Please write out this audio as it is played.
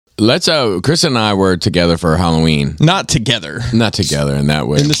Let's. Chris and I were together for Halloween. Not together in that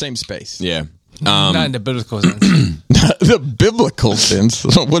way. in the same space. Yeah. Not in the biblical sense. The biblical sense.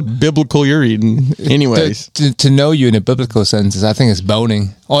 What biblical you're reading? Anyways. To know you in a biblical sense is, I think, it's boning.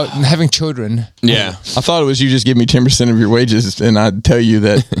 Or having children. Yeah. I thought it was you just give me 10% of your wages and I'd tell you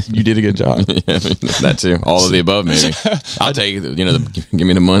that you did a good job. Yeah, that too. All of the above, maybe. I'll take it. Give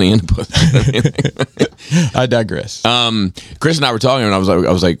me the money and put I digress. Chris and I were talking, and I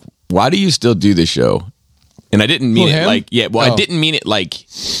was like, why do you still do this show? And I didn't mean it like, I didn't mean it like,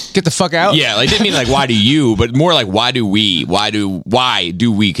 get the fuck out. Yeah, I didn't mean like, why do you, but more like, why do we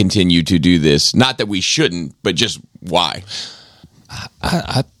continue to do this? Not that we shouldn't, but just why?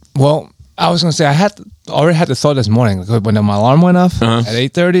 Well, I was going to say, I already had the thought this morning, like, when my alarm went off at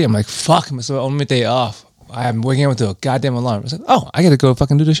 8:30, I'm like, fuck, it's the only day off. I'm waking up with a goddamn alarm. I was like, oh, I got to go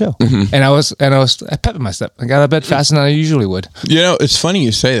fucking do the show. Mm-hmm. And I was pepping my step. I got out of bed faster than I usually would. It's funny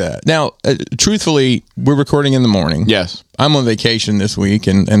you say that. Now, truthfully, we're recording in the morning. Yes. I'm on vacation this week,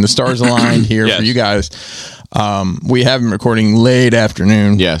 and the stars aligned here for you guys. We have been recording late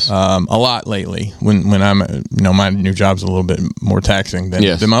afternoon. Yes. A lot lately when I'm, my new job's a little bit more taxing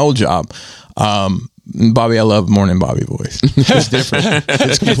than my old job. Bobby, I love morning Bobby voice. It's different.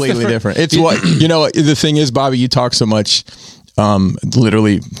 It's completely different. It's what, the thing is, Bobby, you talk so much,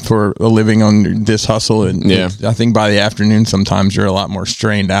 literally for a living on this hustle. And I think by the afternoon, sometimes you're a lot more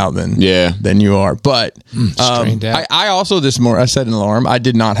strained out than you are. But strained out. I also I set an alarm. I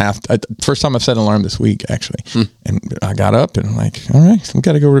did not have to, first time I've set an alarm this week, actually. And I got up and I'm like, all right, we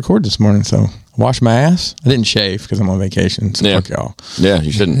got to go record this morning. So wash my ass. I didn't shave because I'm on vacation. So fuck y'all. Yeah,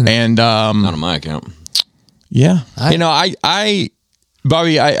 you shouldn't. And not on my account. Yeah.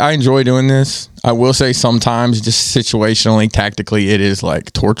 Bobby, I enjoy doing this. I will say sometimes, just situationally, tactically, it is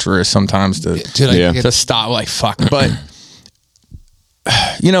like torturous sometimes to stop. Like, fuck. But,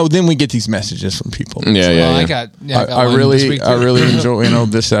 then we get these messages from people. I really enjoy,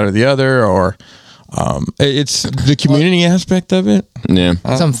 this, that, or the other, or it's the community aspect of it. Yeah.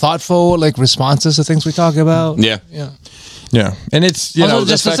 Some thoughtful, responses to things we talk about. Yeah. Yeah. Yeah. And it's,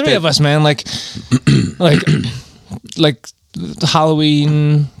 just the three of us, man, like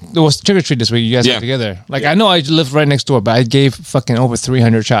Halloween, there was trick or treat this week. You guys got together. I know I lived right next door, but I gave fucking over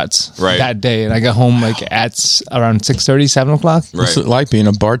 300 shots that day, and I got home at around 6:30, 7 o'clock. What's it like being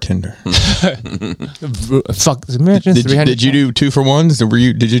a bartender? Fuck, imagine 300. Did you do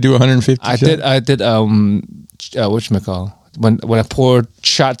 2-for-1s? Did you do 150? I did. Whatchamacall? When I pour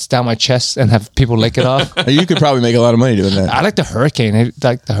shots down my chest and have people lick it off. You could probably make a lot of money doing that. I like the hurricane.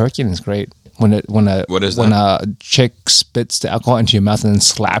 The hurricane is great. When a chick spits the alcohol into your mouth and then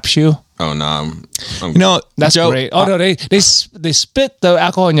slaps you. Oh no, that's Joe, great. Oh no, they spit the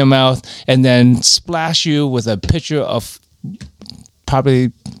alcohol in your mouth and then splash you with a pitcher of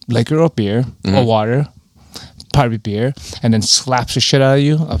probably liquor or beer or water. Probably beer, and then slaps the shit out of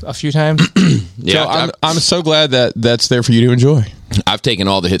you a few times. Yeah, so I'm so glad that that's there for you to enjoy. I've taken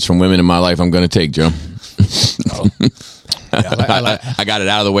all the hits from women in my life. I'm going to take, Joe. I got it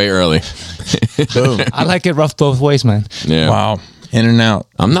out of the way early. Boom. I like it rough both ways, man. Yeah. Wow. In and out.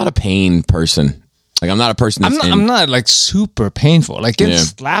 I'm not a pain person. I'm not a person that's I'm not super painful. Getting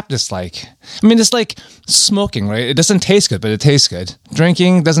slapped is it's like smoking, right? It doesn't taste good, but it tastes good.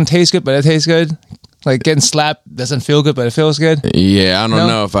 Drinking doesn't taste good, but it tastes good. Getting slapped doesn't feel good, but it feels good. Yeah, I don't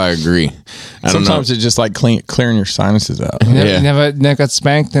know if I agree. Sometimes it's just like clearing your sinuses out. You never got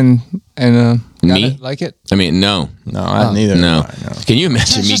spanked and knee? It, like it? I mean, no. I neither. No. Can you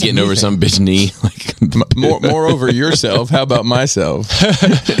imagine me getting over some bitch knee? Moreover yourself. How about myself?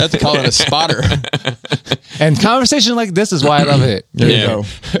 That's calling a spotter. And conversation like this is why I love it. There you go.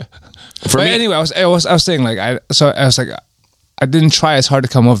 Anyway, I was saying I didn't try as hard to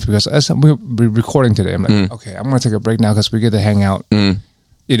come over because we're recording today. I'm like, okay, I'm going to take a break now because we get to hang out.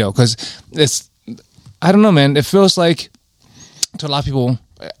 Because it's, I don't know, man. It feels like to a lot of people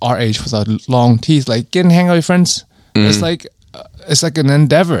our age without long teeth, getting to hang out with friends, it's like an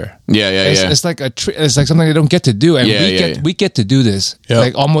endeavor. It's like it's like something they don't get to do, and we get to do this.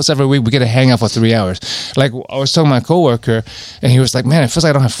 Yep. Almost every week, we get to hang out for 3 hours. I was talking to my coworker, and he was like, "Man, it feels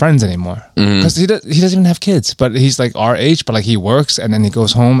like I don't have friends anymore because he doesn't even have kids, but he's our age, but he works, and then he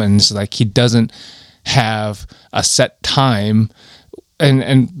goes home, and it's he doesn't have a set time."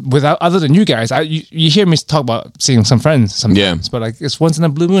 and without other than you guys, you hear me talk about seeing some friends sometimes, but like it's once in a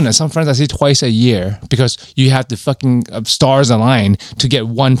blue moon, and some friends I see twice a year because you have the fucking stars align to get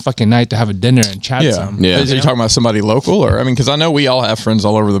one fucking night to have a dinner and chat. Are you talking about somebody local, or I mean, because I know we all have friends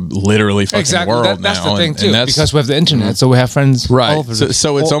all over the literally fucking world that's now. The thing too, because we have the internet, so we have friends all over.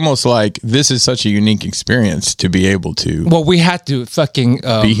 So it's almost like this is such a unique experience to be able to. Well, we had to fucking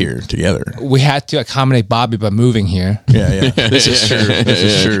be here together. We had to accommodate Bobby by moving here. Yeah. This is true. This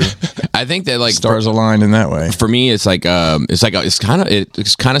is true. I think that like stars aligned in that way. For me, it's kind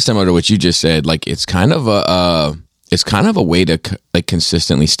of similar to what you just said. Like it's kind of a way to like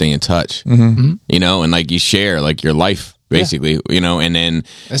consistently stay in touch, you know, and like you share like your life basically, you know, and then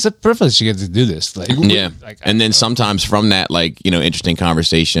it's a privilege to get to do this. Like, and then sometimes from that, like, you know, interesting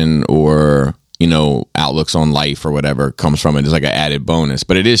conversation or, you know, outlooks on life or whatever comes from it is like an added bonus.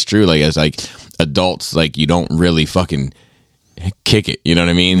 But it is true, like as like adults, like you don't really fucking kick it, you know what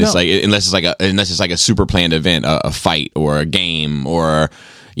I mean? No. It's like unless it's like a super planned event, a fight or a game or,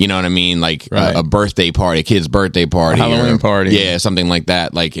 you know what I mean, like a birthday party, a kid's birthday party, Halloween party, something like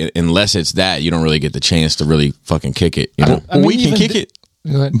that. Like unless it's that, you don't really get the chance to really fucking kick it. You know? I mean, we can kick it.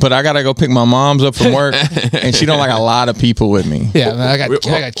 But I gotta go pick my mom's up from work, and she don't like a lot of people with me. Yeah, I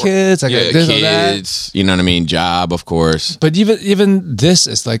got kids. I got this or that. You know what I mean? Job, of course. But even this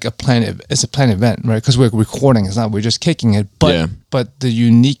is like a planned. It's a planned event, right? Because we're recording. It's not we're just kicking it. But the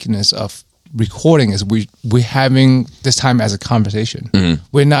uniqueness of recording is we're having this time as a conversation. Mm-hmm.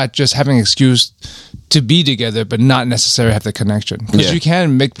 We're not just having an excuse to be together, but not necessarily have the connection. Because you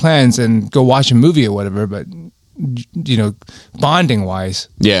can make plans and go watch a movie or whatever, but. You know, bonding wise,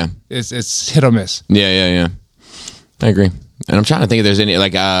 it's hit or miss. Yeah. I agree, and I'm trying to think if there's any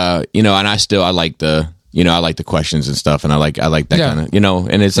like you know, and I like the questions and stuff, and I like that kind of, you know,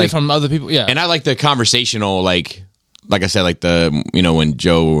 and it's like from other people, and I like the conversational, like I said, like the, you know, when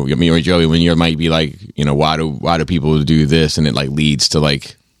me or Joey, when you might be like, you know, why do people do this, and it like leads to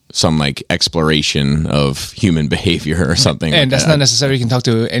like some like exploration of human behavior or something, and that's not necessarily you can talk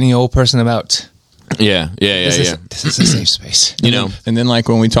to any old person about. Yeah. This is a safe space, you know. And then, like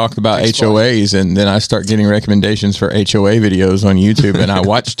when we talked about HOAs, and then I start getting recommendations for HOA videos on YouTube, and I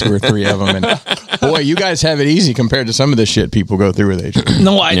watch 2 or 3 of them, and boy, you guys have it easy compared to some of the shit people go through with HOA.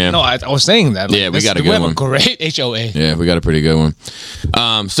 I was saying that. Like, we got a good one. Great HOA. Yeah, we got a pretty good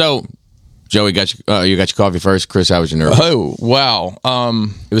one. So, Joey, you got your coffee first. Chris, how was your nerve? Oh, wow.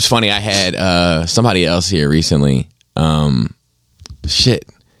 It was funny. I had somebody else here recently. Shit.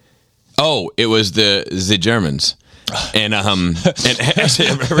 Oh, it was the Germans, and actually,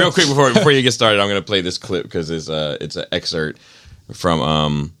 real quick before you get started, I'm going to play this clip because it's an excerpt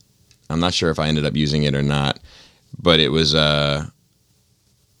from I'm not sure if I ended up using it or not, but it was one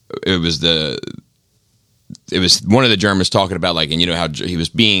of the Germans talking about, like, and you know how he was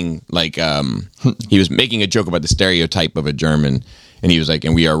being like he was making a joke about the stereotype of a German, and he was like,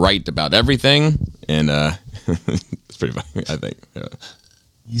 and we are right about everything, and it's pretty funny, I think. Yeah.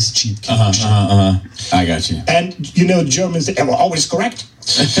 He's cheap. I got you. And you know, Germans are always correct.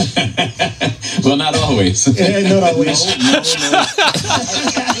 Well, not always. Not always.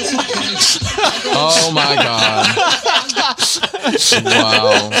 Oh my god!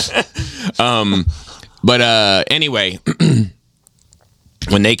 Wow. But anyway,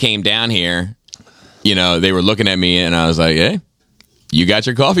 when they came down here, you know, they were looking at me, and I was like, "Hey, you got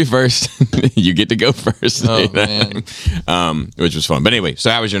your coffee first. You get to go first." Oh, man. Which was fun. But anyway, so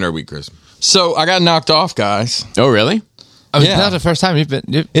how was your nerd week, Chris? So I got knocked off, guys. Oh, really? I mean, it's not the first time you've been.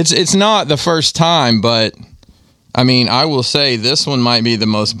 It's not the first time, but I mean, I will say this one might be the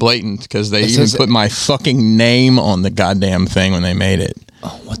most blatant because they even put my fucking name on the goddamn thing when they made it.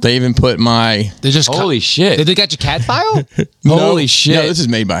 Oh, they even put my. They just holy shit! Did they got your CAD file? Holy shit! No, this is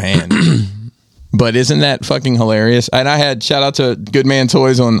made by hand. But isn't that fucking hilarious? And I had shout out to Good Man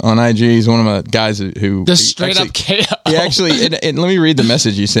Toys on IG. He's one of my guys who just straight up KO. He actually, and let me read the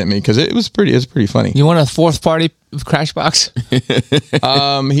message he sent me because it was pretty funny. You want a 4th party crash box?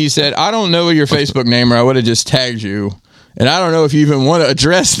 He said, "I don't know your Facebook name, or I would have just tagged you. And I don't know if you even want to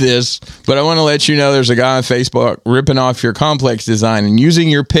address this, but I want to let you know there's a guy on Facebook ripping off your complex design and using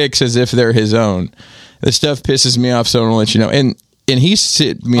your pics as if they're his own. This stuff pisses me off, so I want to let you know." And he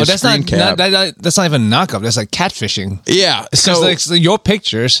sent me a screen cap. That's not even a knockoff. That's like catfishing. Yeah. So like, your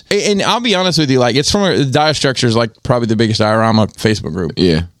pictures. And I'll be honest with you, like, it's from the Diostructure is like probably the biggest diorama Facebook group.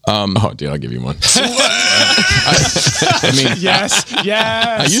 Yeah. Oh, dude, I'll give you one. I mean, yes.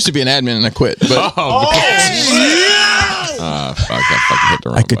 I used to be an admin and I quit. But fuck! I fucking hit the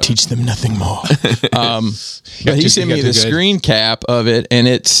wrong I could button. teach them nothing more. But he sent me the screen cap of it, and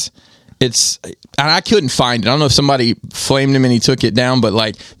it's I couldn't find it. I don't know if somebody flamed him and he took it down, but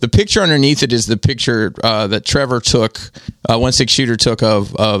like the picture underneath it is the picture that Trevor took, 1/6 shooter took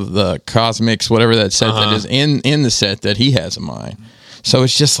of the Cosmics, whatever that set that is in the set that he has of mine. So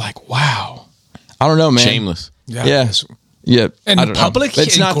it's just like, wow. I don't know, man. Shameless. Yeah. In public,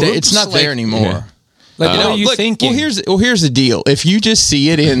 it's not there. It's not there anymore. Yeah. Like, what are you thinking? Well, here's the deal. If you just see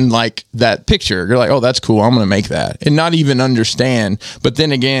it in like that picture, you're like, oh, that's cool. I'm going to make that, and not even understand. But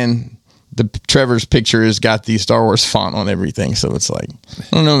then again, Trevor's picture has got the Star Wars font on everything, so it's like,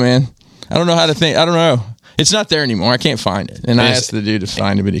 I don't know, man. I don't know how to think. I don't know. It's not there anymore. I can't find it. And I asked the dude to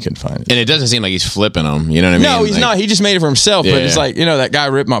find it, but he couldn't find it. And it doesn't seem like he's flipping them. You know what I mean? No, he's not. He just made it for himself. But it's like, that guy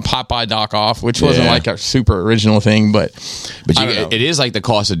ripped my Popeye doc off, which wasn't like a super original thing. But it is like the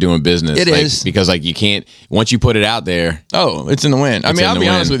cost of doing business. It is. Because like you can't, once you put it out there. Oh, it's in the wind. I mean, I'll be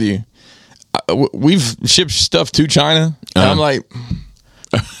honest with you. We've shipped stuff to China. And I'm like...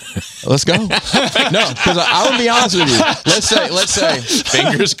 Let's go. No, because I would be honest with you. Let's say,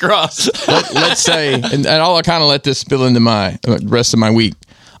 fingers crossed. Let's say, and I'll kind of let this spill into my rest of my week.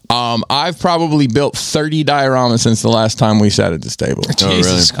 I've probably built 30 dioramas since the last time we sat at this table.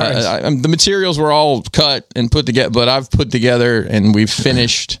 Jesus Christ. The materials were all cut and put together, but I've put together and we've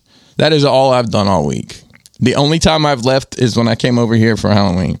finished. That is all I've done all week. The only time I've left is when I came over here for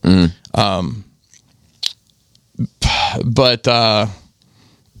Halloween.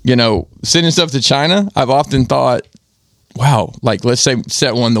 Sending stuff to China, I've often thought, wow, like let's say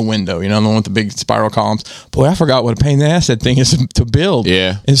set one, the window, the one with the big spiral columns. Boy, I forgot what a pain in the ass that thing is to build.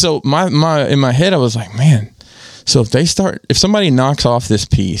 Yeah. And so my in my head, I was like, man, so if somebody knocks off this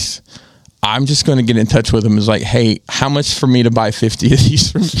piece, I'm just going to get in touch with them. It's like, hey, how much for me to buy 50 of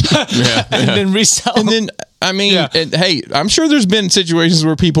these from you? And then resell. And then, I mean, hey, I'm sure there's been situations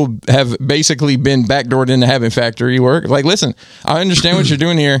where people have basically been backdoored into having factory work. Like, listen, I understand what you're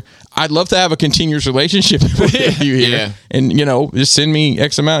doing here. I'd love to have a continuous relationship with you here. Yeah. And, just send me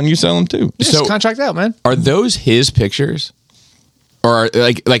X amount and you sell them too. Just contract out, man. Are those his pictures? Or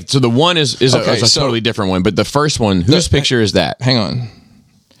so the one is a totally different one, but the first one, whose picture is that? Hang on.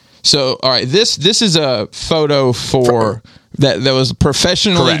 So, all right, this is a photo that was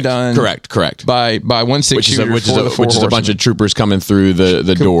professionally done. Correct. By 1/6 shooter, which is a bunch of troopers coming through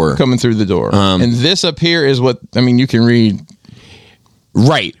the door. Coming through the door. And this up here is what, you can read.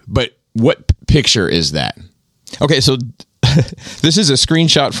 Right, but what picture is that? Okay, so this is a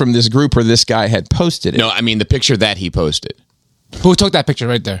screenshot from this group where this guy had posted it. No, I mean the picture that he posted. Who took that picture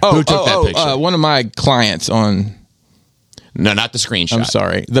right there? Who took that picture? One of my clients on... No, not the screenshot. I'm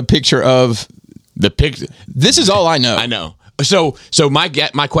sorry. The picture of the picture. This is all I know. I know. So my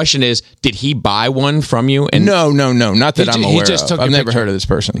question is, did he buy one from you? And no, not that I'm aware of. I've never heard of this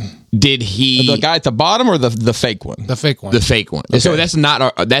person. Did he? The guy at the bottom or the fake one? The fake one. The fake one. Okay. So that's not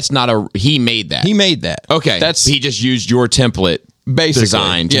a. He made that. He made that. Okay. He just used your template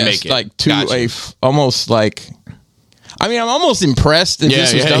design to make it. Like to almost like. I mean, I'm almost impressed that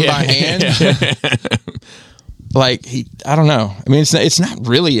this was done by hand. Like I don't know. I mean, it's not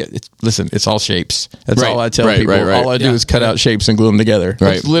really. Listen, it's all shapes. That's all I tell people. All I do is cut out shapes and glue them together.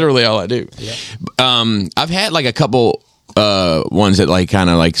 That's literally all I do. Yeah. I've had like a couple ones that like kind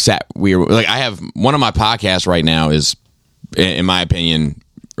of like sat weird. Like I have one of my podcasts right now is, in my opinion,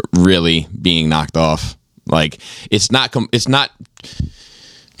 really being knocked off. Like it's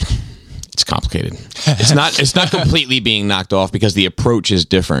complicated. It's not completely being knocked off because the approach is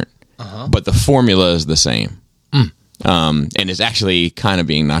different, but the formula is the same. And it's actually kind of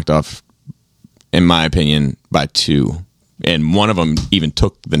being knocked off, in my opinion, by two, and one of them even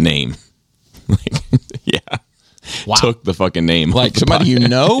took the name. Took the fucking name. Like somebody you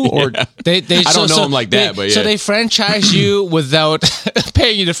know, or they I don't know him like that, but so they franchise you without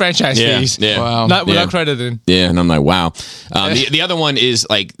paying you the franchise fees. Yeah, wow, not without crediting. Yeah, and I'm like, wow. The other one is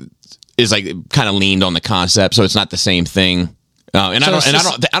like kind of leaned on the concept, so it's not the same thing. I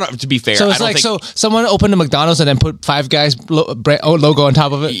don't. To be fair, so it's so someone opened a McDonald's and then put Five Guys logo on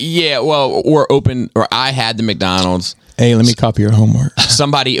top of it. Yeah, well, or I had the McDonald's. Hey, let me copy your homework.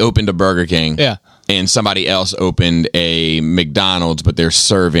 Somebody opened a Burger King. Yeah. And somebody else opened a McDonald's, but they're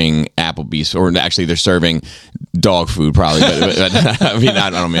serving Applebee's, or actually they're serving dog food, probably. But I mean, I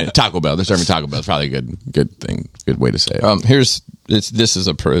don't mean Taco Bell. They're serving Taco Bell. It's probably a good thing, good way to say it.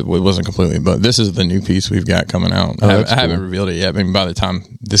 It wasn't completely, but this is the new piece we've got coming out. I haven't revealed it yet. I mean, by the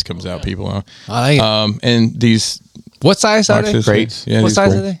time this comes out, people know. I like it. And these, what size are they? Crates. Yeah, what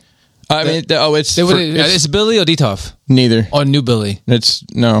size are they? I mean, it's Billy or Detov? Neither. Or New Billy? It's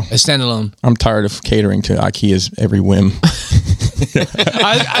standalone. I'm tired of catering to IKEA's every whim.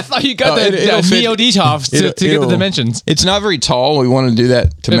 I thought you got the Neo Detolf to get the dimensions. It's not very tall. We want to do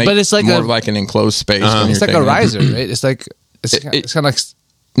that to make but it's like more of like an enclosed space. It's like a riser, right? It's like it's kind of like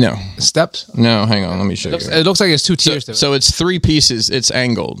no steps. No, hang on. Let me show you. It looks like it's 2 tiers. So it's 3 pieces. It's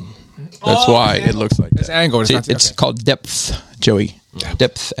angled. That's why it looks like that. It's angled. It's called depth, Joey.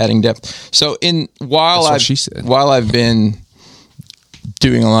 Depth, adding depth. So while I've been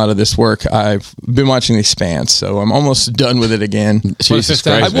doing a lot of this work, I've been watching The Expanse, so I'm almost done with it again. Jesus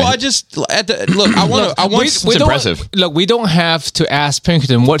Christ! I just look. I want. It's impressive. Look, we don't have to ask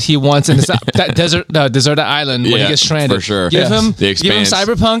Pinkerton what he wants in that deserted island when he gets stranded. For sure. Give him The Expanse.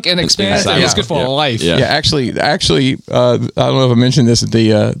 Cyberpunk and Expanse, and it's good for life. Yeah. Actually, I don't know if I mentioned this.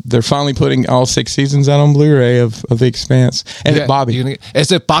 They're finally putting all 6 seasons out on Blu-ray of The Expanse. And Bobby, is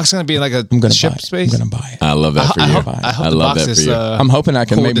the box going to be like a ship space? I'm going to buy it. I love that for you. I hope the box is. I'm hoping I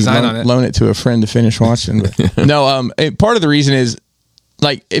can maybe loan it to a friend to finish watching. No, part of the reason is,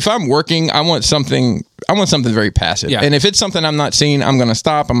 like, if I'm working, I want something very passive. Yeah. And if it's something I'm not seeing, I'm going to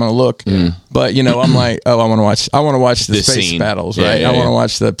stop. I'm going to look. But I'm like, I want to watch the space scene. battles, right? I want to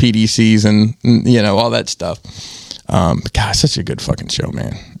watch the PDCs and all that stuff. God, such a good fucking show,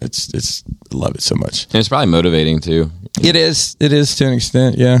 man. It's I love it so much. And it's probably motivating too. It is to an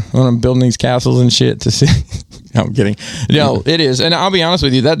extent, yeah. When I'm building these castles and shit to see. No, I'm kidding. No, it is. And I'll be honest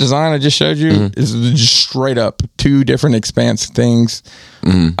with you, that design I just showed you is just straight up 2 different Expanse things.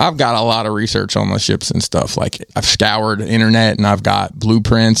 I've got a lot of research on the ships and stuff. Like, I've scoured the internet and I've got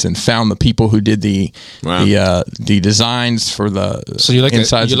blueprints and found the people who did the designs for the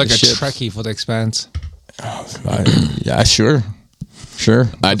insides of the ships. Trekkie for the Expanse. Yeah, sure.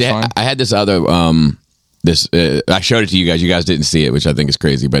 I had this other I showed it to you guys. You guys didn't see it, which I think is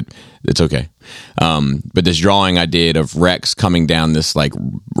crazy, but it's okay. But this drawing I did of Rex coming down this like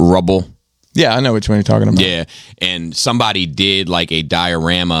rubble. Yeah, I know which one you're talking about. Yeah, and somebody did like a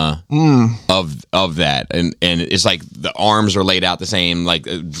diorama of that, and it's like the arms are laid out the same, like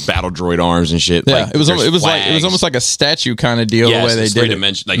battle droid arms and shit. Yeah, like, it was almost like a statue kind of deal. Yeah, the way they did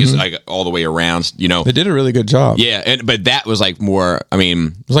dimension, like it's like all the way around. They did a really good job. Yeah, but that was like more. I mean,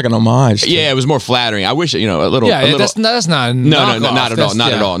 it was like an homage. Yeah, it was more flattering. I wish a little. Yeah, a little, that's not. No, not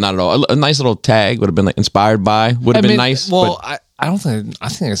at all. A nice little tag would have been like inspired by. Would have been nice. Well, I don't think. I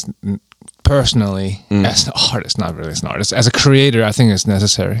think it's. Personally, as an artist, not really as an artist, as a creator, I think it's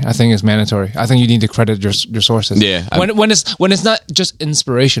necessary. I think it's mandatory. I think you need to credit your sources. Yeah, when it's not just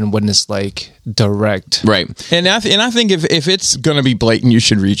inspiration, when it's like direct, right? And I think if it's gonna be blatant, you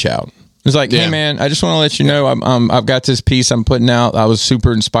should reach out. It's like, hey man, I just want to let you know I've got this piece I'm putting out. I was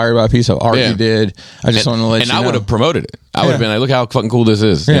super inspired by a piece of art you did. I just want to let you know. And I would have promoted it. I would have been like, look how fucking cool this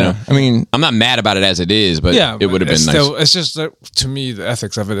is. Yeah. You know? I mean, I'm not mad about it as it is, but it would have been nice. It's just to me, the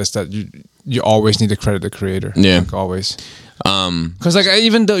ethics of it is that you always need to credit the creator. Yeah, like, always. Because like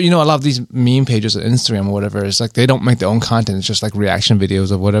even though a lot of these meme pages on Instagram or whatever, it's like they don't make their own content. It's just like reaction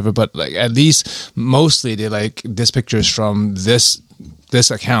videos or whatever. But like at least mostly they like this picture is from this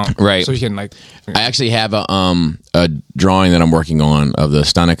account, right? So you can like. I actually have a drawing that I'm working on of the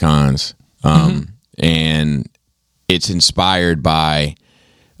Stunticons, and it's inspired by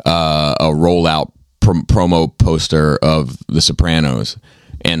a rollout promo poster of The Sopranos.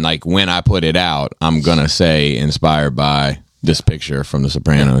 And like when I put it out, I'm gonna say inspired by this picture from The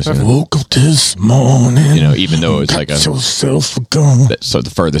Sopranos. Woke up this morning. Even though it's like yourself gone. So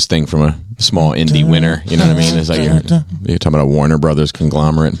the furthest thing from a small indie winner. You know what I mean? It's like you're talking about a Warner Brothers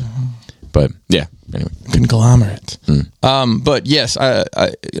conglomerate. But yeah, anyway, conglomerate. But yes, I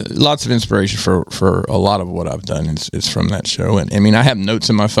lots of inspiration for a lot of what I've done is from that show. And I mean, I have notes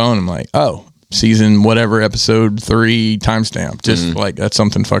in my phone. I'm like, oh, season whatever, episode 3 timestamp. Just like that's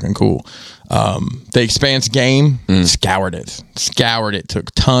something fucking cool. The Expanse game, scoured it,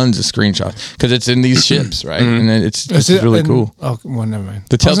 took tons of screenshots because it's in these ships, right? And it's really cool. Oh, well, never mind.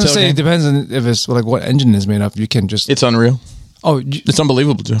 The Telltale I was gonna say game? it depends on if it's like what engine is made of. You can just It's Unreal. Oh, it's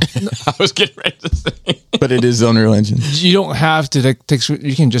unbelievable, Joe. I was getting ready to say, but it is the Unreal Engine. You don't have to take.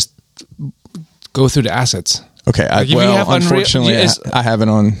 You can just go through the assets. Okay, unfortunately, I have it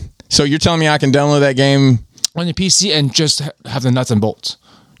on. So you're telling me I can download that game on your PC and just have the nuts and bolts?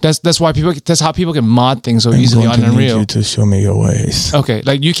 That's why people. That's how people can mod things so easily on Unreal. Need you to show me your ways. Okay,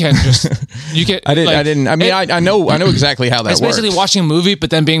 like you can just you can. I didn't. I mean, I know exactly how that works. It's basically watching a movie, but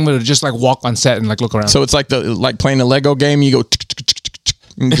then being able to just like walk on set and like look around. So it's like playing a Lego game. You go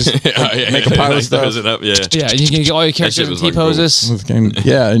and just make a pile of stuff. Yeah, you can get all your characters in T poses. Cool.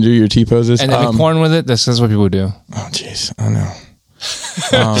 Yeah, and do your T poses and then make porn with it. That's what people do. Oh, jeez, I know.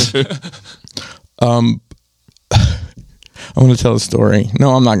 I want to tell a story.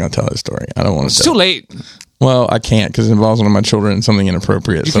 No, I'm not going to tell a story. I don't want to. It's too late. Well, I can't because it involves one of my children and something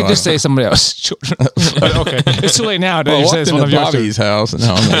inappropriate. You can just say somebody else's children. Okay, it's too late now. Well, I you walked say it's into one of yours. Bobby's house.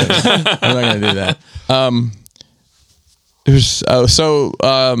 No, I'm not going to do that.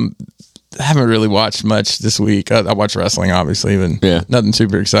 I haven't really watched much this week. I watched wrestling, obviously, but nothing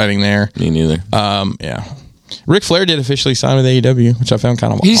super exciting there. Me neither. Yeah. Ric Flair did officially sign with AEW, which I found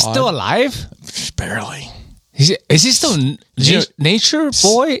kind of He's odd. still alive? Barely. Is he still nature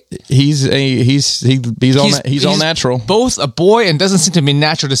boy? He's all natural. Both a boy and doesn't seem to be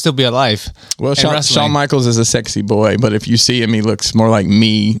natural to still be alive. Well, Shawn Michaels is a sexy boy, but if you see him, he looks more like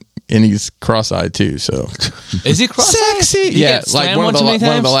me, and he's cross-eyed too. So is he cross-eyed? Sexy? Yeah, like one of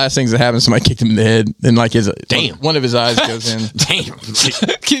the last things that happened, somebody kicked him in the head, and like one of his eyes goes in. Damn!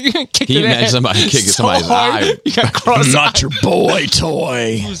 Can you imagine somebody kicking somebody's eye? You got cross-eyed. I'm not your boy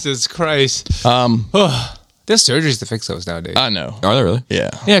toy. Jesus Christ. There's surgeries to fix those nowadays. I know. Are there really? Yeah.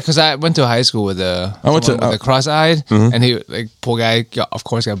 Yeah, because I went to high school with a cross-eyed, and he poor guy of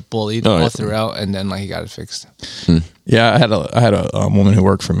course got bullied all throughout, and then he got it fixed. Yeah, I had a woman who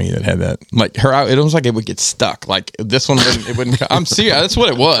worked for me that had that. Like her eye, it was like it would get stuck. Like this one wouldn't. I'm serious. That's what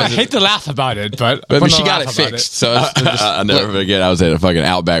it was. I hate to laugh about it, but she got it fixed. So I'll never forget. I was at a fucking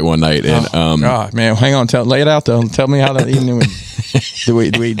Outback one night, and God, man, hang on, lay it out though. Tell me how that evening went. Did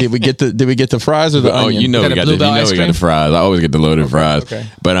we get the fries or the onion? You know we got the fries. I always get the loaded fries. Okay.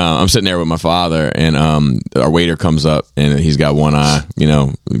 But I'm sitting there with my father, and our waiter comes up, and he's got one eye,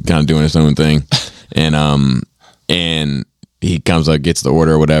 kind of doing his own thing, and he comes up, gets the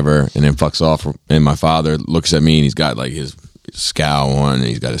order or whatever, and then fucks off. And my father looks at me, and he's got like his scowl on, and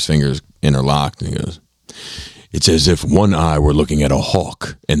he's got his fingers interlocked, and he goes, "It's as if one eye were looking at a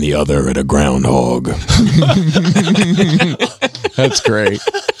hawk and the other at a groundhog." That's great.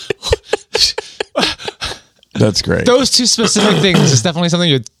 That's great. Those two specific things is definitely something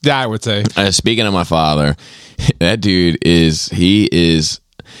your dad would say. Speaking of my father, that dude is.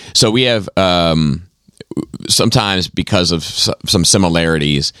 So we have sometimes because of some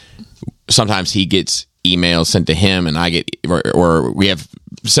similarities. Sometimes he gets emails sent to him, and I get, or we have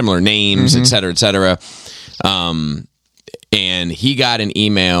similar names, et cetera, et cetera. And he got an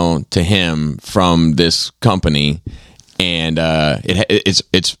email to him from this company, and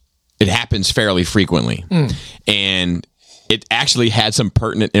it happens fairly frequently, and it actually had some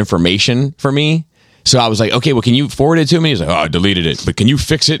pertinent information for me. So I was like, okay, well, can you forward it to me? He's like, oh, I deleted it, but can you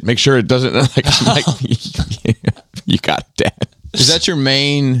fix it? Make sure it doesn't. You got it, Dad. Is that your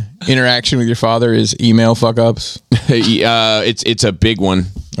main interaction with your father? Is email fuck ups? It's a big one.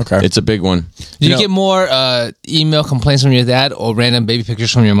 Okay, it's a big one. Do you get more email complaints from your dad or random baby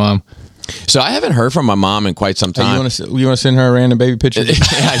pictures from your mom? So I haven't heard from my mom in quite some time. You want to send her a random baby picture?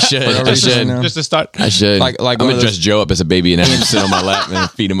 I should. Just to start. I should. Like I'm gonna dress Joe up as a baby and have him sit on my lap and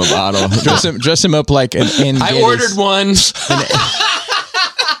feed him a bottle. Dress him up like an. I ordered one.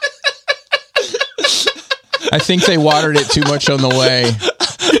 I think they watered it too much on the way.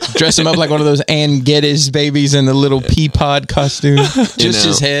 Dress him up like one of those Ann Geddes babies in the little pea pod costume. Just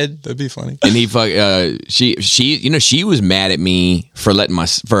his head. That'd be funny. And she was mad at me for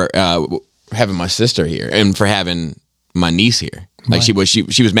having my sister here and for having my niece here. Like she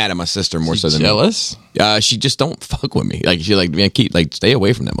was mad at my sister more so than jealous. She just don't fuck with me. Like she stay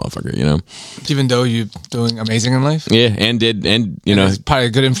away from that motherfucker. Even though you're doing amazing in life. Yeah, and it's probably a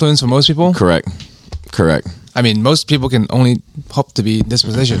good influence for most people. Correct. I mean, most people can only hope to be in this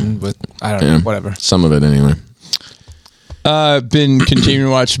position, but I don't know, whatever. Some of it anyway. Been continuing to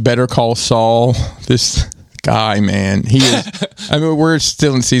watch Better Call Saul. This guy, man, he is. I mean, we're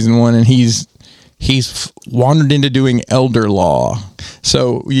still in season 1, and he's wandered into doing elder law.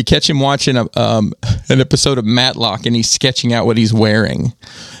 So you catch him watching an episode of Matlock, and he's sketching out what he's wearing.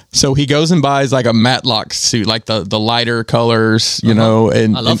 So he goes and buys like a Matlock suit, like the lighter colors, and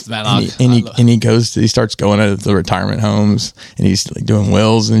I love Matlock. He starts going to the retirement homes, and he's like doing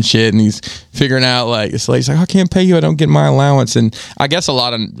wills and shit, and he's figuring out he's like, I can't pay you, I don't get my allowance. And I guess a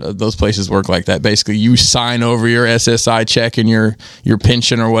lot of those places work like that. Basically, you sign over your SSI check and your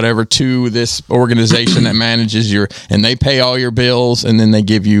pension or whatever to this organization that manages and they pay all your bills, and then they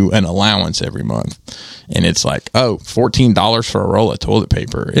give you an allowance every month. And it's like, $14 for a roll of toilet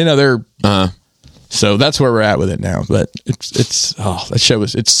paper. So that's where we're at with it now. But that show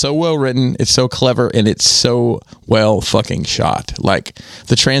it's so well written, it's so clever, and it's so well fucking shot. Like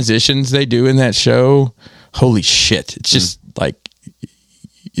the transitions they do in that show, holy shit! It's just like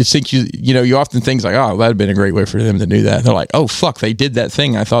you think you often think like, oh, that'd been a great way for them to do that. They're like, oh fuck, they did that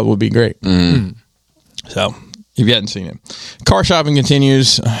thing I thought would be great. So if you hadn't seen it, car shopping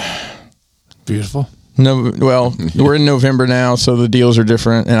continues. Beautiful. No, well, we're in November now, so the deals are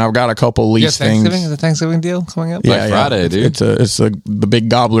different, and I've got a couple lease things. Is the Thanksgiving deal coming up? Yeah, Friday, dude. It's the big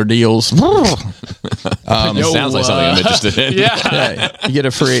gobbler deals. It sounds like something I'm interested in. Yeah. You get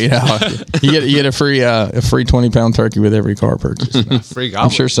a free you get a free 20-pound turkey with every car purchase. Free I'm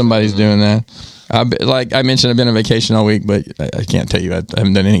sure somebody's doing that. Like I mentioned, I've been on vacation all week, but I can't tell you I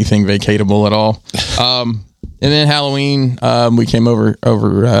haven't done anything vacatable at all. And then Halloween, we came over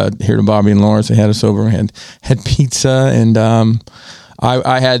here to Bobby and Lawrence. They had us over. We had pizza, and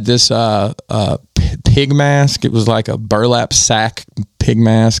I had this pig mask. It was like a burlap sack pig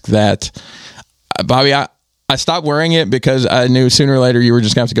mask that, Bobby, I stopped wearing it because I knew sooner or later you were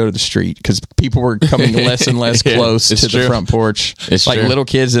just going to have to go to the street because people were coming less and less close to the front porch. It's like true. Little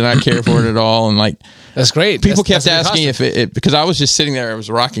kids did not care for it at all. And like, that's great. People kept asking if it because I was just sitting there. I was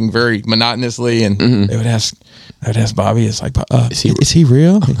rocking very monotonously, and they would ask. I would ask Bobby, "It's like, is he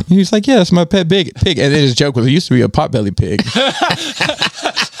real?" And he's like, "Yeah, it's my pet pig." And then his joke was, "It used to be a potbelly pig."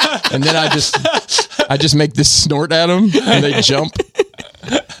 And then I just make this snort at them, and they jump.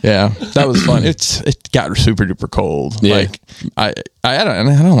 Yeah, that was fun. It got super duper cold. Yeah. Like I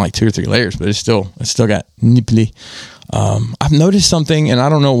don't like 2 or 3 layers, but it still got nipply. I've noticed something, and I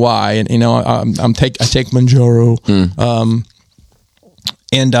don't know why. And I take Manjaro,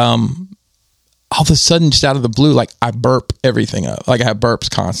 and all of a sudden, just out of the blue, like I burp everything up. Like I have burps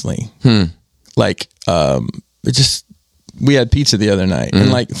constantly. Like it just. We had pizza the other night,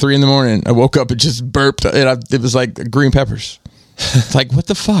 and like 3 a.m, I woke up and just burped, and it was like green peppers. It's like, what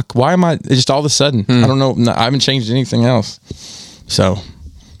the fuck? Why am I just all of a sudden? I don't know. I haven't changed anything else. So,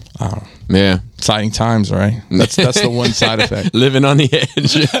 Yeah. exciting times, right? That's the one side effect. Living on the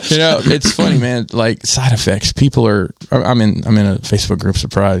edge. It's funny, man. Like side effects. People are. I'm in a Facebook group.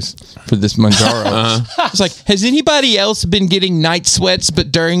 Surprise for this Manjaro. It's like, has anybody else been getting night sweats,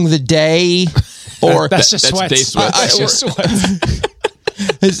 but during the day? Or that's just that's sweats. day sweats. That's just sweats.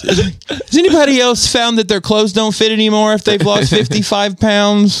 Has anybody else found that their clothes don't fit anymore if they've lost 55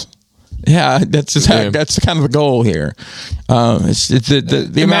 pounds? Yeah, that's kind of the goal here. It's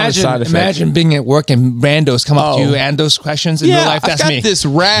the amount of side effects. Imagine being at work and randos come up to you and those questions in real life. That's I've got this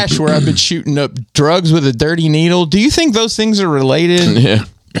rash where I've been shooting up drugs with a dirty needle. Do you think those things are related? Yeah.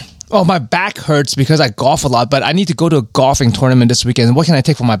 Oh, my back hurts because I golf a lot, but I need to go to a golfing tournament this weekend. What can I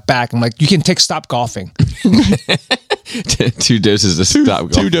take for my back? I'm like, you can take stop golfing. 2 doses of stop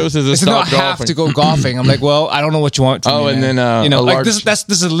golfing. 2 doses of It's stop not golfing. have to go golfing. I'm like, well, I don't know what you want. From me, and man. then like this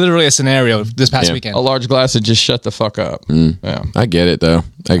is literally a scenario this past weekend. a large glass of just shut the fuck up. Yeah, I get it though.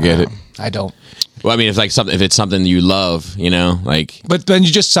 I get it. I don't. Well, I mean, if it's something you love, like. But then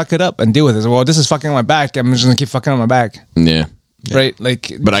you just suck it up and deal with it. Well, this is fucking on my back. I'm just gonna keep fucking on my back. Yeah. Right,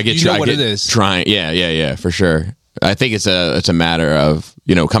 like, But I get you know what it is. Trying, yeah, for sure. I think it's a matter of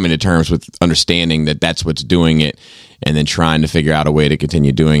coming to terms with understanding that that's what's doing it, and then trying to figure out a way to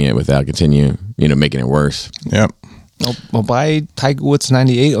continue doing it without making it worse. Yep. Well, buy Tiger Woods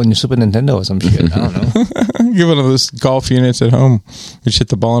 98 on your Super Nintendo or some shit. I don't know. Get one of those golf units at home. Just hit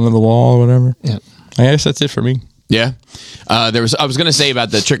the ball into the wall or whatever. Yeah. I guess that's it for me. Yeah. I was gonna say about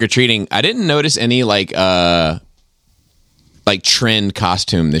the trick or treating. I didn't notice any like trend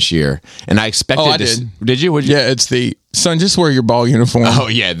costume this year, and I expected. I this. did. Did you? Yeah, it's the son. Just wear your ball uniform. Oh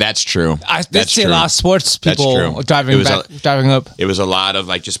yeah, that's true. I did That's see a true. lot of sports That's people true. driving up. It was a lot of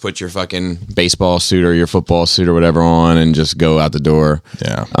just put your fucking baseball suit or your football suit or whatever on and just go out the door.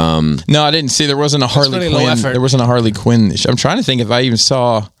 Yeah. No, I didn't see. There wasn't a Harley really low Quinn. effort. There wasn't a Harley Quinn. I'm trying to think if I even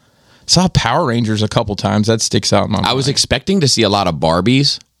saw Power Rangers a couple times. That sticks out in my mind. I was expecting to see a lot of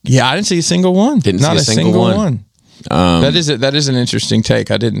Barbies. Yeah, I didn't see a single one. Didn't see a single one. That is an interesting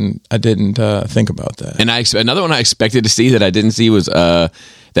take. I didn't think about that. And another one I expected to see that I didn't see was that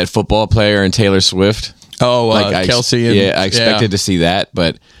football player and Taylor Swift. Oh, Kelsey. I expected to see that,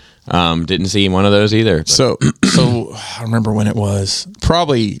 but didn't see one of those either. But. So I remember when it was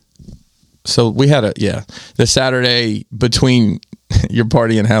probably. So we had the Saturday between your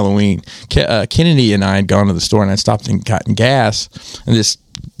party and Halloween. Kennedy and I had gone to the store, and I stopped and gotten gas, and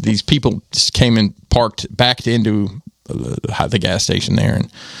these people just came and backed into the gas station there,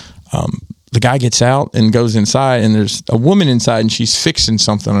 and the guy gets out and goes inside, and there's a woman inside, and she's fixing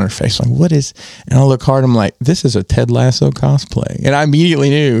something on her face. I'm like, what is? And I look hard. I'm like, this is a Ted Lasso cosplay, and I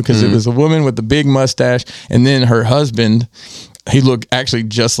immediately knew because it was a woman with the big mustache, and then her husband. He looked actually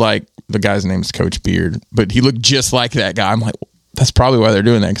just like the guy's name is Coach Beard, but he looked just like that guy. I'm like, that's probably why they're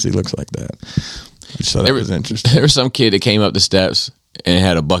doing that because he looks like that. So that was interesting. There was some kid that came up the steps and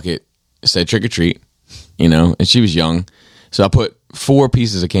had a bucket, said trick or treat, and she was young. So I put 4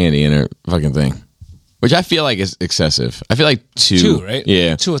 pieces of candy in her fucking thing. which I feel like is excessive. I feel like 2. 2, right?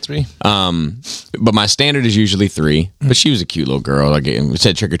 Yeah. 2 or 3. But my standard is usually 3. But she was a cute little girl. Like, it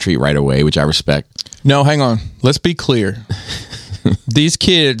said trick or treat right away, which I respect. No, hang on. Let's be clear. These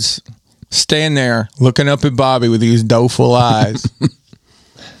kids stand there looking up at Bobby with these doleful eyes.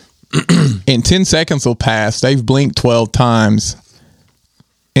 And 10 seconds will pass. They've blinked 12 times.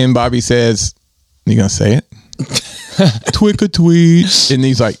 And Bobby says, "You gonna say it?" Twick a tweet. And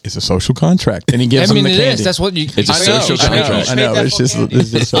he's like, "It's a social contract." And he gives them the candy. It is. That's what you. It's a social contract. I know. It's just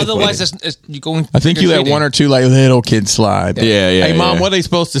so otherwise, funny. you going. I think you let one or two like little kids slide. Yeah. Hey, Mom, what are they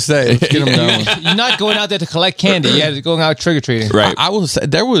supposed to say? Let's get them going. You're not going out there to collect candy. You're going out trick or treating. Right. I will say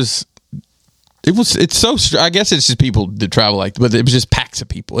it's so I guess it's just people that travel but it was just packs of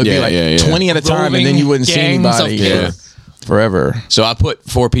people. It'd be like 20 at a time, and then you wouldn't see anybody forever. So I put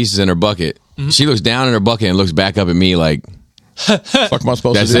 4 pieces in her bucket. She looks down in her bucket and looks back up at me like, "Fuck, am I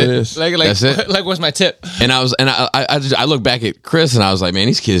supposed to do this?" That's it. Like, what's my tip? And I look back at Chris and I was like, "Man,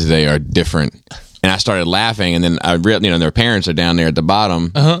 these kids today are different." And I started laughing, and then I realized, their parents are down there at the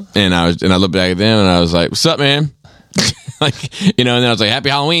bottom, and I looked back at them and I was like, "What's up, man?" And then I was like, "Happy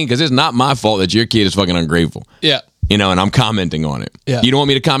Halloween," because it's not my fault that your kid is fucking ungrateful. Yeah. And I'm commenting on it. Yeah. You don't want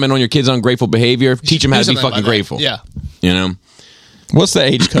me to comment on your kid's ungrateful behavior? Teach them how to be fucking grateful. Yeah. What's the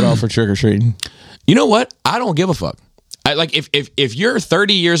age cutoff for trick or treating? You know what? I don't give a fuck. If you're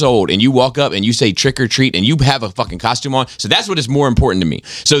 30 years old and you walk up and you say trick or treat and you have a fucking costume on, so that's what is more important to me.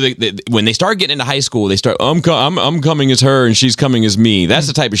 So when they start getting into high school, they start I'm coming as her and she's coming as me. That's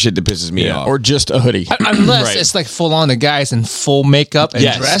the type of shit that pisses me off. Or just a hoodie, unless it's like full on the guys in full makeup and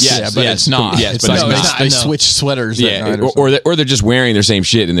dress. But it's not. Yes, it's but like it's not. They switch sweaters. Or they're just wearing their same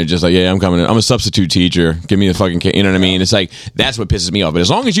shit and they're just like, "Yeah, I'm coming. I'm a substitute teacher. Give me the fucking you know what I mean?" It's like that's what pisses me off. But as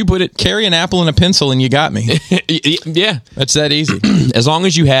long as you put it, carry an apple and a pencil and you got me. Yeah, that's that easy. As long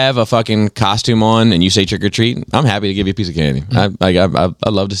as you have a fucking costume on and you say trick or treat, I'm happy to give you a piece of candy. I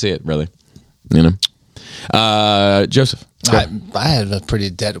love to see it, really. Joseph. I had a pretty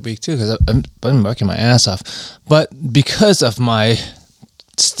dead week too because I've been working my ass off, but because of my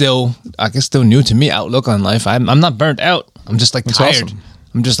still new to me outlook on life, I'm not burnt out. I'm just like tired. Awesome.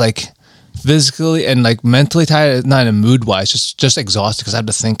 I'm just like physically and like mentally tired, not in mood wise, just exhausted because I have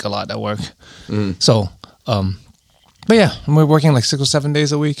to think a lot at work. So, but yeah, we're working like 6 or 7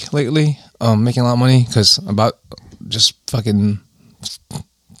 days a week lately, making a lot of money because about just fucking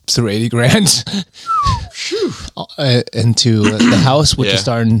through 80 grand into the house, which is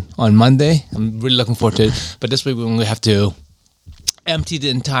starting on Monday. I'm really looking forward to it. But this week we only have to empty the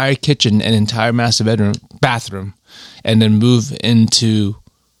entire kitchen and entire master bathroom, and then move into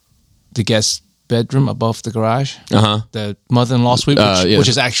the guest bedroom above the garage. The mother-in-law suite, which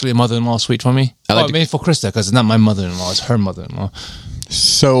is actually a mother-in-law suite for me. I mean for Krista, because it's not my mother-in-law, it's her mother-in-law.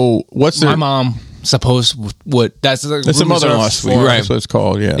 So what's my mom supposed would that's a mother-in-law suite, right? That's what it's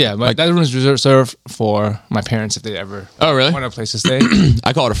called. Yeah, but that room is reserved for my parents if they ever want a place to stay.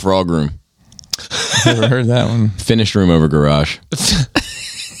 I call it a frog room. Never heard that one. Finished room over garage.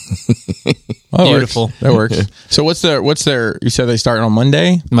 Beautiful. That works. So what's their? You said they start on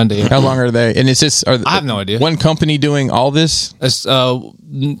Monday. Monday. How long are they? And is this? I have no idea. One company doing all this? It's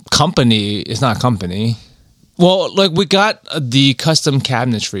company. It's not a company. Well, like we got the custom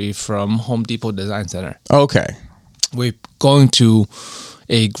cabinetry from Home Depot Design Center. Okay. We're going to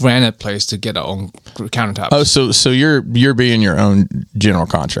a granite place to get our own countertops. Oh, so you're being your own general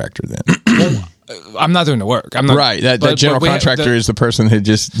contractor then? I'm not doing the work. I'm not right. That general contractor is the person who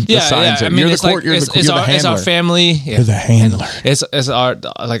just assigns it. I mean, you're the handler. It's our family. Yeah. You're the handler. It's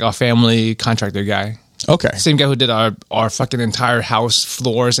our family contractor guy. Okay. Same guy who did our fucking entire house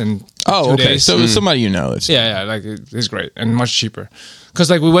floors in 2 days. So somebody you know. Like it's great and much cheaper. Because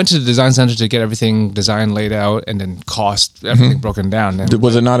like we went to the design center to get everything designed, laid out, and then everything broken down. And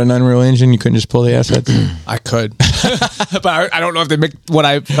was it not an Unreal Engine? You couldn't just pull the assets? I could. But I don't know if they make when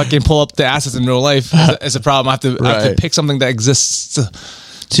I fucking pull up the assets in real life is a problem. I have to pick something that exists.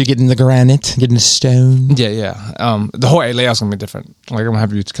 So you get in the granite, get in the stone. Yeah. The whole layout's gonna be different. Like I'm gonna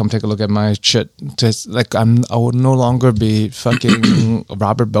have you to come take a look at my shit. I will no longer be fucking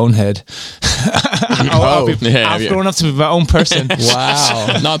Robert Bonehead. I'll be grown up to be my own person.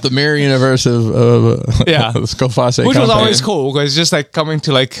 Wow. Not the mirror universe of Scoface. Which was always cool because it's just like coming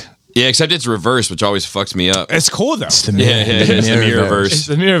to like. Yeah, except it's reverse, which always fucks me up. It's cool though. It's the mirrorverse. It's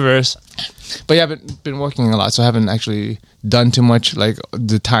the mirrorverse. But yeah, I've been working a lot, so I haven't actually done too much. Like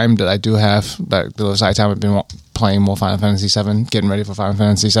the time that I do have, like the little side time, I've been playing more Final Fantasy VII, getting ready for Final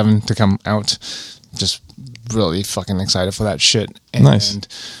Fantasy VII to come out. Just really fucking excited for that shit. Nice. And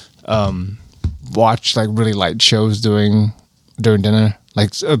watch like really light shows during dinner.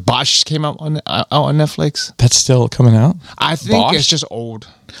 Like Bosch came out on Netflix. That's still coming out. I think Bosch? it's just old.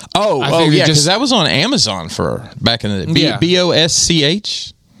 I think yeah, because that was on Amazon for back in the day.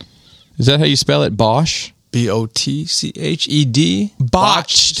 BOSCH. Is that how you spell it? Bosch. BOTCHED.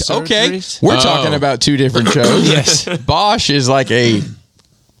 Botched. Okay, we're talking about two different shows. Yes, Bosch is like a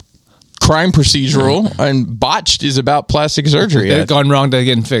crime procedural, and Botched is about plastic surgery. They've gone wrong. They're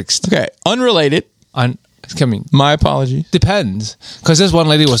getting fixed. Okay, unrelated. It's coming. My apologies. Depends, because this one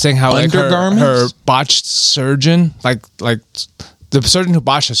lady was saying how like her botched surgeon, like the surgeon who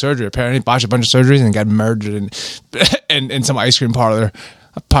botched the surgery, apparently botched a bunch of surgeries and got murdered in some ice cream parlor.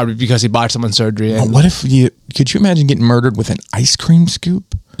 Probably because he botched someone's surgery. And what if could you imagine getting murdered with an ice cream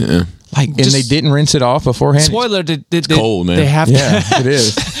scoop? Yeah. Like, and they didn't rinse it off beforehand? Spoiler, it's cold, man. They have it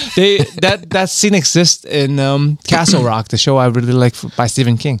is. That scene exists in Castle Rock, the show I really like by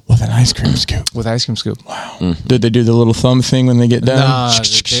Stephen King. With an ice cream scoop. With ice cream scoop. Wow. Mm-hmm. Did they do the little thumb thing when they get done? Nah,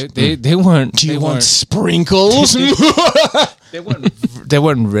 they weren't. Do you want sprinkles? They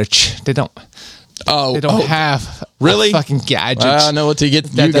weren't rich. They don't. They don't have really a fucking gadget. I don't know what to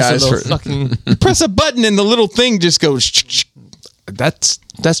get you guys for. Fucking press a button and the little thing just goes.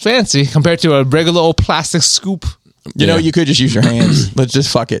 That's fancy compared to a regular old plastic scoop. You know, you could just use your hands. Let's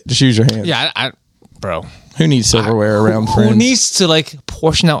just fuck it. Just use your hands. Yeah, bro. Who needs silverware around friends? Who needs to like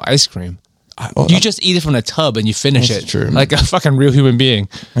portion out ice cream? You just eat it from the tub and you finish it. True. Like a fucking real human being.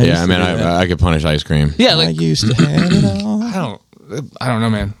 Yeah, I mean, I could punish ice cream. Yeah, like I used to have it all. I don't know,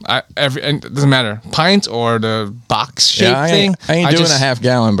 man. It doesn't matter. Pint or the box shape thing. I ain't doing a half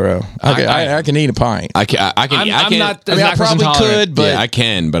gallon, bro. I can eat a pint. I can. I'm not. I probably could, but I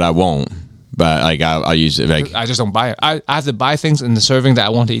can, but I won't. But like I'll use it. Like, I just don't buy it. I have to buy things in the serving that I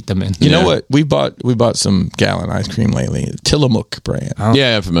want to eat them in. You know what? We bought some gallon ice cream lately. Tillamook brand.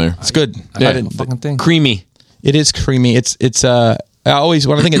 Yeah, I'm familiar. It's good. I didn't fucking thing. Creamy. It is creamy. It's I always,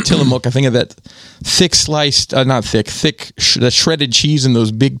 when I think of Tillamook, I think of that thick sliced, not thick, the shredded cheese in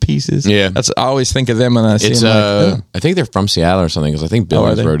those big pieces. Yeah. I always think of them when I see them. I think they're from Seattle or something, because I think Bill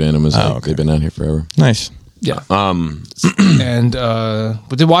wrote in and was like, they've been out here forever. Nice. Yeah. And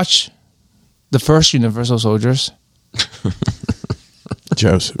but they watch the first Universal Soldiers.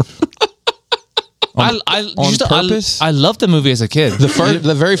 Joseph. On purpose? I loved the movie as a kid.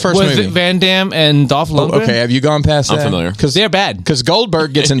 The very first with movie. Van Damme and Dolph Lundgren. Okay, have you gone past that? I'm familiar. Because they're bad. Because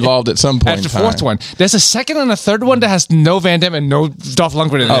Goldberg gets involved at some point. At the fourth one. There's a second and a third one that has no Van Damme and no Dolph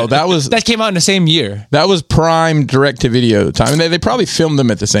Lundgren in it. That came out in the same year. That was prime direct-to-video time. And they probably filmed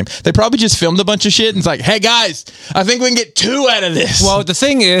them at the same. They probably just filmed a bunch of shit and it's like, hey guys, I think we can get 2 out of this. Well, the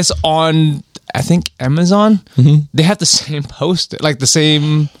thing is, on I think Amazon, they have the same poster, like the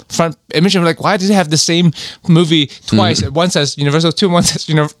same front image. I'm like, why did they have the same movie twice? One says Universal 2, one says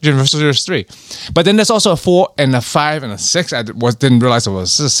Universal Soldiers 3. But then there's also a 4 and a 5 and a 6. I didn't realize it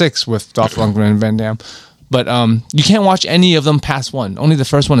was a 6 with Dolph Lundgren and Van Damme. But you can't watch any of them past 1. Only the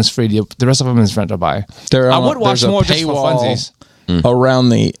first one is free. The rest of them is rent to buy. I would watch more just for funsies. Around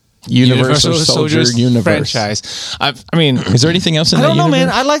the Universal Soldier universe franchise. I mean, is there anything else in that? I don't know, man.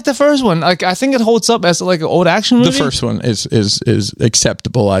 I like the first one. Like, I think it holds up as like an old action movie. The first one is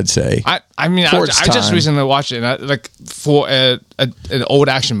acceptable, I'd say. I mean, I just recently watched it. And like for an old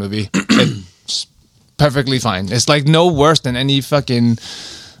action movie, it's perfectly fine. It's like no worse than any fucking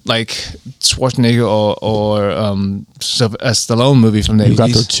like Schwarzenegger or a Stallone movie from the 80s. You got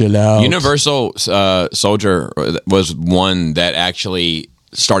to chill out. Universal Soldier was one that actually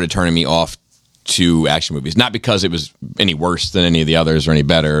started turning me off to action movies. Not because it was any worse than any of the others or any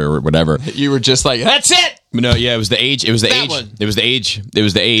better or whatever. You were just like, that's it. But no, yeah, it was the age. It was the age. It was the age. It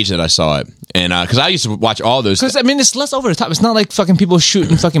was the age that I saw it, and because I used to watch all those. Because I mean, it's less over the top. It's not like fucking people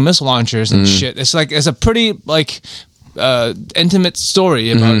shooting fucking missile launchers and shit. It's like it's a pretty like intimate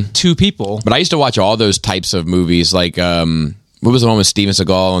story about 2 people. But I used to watch all those types of movies, like what was the one with Steven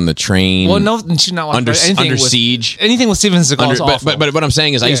Seagal on the train? Well, no, you should not watch Under Siege. Anything with Steven Seagal is awful. But what I'm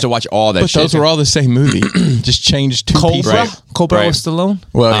saying is, I used to watch all that. But shit. those were all the same movie, just changed 2 people. Cobra with Stallone.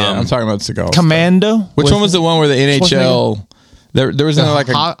 Well, yeah, I'm talking about Seagal. Commando. Which one was the one where the NHL? There was like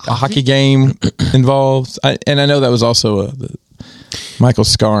a hockey game involved, and I know that was also Michael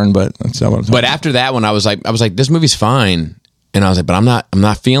Scarn, but that's not what I'm talking about. But after that one, I was like, this movie's fine, and I was like, but I'm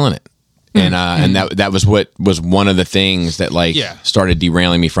not feeling it. And and that was what was one of the things that started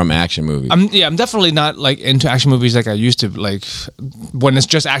derailing me from action movies. I'm definitely not like into action movies like I used to. Like when it's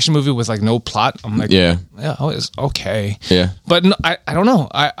just action movie with like no plot, I'm like, it's okay. Yeah, but no, I don't know.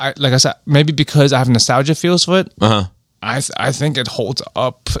 I like I said, maybe because I have nostalgia feels for it. I think it holds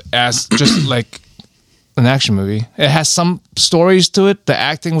up as just like an action movie. It has some stories to it. The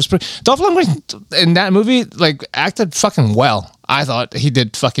acting was pretty. Dolph Lundgren in that movie like acted fucking well. I thought he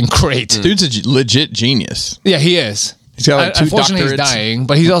did fucking great. Dude's a legit genius. Yeah, he is. He's got like 2 unfortunately, doctorates. He's dying,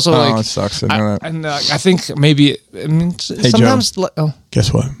 but he's also like. Oh, it sucks. I know that. And I think maybe. I mean, sometimes.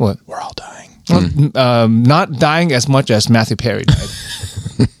 Guess what? What? We're all dying. Not dying as much as Matthew Perry died.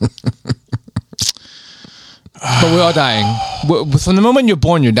 But we're all dying. From the moment you're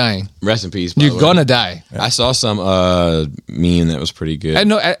born, you're dying. Rest in peace. by You're the way. gonna die. I saw some meme that was pretty good. I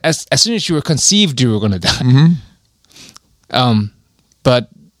know. As soon as you were conceived, you were gonna die. But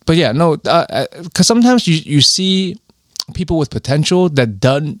yeah, no. Because sometimes you see people with potential that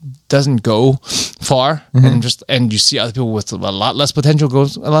doesn't go far, and you see other people with a lot less potential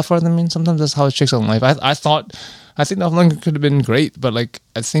goes a lot farther. I mean, sometimes that's how it shakes out in life. I think Dolph Lundgren could have been great, but like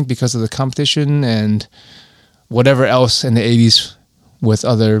I think because of the competition and whatever else in the 80s with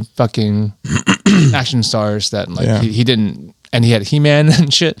other fucking action stars that like he didn't, and he had He-Man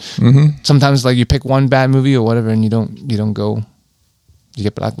and shit. Sometimes like you pick one bad movie or whatever and you don't go, you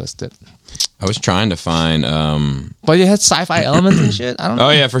get blacklisted. I was trying to find but you had sci-fi elements and shit. I don't know.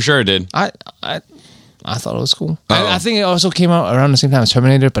 Oh yeah, for sure it did. I thought it was cool. I think it also came out around the same time as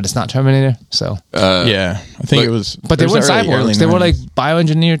Terminator, but it's not Terminator. So I think it was. But they weren't cyborgs. They were like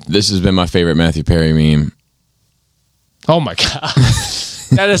bioengineered. This has been my favorite Matthew Perry meme. Oh my god,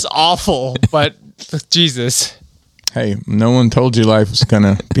 that is awful. But Jesus, Hey, no one told you life was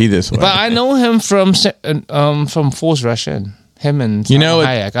gonna be this way. but I know him from Fools Rush In. Him and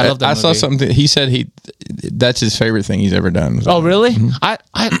Hayek. I love that. I saw something. He said that's his favorite thing he's ever done. Oh really?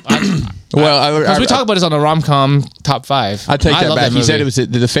 Well, we talk about this on the rom-com top 5. I take that love back. He said movie. it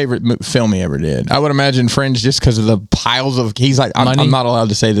was the favorite film he ever did. I would imagine Fringe just because of the piles of. He's like, I'm not allowed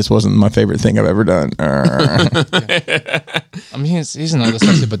to say this wasn't my favorite thing I've ever done. I mean, he's another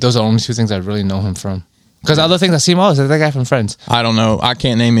sexy, but those are the only 2 things I really know him from. Because other things I see him all is that guy from Friends. I don't know. I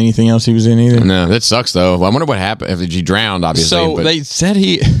can't name anything else he was in either. No, that sucks though. I wonder what happened if he drowned. Obviously, So but they said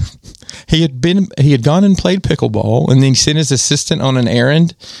he had gone and played pickleball, and then he sent his assistant on an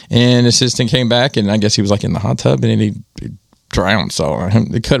errand, and assistant came back, and I guess he was like in the hot tub, and then he drowned. So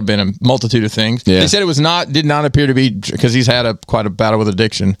it could have been a multitude of things. Yeah. They said it did not appear to be, because he's had quite a battle with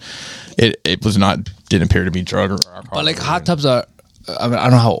addiction. It didn't appear to be drug or alcohol. But like hot tubs are. I mean, I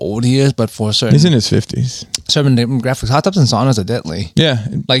don't know how old he is, but for certain He's in his 50s. certain demographics, hot tubs and saunas are deadly. Yeah,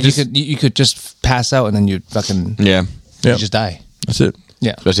 Like you could just pass out and then you fucking yeah, you just die. that's it.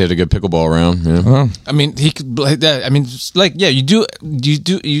 Yeah, especially if a good pickleball round. Yeah. I mean he could. I mean, like yeah, you do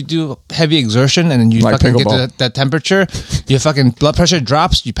heavy exertion and then you Like fucking pickleball. get to that temperature. Your fucking blood pressure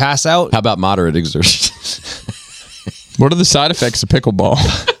drops. You pass out. How about moderate exertion? What are the side effects of pickleball?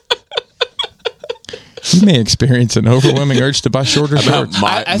 You may experience an overwhelming urge to buy shorter shorts.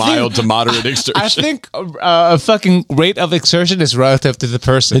 I think- mild to moderate exertion. I think a fucking rate of exertion is relative to the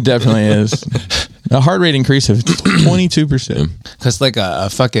person. It definitely is. A heart rate increase of 22%. Because like a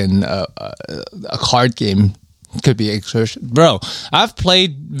fucking a card game could be exertion, bro. I've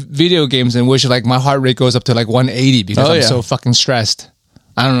played video games in which like my heart rate goes up to like 180 because I'm so fucking stressed.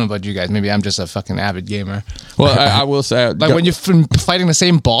 I don't know about you guys. Maybe I'm just a fucking avid gamer. Well, I will say, Like when you're fighting the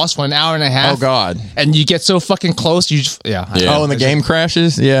same boss for an hour and a half. Oh God! And you get so fucking close, you just, Oh, and the game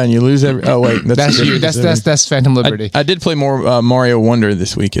crashes. Yeah, and you lose every. Oh wait, that's you. That's Phantom Liberty. I did play more Mario Wonder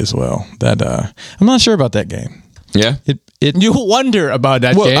this week as well. That I'm not sure about that game. Yeah, you wonder about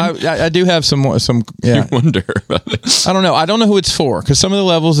that game. I do have some. Yeah, you wonder about it. I don't know. I don't know who it's for, because some of the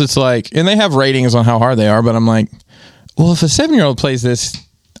levels it's like, and they have ratings on how hard they are, but I'm like, well, if a 7-year-old plays this,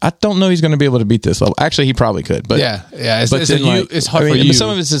 I don't know he's going to be able to beat this level. Actually, he probably could, but it's hard for you. Some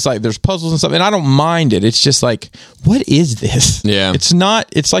of it's just like there's puzzles and stuff, and I don't mind it. It's just like, what is this? Yeah, it's not.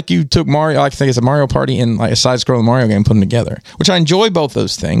 It's like you took Mario. I think it's a Mario Party and like a side-scrolling Mario game, put them together, which I enjoy both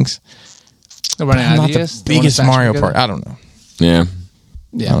those things. Not the biggest Mario Party. I don't know. Yeah,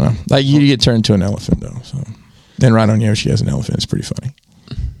 I don't know. Like you get turned into an elephant though. So then right on Yoshi as an elephant. It's pretty funny.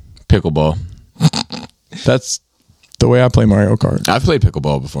 Pickleball. That's the way I play Mario Kart. I've played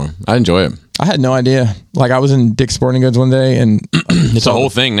pickleball before. I enjoy it. I had no idea. Like I was in Dick's Sporting Goods one day, and it's a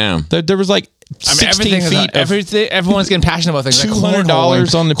whole thing now. There was like 16 feet. Everyone's getting passionate about things.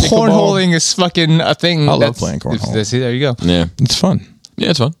 $200 on the pickleball. Cornholing is fucking a thing. I love playing cornhole. See, there you go. Yeah, it's fun.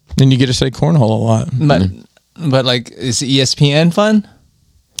 Yeah, it's fun. And you get to say cornhole a lot. But like, is ESPN fun?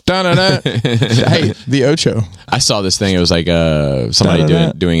 Hey, the Ocho. I saw this thing. It was like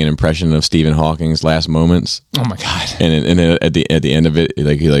somebody doing an impression of Stephen Hawking's last moments. Oh my god! And then at the end of it,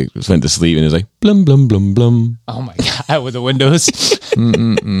 like he like went to sleep and it was like blum blum blum blum. Oh my god! With the windows.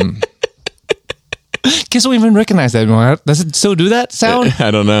 Kids don't even recognize that anymore. Does it still do that sound?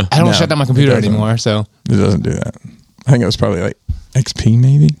 I don't know. I don't shut down my computer anymore, so it doesn't do that. I think it was probably like XP,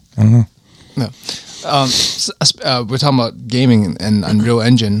 maybe. I don't know. No. We're talking about gaming and Unreal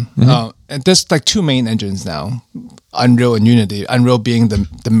Engine. And there's like two main engines now, Unreal and Unity. Unreal being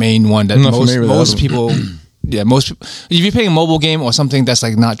the main one that most people. Yeah, most if you're playing a mobile game or something that's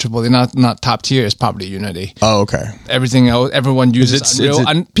like not not top tier, it's probably Unity. Oh, okay. Everything else, everyone uses Unreal,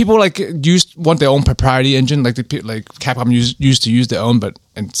 and people like want their own proprietary engine. Like Capcom used to use their own, but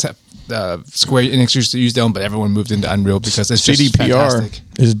Square Enix used to use their own, but everyone moved into Unreal because it's just CDPR fantastic.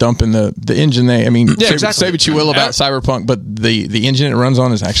 Is dumping the engine. Exactly. Say what you will about Cyberpunk, but the engine it runs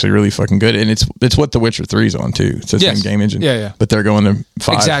on is actually really fucking good, and it's what The Witcher 3 is on too. It's the same game engine. Yeah. But they're going to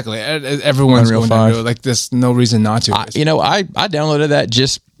 5. Exactly. Everyone's Unreal going 5. to Unreal. Like there's no reason not to. I downloaded that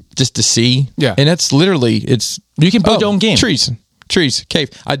just to see. Yeah. And it's literally you can build your own game. Trees, cave.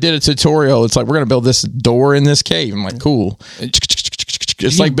 I did a tutorial. It's like we're gonna build this door in this cave. I'm like, cool.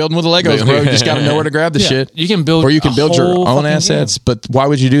 It's like building with the Legos, bro. You just got to know where to grab the shit. You can build, or you can build your own assets. Game. But why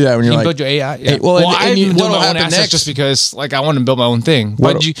would you do that when you're like, build your AI? Yeah. I build my own assets just because, like, I want to build my own thing.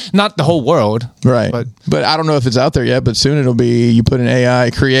 But not the whole world, right? But I don't know if it's out there yet. But soon it'll be. You put an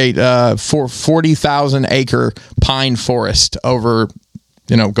AI, create 40,000 acre pine forest over.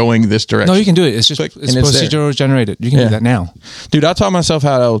 Going this direction. No, you can do it. It's just it's procedural generated. You can do that now, dude. I taught myself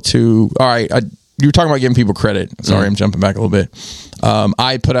how to. All right, you were talking about giving people credit. Sorry, I'm jumping back a little bit.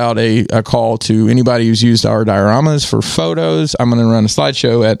 I put out a call to anybody who's used our dioramas for photos. I'm going to run a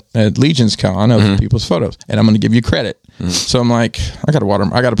slideshow at Legion's Con of people's photos, and I'm going to give you credit. So I'm like, I got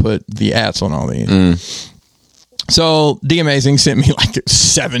to put the ats on all these. So The Amazing sent me like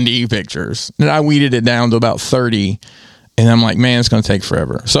 70 pictures, and I weeded it down to about 30. And I'm like, man, it's going to take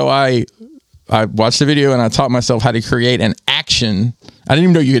forever. So I watched the video and I taught myself how to create an action. I didn't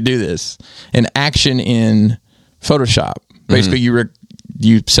even know you could do this. An action in Photoshop. Basically,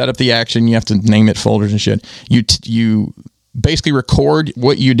 you set up the action. You have to name it, folders and shit. You basically record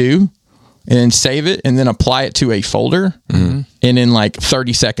what you do and then save it and then apply it to a folder. And in like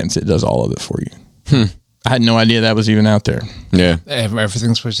 30 seconds, it does all of it for you. I had no idea that was even out there. Yeah.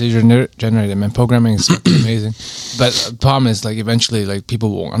 Everything's procedure generated, man. Programming is amazing. But the problem is, like, eventually, like, people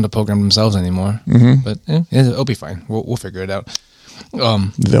won't underprogram themselves anymore. But it'll be fine. We'll figure it out.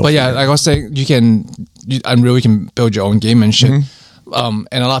 But yeah, like I was saying, you can build your own game and shit. And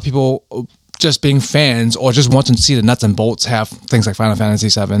a lot of people, just being fans or just wanting to see the nuts and bolts, have things like Final Fantasy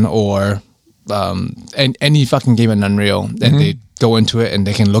VII or any fucking game in Unreal, and they go into it and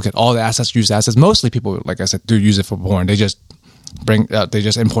they can look at all the assets, use assets. Mostly people, like I said, do use it for porn. They just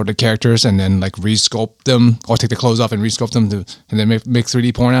import the characters and then like resculpt them or take the clothes off and resculpt them and then make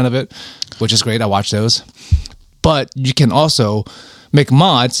 3D porn out of it, which is great. I watch those. But you can also make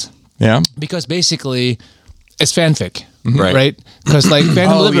mods. Yeah. Because basically it's fanfic. Right? Because like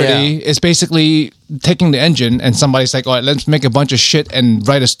Phantom Liberty is basically taking the engine and somebody's like, all right, let's make a bunch of shit and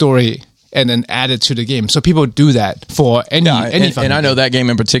write a story and then add it to the game. So people do that for any and I know that game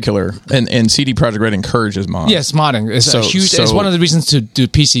in particular, and CD Projekt Red encourages mods. Yes, modding is huge. It's one of the reasons to do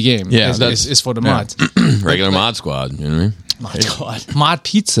PC game. Yeah, is for the mods. Regular mod squad. You know what I mean? My God, mod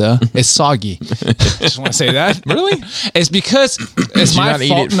pizza is soggy. Just want to say that. Really? It's because it's my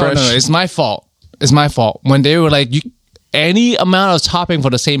fault. No, it's my fault. It's my fault. When they were like, any amount of topping for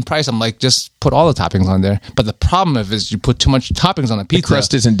the same price, I'm like, just put all the toppings on there. But the problem is you put too much toppings on a pizza. The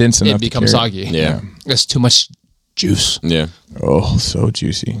crust isn't dense enough. It becomes soggy. Yeah. It's too much juice. Yeah. Oh, so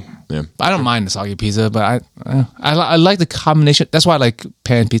juicy. Yeah. I don't mind the soggy pizza, but I like the combination. That's why I like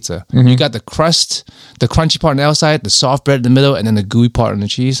pan pizza. You got the crust, the crunchy part on the outside, the soft bread in the middle, and then the gooey part on the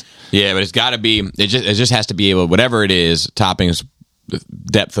cheese. Yeah, but it's got to be, it just has to be able, whatever it is, toppings,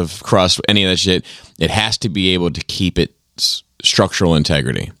 depth of crust, any of that shit, it has to be able to keep its structural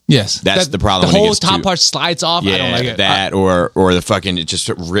integrity. Yes. That's the problem. The whole top part slides off. Yeah, I don't like it. That or the fucking, it just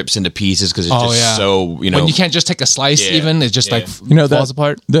rips into pieces because it's just so, when you can't just take a slice even, it just falls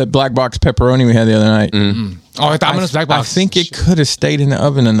apart. The black box pepperoni we had the other night. Oh, Domino's black box. I think it could have stayed in the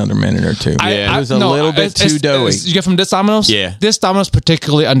oven another minute or two. It was a little bit too doughy. You get from this Domino's? Yeah. This Domino's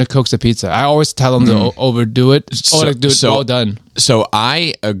particularly undercooks the pizza. I always tell them to overdo it or do it well done. So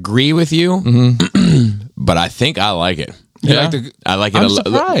I agree with you, but I think I like it. I like it. I'm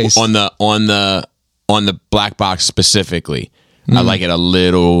surprised. on the black box specifically. I like it a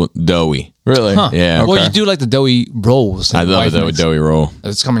little doughy. Really? Huh. Yeah. Well, you do like the doughy rolls. I love the doughy roll.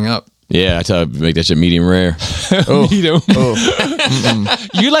 It's coming up. Yeah, I tell you, make that shit medium rare. Medium.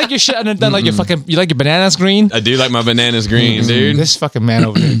 You like your shit undone like you like your bananas green? I do like my bananas green, dude. This fucking man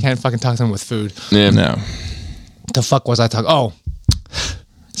over there can't fucking talk to him with food. Yeah. No. The fuck was I talking? Oh.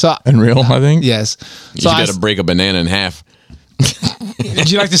 So Unreal, I think. Yes. You got to break a banana in half.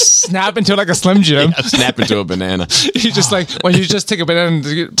 you like to snap into like a Slim Jim? Yeah, snap into a banana. You just like when you just take a banana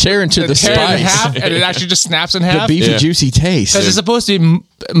and tear into the tear it in spice. half, and it actually just snaps in The half. beefy, juicy taste. Because it's supposed to be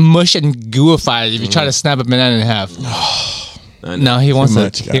mush and gooified if you try to snap a banana in half. No, he wants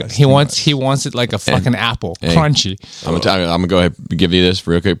much, it. guys, He wants it like a fucking apple, crunchy. I'm gonna go ahead and give you this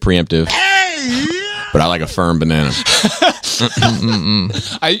real quick preemptive. But I like a firm banana.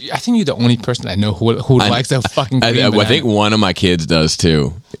 I think you're the only person I know who likes a fucking green banana. I think one of my kids does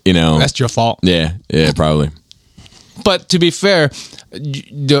too. You know, That's your fault. Yeah, probably. But to be fair,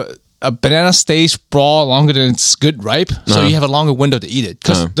 a banana stays raw longer than it's good ripe, so you have a longer window to eat it.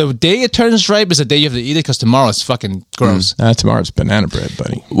 Because the day it turns ripe is the day you have to eat it. Because tomorrow it's fucking gross. Tomorrow's banana bread,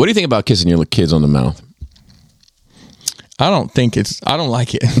 buddy. What do you think about kissing your kids on the mouth? I don't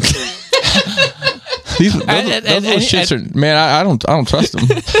like it. Those little shits are, man. I don't trust them.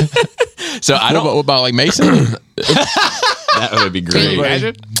 So I don't. What about like Mason? That would be great.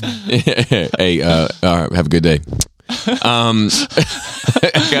 Imagine? Hey, have a good day.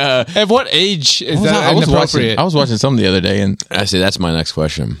 At what age is that I inappropriate? was watching something the other day, and I see. That's my next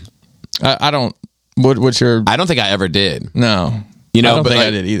question. I don't. What's your? I don't think I ever did. No. You know, I don't but think like,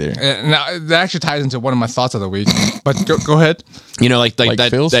 I did either. Now that actually ties into one of my thoughts of the week. But go ahead. You know, like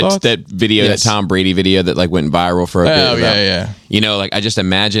Phil's thoughts? that video, Yes. that Tom Brady video that like went viral for a bit. Oh, about, yeah. You know, like I just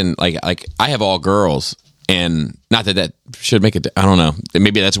imagine like I have all girls, and not that should make I don't know.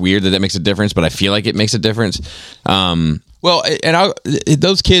 Maybe that's weird that makes a difference, but I feel like it makes a difference. Well, and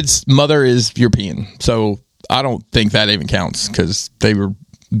those kids' mother is European, so I don't think that even counts because they were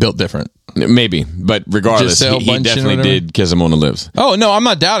built different. Maybe, but regardless, Giselle he Bundchen definitely or whatever? did kiss him on the lips. Oh no, I'm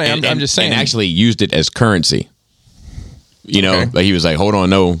not doubting. I'm just saying. And actually used it as currency. You know, Okay. like he was like, "Hold on,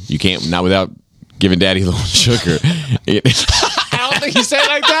 no, you can't, not without giving Daddy a little sugar." I don't think he said it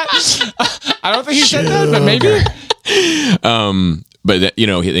like that. I don't think he said that, but maybe. But that, you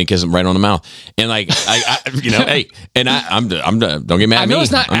know, he kissed him right on the mouth, and like I you know, hey, and I'm don't get mad I at know me.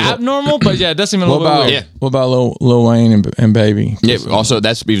 it's not I'm just- abnormal, but yeah, it does seem a what little about bit weird. Yeah. what about Lil Wayne and Baby? Yeah. Also,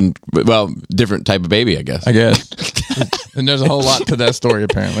 that's even different type of baby, I guess. I guess. And there's a whole lot to that story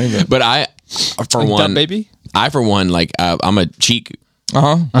apparently. But I, for one, baby? like I'm a cheek.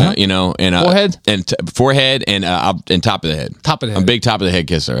 Uh-huh. You know, and Forehead? and forehead, and top of the head. Top of the I'm a head. big top of the head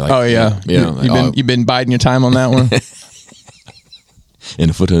kisser. Like, Oh yeah. you know, You've been biding your time on that one. in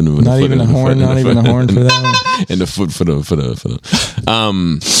the foot, Not even a horn for that one. In the foot for the.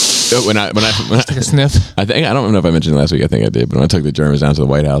 When I Take a sniff. I don't know if I mentioned it last week. I think I did. But when I took the Germans down to the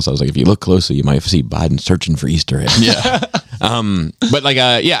White House, I was like, if you look closely, you might see Biden searching for Easter eggs. Yeah. But like,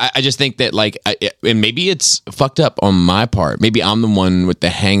 I just think that like, and maybe it's fucked up on my part. Maybe I'm the one with the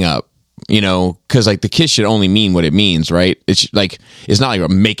hang up, you know, because like the kiss should only mean what it means, right? It's like, it's not like we're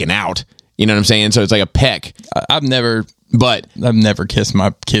making out. You know what I'm saying? So it's like a peck. I've never kissed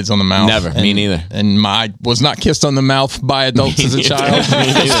my kids on the mouth. Never. Me neither. And I was not kissed on the mouth by adults as a child.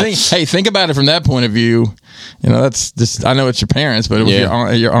 Think about it from that point of view. You know, that's just, I know it's your parents, but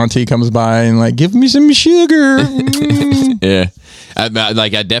if your auntie comes by and like, give me some sugar. Yeah. I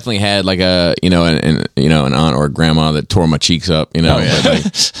definitely had like a, you know, an aunt or a grandma that tore my cheeks up, you know. But like,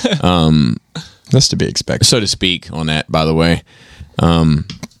 that's to be expected. so to speak on that, by the way.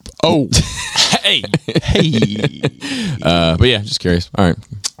 Oh, Hey. But yeah, just curious. All right.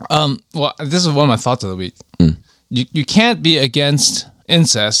 Well, this is one of my thoughts of the week. You can't be against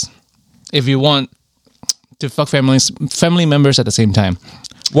incest if you want to fuck family members at the same time.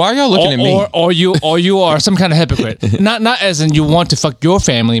 why are y'all looking at me? Or you are some kind of hypocrite. Not as in you want to fuck your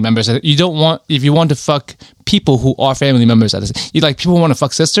family members. You don't want, if you want to fuck people who are family members at the same. You like people who want to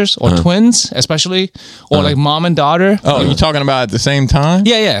fuck sisters or twins, especially, or like mom and daughter. Oh, you talking about at the same time?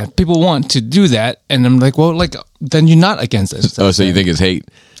 Yeah. People want to do that, and I'm like, well, like then you're not against this. Oh, so you think it's hate?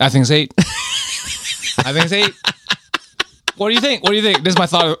 I think it's hate. I think it's hate. What do you think? This is my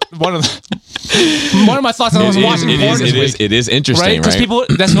thought. One of my thoughts. I was watching porn this week. It is interesting, right? Because people,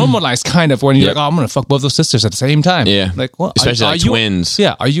 that's normalized, kind of, when you're like, oh, I'm gonna fuck both those sisters at the same time. Yeah, like what? Especially like twins.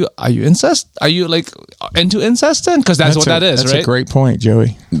 Yeah, are you incest? Are you like into incest then? Because that's what that is, that's right? a great point,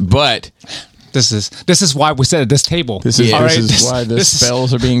 Joey. But This is why we sit at this table. This is All right? why the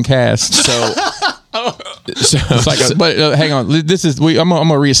spells are being cast. so It's like, but hang on. I'm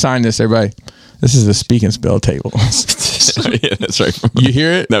gonna reassign this, everybody. This is the speak and spell table. yeah, that's right. You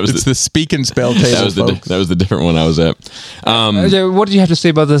hear it? That was it's the speak and spell table. That was the different one I was at. What did you have to say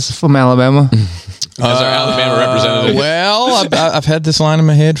about this from Alabama? As our Alabama representative. Well, I've had this line in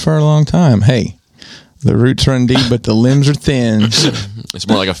my head for a long time. Hey, the roots run deep, but the limbs are thin. It's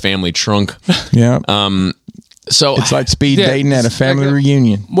more like a family trunk. Yeah. So It's like speed Yeah, dating at a family like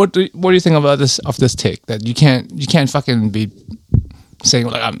reunion. What do you think about this take that you can't fucking be saying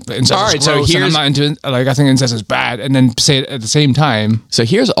like incest All right, is so gross and I'm here's- not into like I think incest is bad, and then say it at the same time. So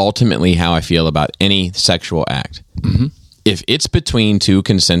here's ultimately how I feel about any sexual act. If it's between two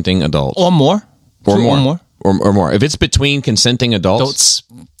consenting adults, Or more. or Two more, or more, if it's between consenting adults,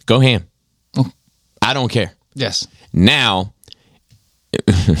 go ham. I don't care. Yes. Now,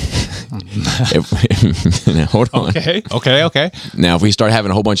 now, hold on. Okay. Now, if we start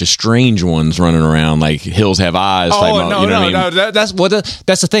having a whole bunch of strange ones running around, like hills have eyes, type Oh of, no, you know what I mean?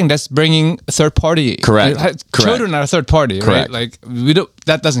 That's the thing. That's bringing third party. Correct. Children are a third party, Correct. right? Like we don't.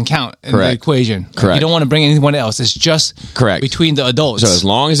 That doesn't count in the Correct. equation. Like, Correct. you don't want to bring anyone else. It's just Correct. between the adults. So as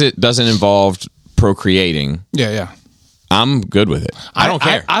long as it doesn't involve procreating, yeah. I'm good with it. I don't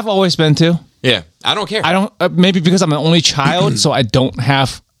care. I've always been too. Yeah, I don't care. I don't. Maybe because I'm an only child, so I don't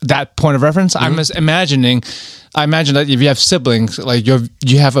have that point of reference. I'm just imagining. I imagine that if you have siblings, like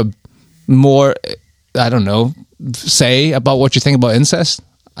you have a more, I don't know, say about what you think about incest.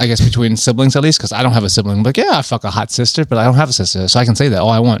 I guess between siblings at least, because I don't have a sibling. Like, yeah, I fuck a hot sister, but I don't have a sister, so I can say that all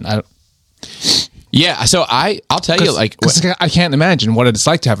I want. Yeah, so I'll tell you, like, because I can't imagine what it's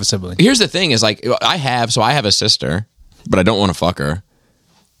like to have a sibling. here's the thing: is like I have a sister, but I don't want to fuck her.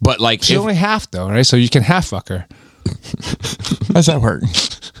 But like, She's only half though, right? So you can half fuck her. How's that work?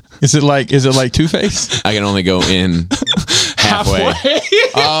 Is it like Two-Face? I can only go in halfway.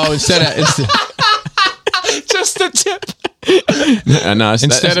 Oh, instead of Just the tip. No,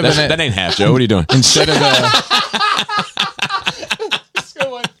 Instead of that ain't half, Joe. What are you doing?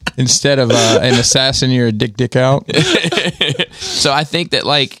 instead of an assassin, you're a dick out. So I think that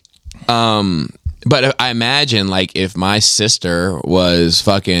like, but I imagine like if my sister was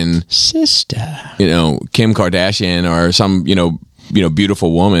fucking Kim Kardashian or some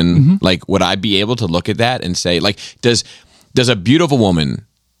beautiful woman, like would I be able to look at that and say like does a beautiful woman,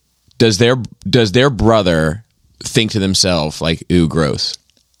 does their brother think to themselves like, ooh, gross?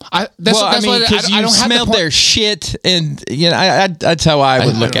 Because you smelled their shit, and that's how I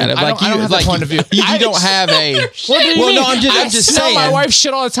would look at it. I don't have the point of view. You don't have a. What do you mean? No, I'm just smell saying. my wife's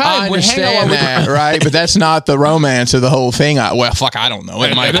shit all the time. I understand that, right? But that's not the romance of the whole thing. I don't know.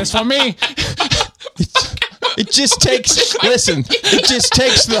 It might. That's for me. It just takes. Listen, it just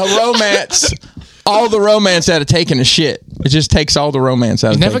takes the romance. All the romance out of taking a shit. It just takes all the romance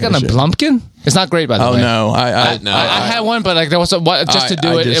out of Never taking a gotten shit. a Blumpkin? It's not great, by the way. Oh no, I I had one, but like there was just to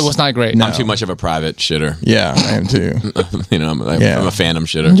do it. It was not great. I'm too much of a private shitter. Yeah, I am too. I'm a phantom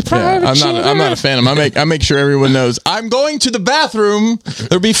shitter. I'm not a phantom. I make sure everyone knows. I'm going to the bathroom.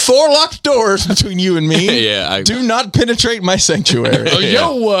 There'll be 4 locked doors between you and me. Yeah, do not penetrate my sanctuary.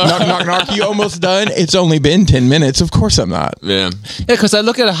 Yo, knock, knock, knock. You almost done? It's only been 10 minutes. Of course I'm not. Yeah, because I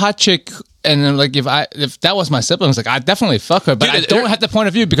look at a hot chick. And then, like, if that was my sibling, like, I'd definitely fuck her, but I don't have the point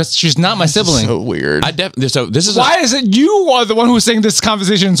of view because she's not my sibling. So weird. So this is why is it you are the one who's saying this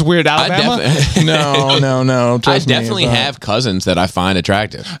conversation's weird, Alabama? No. I definitely have cousins that I find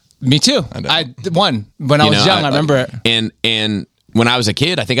attractive. Me too. When I was young, I remember. And when I was a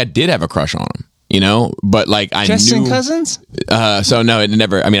kid, I think I did have a crush on him. But like I Kissing knew cousins. So no, it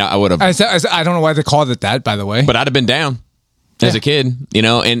never. I mean, I would have. I don't know why they called it that. By the way, but I'd have been down as a kid.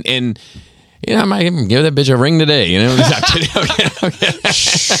 And. I might even give that bitch a ring today.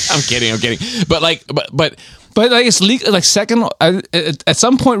 I'm kidding. But it's legal. Like second, at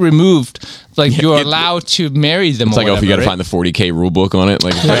some point removed, like you're allowed to marry them. It's like, if you got to find the 40K rule book on it,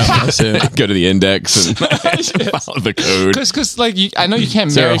 like go to the index and follow the code. Because like I know you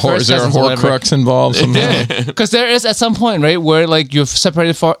can't marry. Is there a Horcrux involved somehow? Because there is at some point, right, where like you've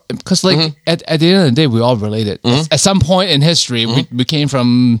separated for. Because like at the end of the day, we all related. At some point in history, we came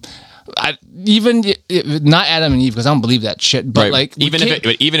from. Even not Adam and Eve, because I don't believe that shit. But like even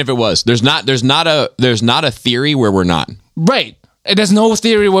if it was, there's not a theory where we're not right. And there's no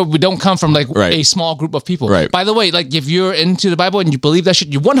theory where we don't come from like a small group of people. Right. By the way, like if you're into the Bible and you believe that shit,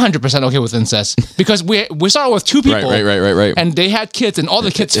 you're 100% okay with incest because we started with 2 people. Right. And they had kids, and all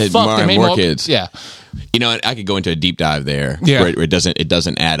the kids fucked. They made more kids. Yeah. I could go into a deep dive there. Yeah. Where it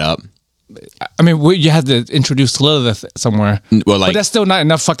doesn't add up. I mean, you had to introduce Lilith somewhere. Well, like, but that's still not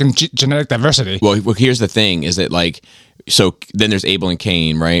enough fucking genetic diversity. Well, here's the thing: is that like, so then there's Abel and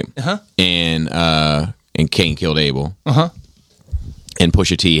Cain, right? And Cain killed Abel. And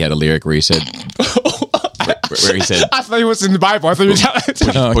Pusha T had a lyric where he said, I thought he was in the Bible. I thought he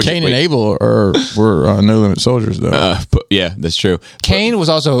was Cain and Abel were No Limit Soldiers, though. Yeah, that's true. Cain was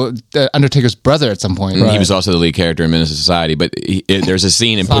also the Undertaker's brother at some point. He was also the lead character in Menace to Society. But there's a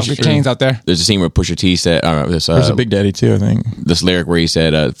scene in Pusha T. Cain's out there. There's a scene where Pusha T said, there's a Big Daddy too, I think. This lyric where he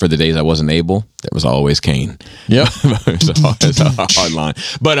said, "For the days I wasn't able, there was always Cain." Yep, it's a hard line.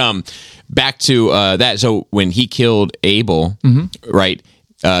 back to that. So when he killed Abel, right,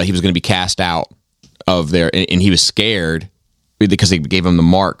 he was going to be cast out of there, and he was scared because they gave him the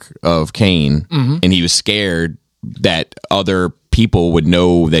mark of Cain, and he was scared that other people would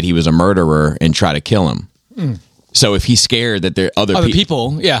know that he was a murderer and try to kill him. So if he's scared that there are other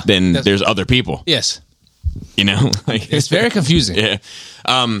people, then there's other people. Yes. You know, like, it's very confusing. Yeah.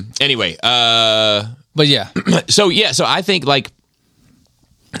 Anyway, but yeah. So I think, like,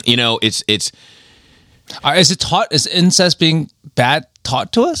 you know, it's is it taught? Is incest being bad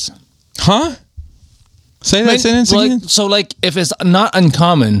taught to us? Huh? Say that sentence again. So, like, if it's not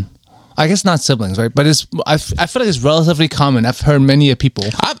uncommon, I guess not siblings, right? But I feel like it's relatively common. I've heard many people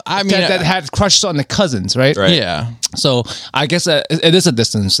that had crushes on the cousins, right? Yeah. So I guess it is a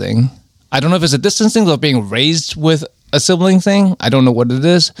distance thing. I don't know if it's a distance thing or being raised with a sibling thing. I don't know what it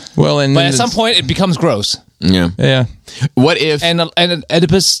is. Well, but at some point it becomes gross. Yeah. What if and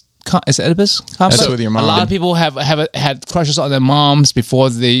Oedipus? Is it Oedipus complex? That's with your mom. A lot of people have had crushes on their moms before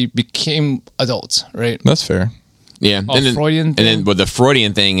they became adults, right? That's fair. Yeah, Freudian thing. And then the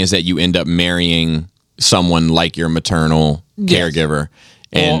Freudian thing is that you end up marrying someone like your maternal caregiver,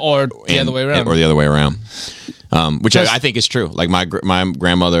 or the other way around, or the other way around, which I think is true. Like my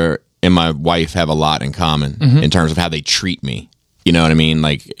grandmother and my wife have a lot in common in terms of how they treat me. You know what I mean?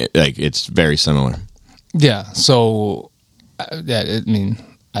 Like it's very similar. Yeah. So, I mean,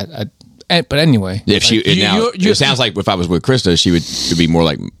 but anyway, if she it sounds like if I was with Krista, she would be more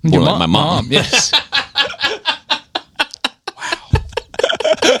like my mom. Yes.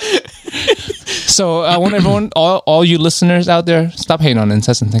 So I want everyone, all you listeners out there, stop hating on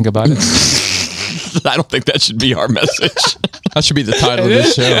incest and think about it. I don't think that should be our message. That should be the title of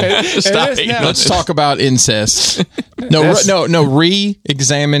this show. Let's talk about incest. No,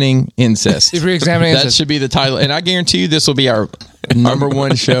 re-examining incest. Re-examining incest. That should be the title. And I guarantee you this will be our number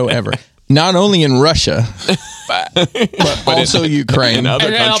one show ever. Not only in Russia, but also Ukraine, and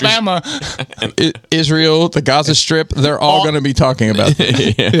other countries. Alabama, Israel, the Gaza Strip. They're all going to be talking about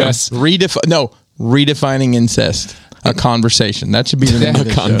this. Yes. Redefining incest. A conversation. That should be the name of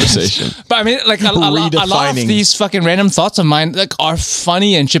the conversation. But I mean, like a lot of these fucking random thoughts of mine like are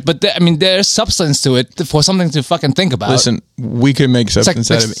funny and shit. But there's substance to it for something to fucking think about. Listen, we could make substance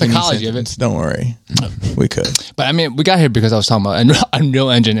out of psychology of it. Don't worry, we could. But I mean, we got here because I was talking about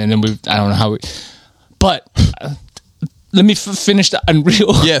Unreal Engine, and then I don't know how we. But let me finish the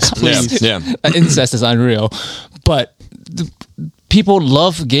Unreal. Yes, please. Yeah. Incest is Unreal, but. People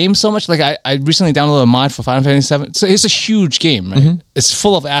love games so much. Like I recently downloaded a mod for Final Fantasy VII. So it's a huge game, right? It's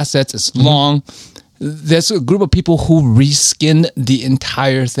full of assets. It's long. There's a group of people who reskinned the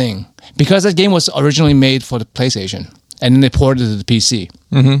entire thing because that game was originally made for the PlayStation, and then they ported it to the PC.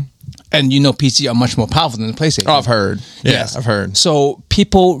 And you know, PC are much more powerful than the PlayStation. Oh, I've heard. Yeah, yes. I've heard. So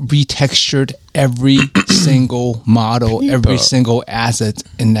people retextured every single model, every single asset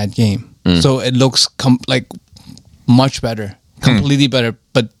in that game. So it looks like much better. Completely better,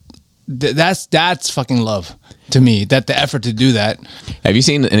 but that's fucking love to me. That the effort to do that. Have you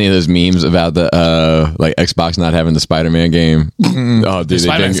seen any of those memes about the like Xbox not having the Spider-Man game? Oh, dude,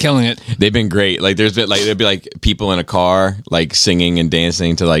 Spider-Man's killing it. They've been great. Like there'd be like people in a car like singing and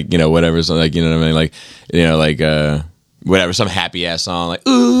dancing to like whatever. So like what I mean, whatever, some happy ass song like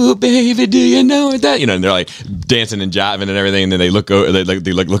 "Ooh baby, do you know that?" And they're like dancing and jiving and everything. And then they look over,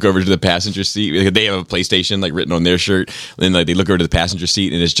 they look over to the passenger seat. They have a PlayStation like written on their shirt. And then like they look over to the passenger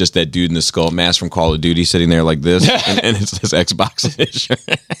seat, and it's just that dude in the skull mask from Call of Duty sitting there like this, and it's this Xbox on his shirt.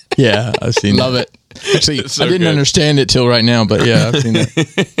 Yeah, I've seen. Love it. Actually, so I didn't understand it till right now, but yeah, I've seen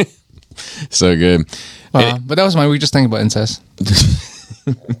that. So good. But that was my week. Just thinking about incest.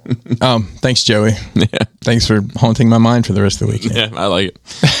 Thanks, Joey. Yeah. Thanks for haunting my mind for the rest of the weekend. Yeah, I like it.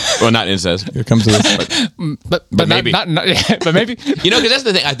 Well, not incest. Here comes this. But maybe. But maybe. Because that's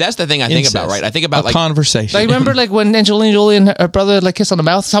the thing. That's the thing I think about, right? I think about a conversation. Like remember, like when Angelina Jolie and her brother like kiss on the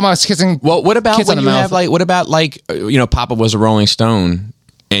mouth. Someone was kissing. Well, what about kiss when on you the have mouth. what about Papa was a Rolling Stone.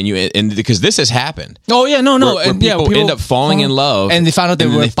 And because this has happened. Oh yeah, no, where people end up falling in love, and they found out they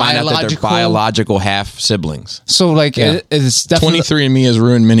were biological half siblings. So like it's definitely 23andMe has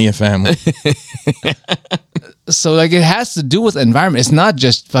ruined many a family. So like it has to do with environment. It's not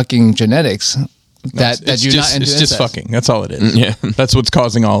just fucking genetics that you're not into. It's just fucking. That's all it is. Yeah, that's what's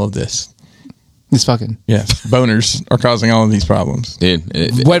causing all of this. It's fucking. Yeah, boners are causing all of these problems. Dude,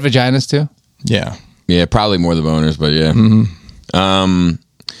 wet vaginas too. Yeah, probably more the boners, but yeah.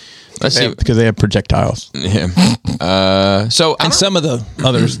 Let's see, because they have projectiles. Yeah. And some of the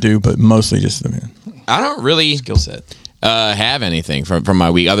others do, but mostly just the men. I don't really skill set. have anything from my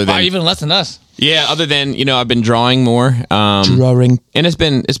week other than even less than us. Yeah, other than I've been drawing more, Drawing, and it's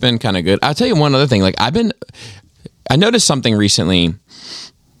been kind of good. I'll tell you one other thing. Like I noticed something recently.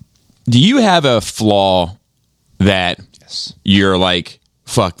 Do you have a flaw that you're like,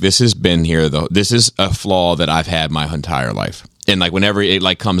 fuck, this has been here though. This is a flaw that I've had my entire life, and like whenever it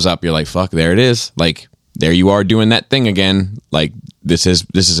like comes up, you're like, fuck, there it is. Like there you are doing that thing again. Like this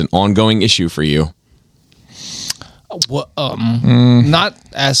is an ongoing issue for you. Well, not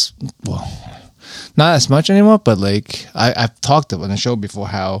as much anymore, but like I've talked on the show before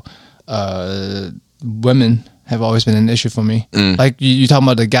how women have always been an issue for me. Like you talking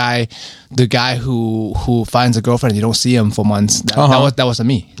about the guy who finds a girlfriend and you don't see him for months. That was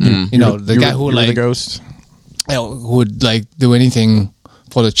me. The guy who like the ghost, who would like do anything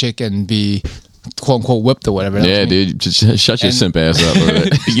for the chick and be quote unquote whipped or whatever. Yeah, dude, just shut your simp ass up.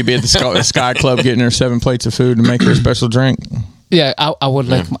 you'd be at the Sky Club getting her 7 plates of food and make her a special drink. Yeah, I would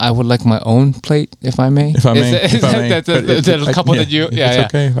like my own plate, if I may. If I may. There's a couple that you. Yeah, it's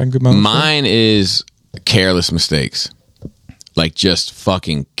okay. If I can get my own Mine is careless mistakes, like just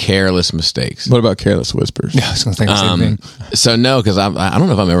fucking careless mistakes. What about careless whispers? Yeah, I was gonna think the same thing. So no, because I don't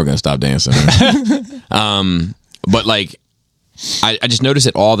know if I'm ever gonna stop dancing. But like. I just notice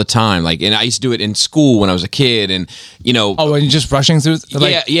it all the time. Like, and I used to do it in school when I was a kid, and Oh, and you're just rushing through.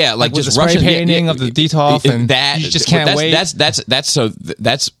 Like, like just the spray rushing painting of the detox, and that you just can't wait.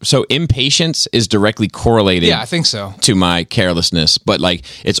 That's so impatience is directly correlated. Yeah, I think so. To my carelessness, but like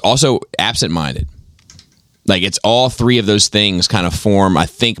it's also absent-minded. Like it's all three of those things kind of form. I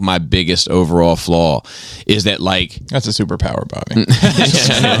think my biggest overall flaw is that like that's a superpower, Bobby.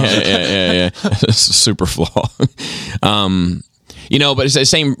 yeah. Super flaw. But it's the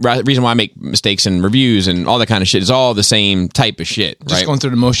same reason why I make mistakes in reviews and all that kind of shit. It's all the same type of shit, right? Just going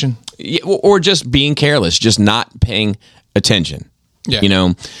through the motion. Yeah, or just being careless, just not paying attention.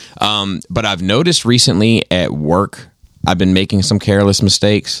 Yeah. But I've noticed recently at work, I've been making some careless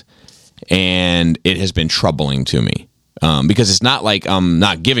mistakes, and it has been troubling to me because it's not like I'm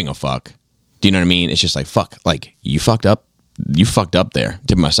not giving a fuck. Do you know what I mean? It's just like, fuck, like you fucked up there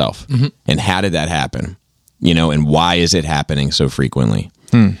to myself. Mm-hmm. And how did that happen? And why is it happening so frequently?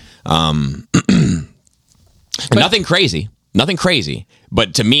 Nothing crazy,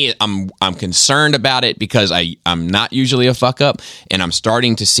 but to me, I'm concerned about it because I'm not usually a fuck up, and I'm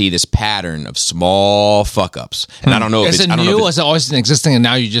starting to see this pattern of small fuck ups. And I don't know if it's new or is it always been existing, and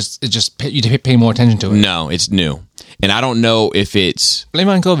now you pay more attention to it. No, it's new, and I don't know if it's blame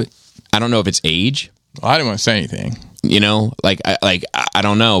it on COVID. I don't know if it's age. Well, I didn't want to say anything. I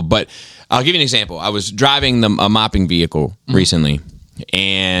don't know, but I'll give you an example. I was driving a mopping vehicle recently,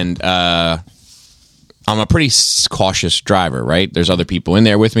 and I'm a pretty cautious driver, right? There's other people in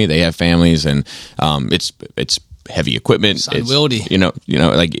there with me. They have families, and it's heavy equipment. It's unwieldy.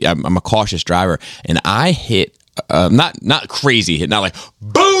 I'm a cautious driver, and I hit not crazy hit, not like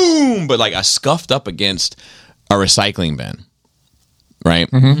boom, but like I scuffed up against a recycling bin,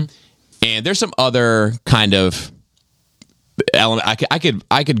 right? Mm-hmm. And there's some other kind of element.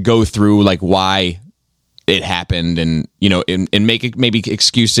 I could go through like why it happened, and and make it maybe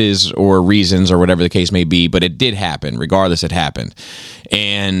excuses or reasons or whatever the case may be, but it did happen. Regardless, it happened,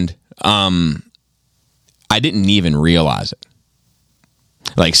 and I didn't even realize it.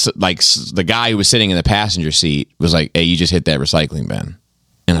 Like the guy who was sitting in the passenger seat was like, "Hey, you just hit that recycling bin,"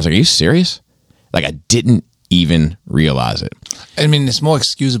 and I was like, "Are you serious?" Like I didn't even realize it. I mean, it's more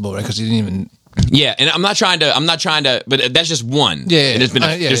excusable, right? Because you didn't even. Yeah, and I'm not trying to, but that's just one. Yeah, and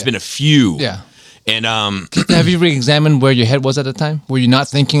there's been a few. Yeah. And have you re-examined where your head was at the time? Were you not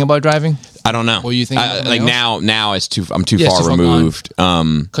thinking about driving? I don't know. Were you thinking like else? now I'm too far removed.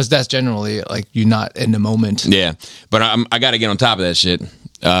 Because that's generally like you're not in the moment. Yeah, but I got to get on top of that shit.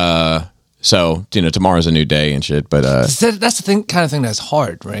 So tomorrow's a new day and shit. But that's the kind of thing that's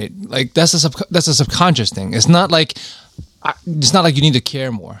hard, right? Like that's a subconscious thing. It's not like you need to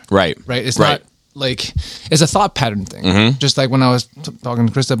care more, right? It's not like it's a thought pattern thing. Mm-hmm. Just like when I was talking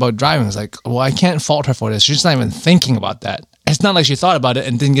to Krista about driving, it's like, well, I can't fault her for this. She's not even thinking about that. It's not like she thought about it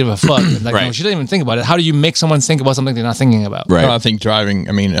and didn't give a fuck. Like, no, she didn't even think about it. How do you make someone think about something they're not thinking about? Right. Well, I think driving.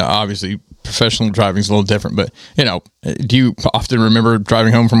 I mean, obviously, professional driving is a little different. But do you often remember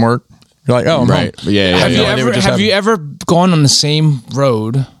driving home from work? You're like, oh, I'm right. home. Yeah. Have you ever gone on the same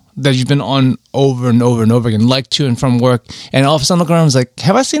road that you've been on over and over and over again, like to and from work, and all of a sudden look around and was like,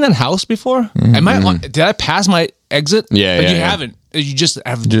 have I seen that house before? Mm-hmm. Did I pass my exit? Yeah, but you haven't. You just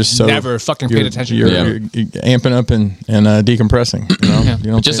have never fucking paid attention. You're amping up and decompressing.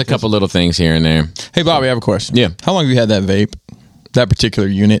 You know? Just a couple little things here and there. Hey, Bobby, I have a question. Yeah. How long have you had that vape? That particular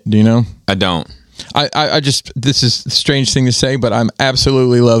unit? Do you know? I don't. I just, this is a strange thing to say, but I'm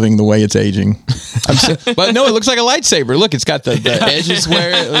absolutely loving the way it's aging. But no, it looks like a lightsaber. Look, it's got the edges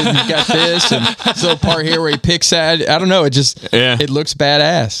where you've got this and this little part here where he picks at. I don't know. It just, it looks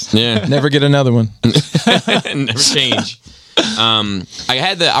badass. Yeah. Never get another one. Never change. I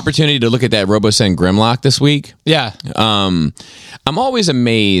had the opportunity to look at that RoboSend Grimlock this week. Yeah. I'm always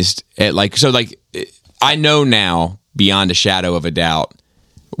amazed at I know now beyond a shadow of a doubt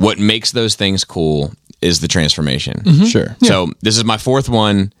what makes those things cool is the transformation. Mm-hmm. Sure. So this is my fourth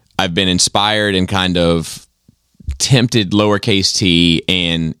one. I've been inspired and kind of tempted lowercase t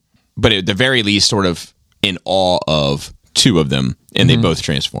but at the very least sort of in awe of two of them, and they both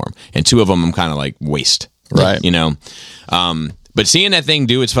transform. And two of them I'm kind of like waste. Right. You know? But seeing that thing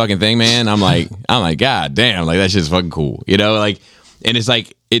do its fucking thing, man, I'm like, God damn, like that shit's fucking cool. You know, like, and it's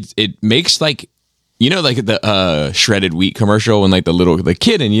like it makes like, you know, like the shredded wheat commercial when like the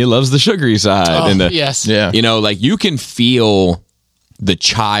kid in you loves the sugary side. And yes. Yeah. You know, like you can feel the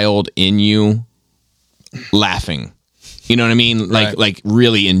child in you laughing. You know what I mean? Like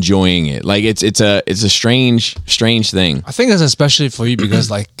really enjoying it. Like it's a strange thing. I think it's especially for you because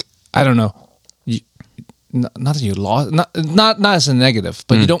like, I don't know. Not that you lost, not as a negative,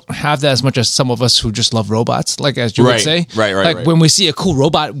 but you don't have that as much as some of us who just love robots, like as you would say. Right. Like when we see a cool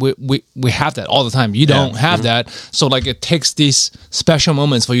robot, we have that all the time. You don't have that, so like it takes these special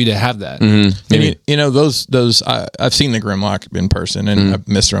moments for you to have that. And you know those I've seen the Grimlock in person, and I've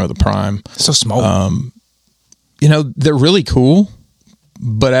messed around with the Prime. So small. You know, they're really cool,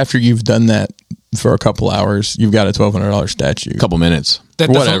 but after you've done that for a couple hours, you've got a $1,200 statue. Couple minutes. That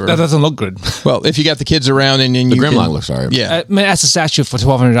doesn't look good. Well, if you got the kids around and then The you Grimlock can, looks alright. Yeah. I mean, that's a statue for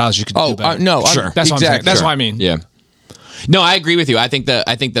 $1,200. You could do better. No, Sure. That's what I'm saying. exactly. That's what I mean. Yeah. No, I agree with you. I think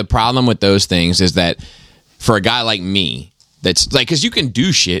the problem with those things is that for a guy like me, that's like, because you can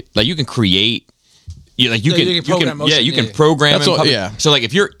do shit, like you can create. You can program motion. You can program. That's what, yeah. So like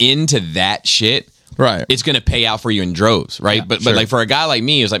if you're into that shit, Right. it's going to pay out for you in droves, right? Yeah, but like for a guy like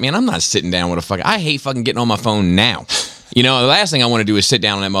me, it's like, man, I'm not sitting down with a fucking. I hate fucking getting on my phone now. You know, the last thing I want to do is sit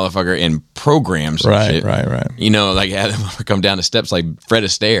down on that motherfucker and program some shit. Right. You know, like have them come down the steps like Fred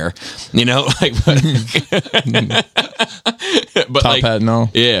Astaire. You know, like but Top like, hat and all.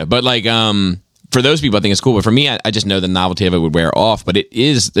 Yeah, but like for those people, I think it's cool. But for me, I just know the novelty of it would wear off. But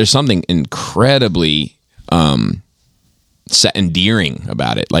there's something incredibly endearing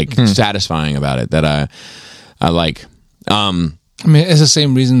about it, like satisfying about it that I like. I mean, it's the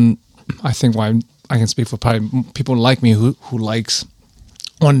same reason I think why I can speak for probably people like me who likes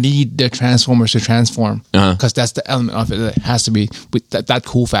or need their Transformers to transform, because that's the element of it. It has to be with that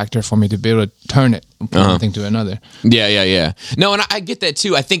cool factor for me to be able to turn it from one thing to another. Yeah. No, and I get that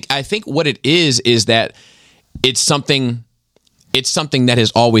too. I think what it is that it's something that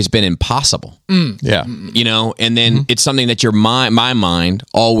has always been impossible. Yeah. You know, and then it's something that my mind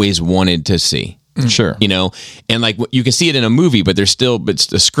always wanted to see. Sure. You know, and like you can see it in a movie, but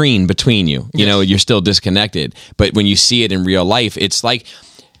it's a screen between you. You know, you're still disconnected. But when you see it in real life, it's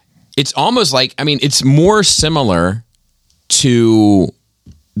almost like, I mean, it's more similar to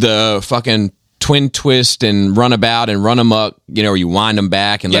the fucking twin twist and runabout and run amok, you know, where you wind them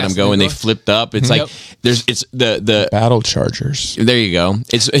back and let them go and they flipped up. It's like it's the Battle Chargers. There you go.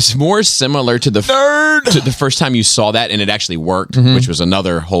 It's more similar to the first time you saw that and it actually worked, which was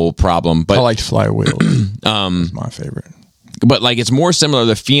another whole problem. But I liked Flywheel. It's my favorite. But like it's more similar.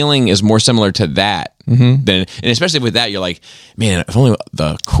 The feeling is more similar to that than, and especially with that, you're like, man, if only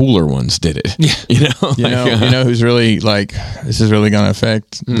the cooler ones did it. Yeah, You know who's really like, this is really going to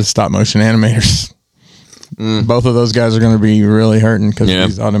affect the stop motion animators. Both of those guys are going to be really hurting because of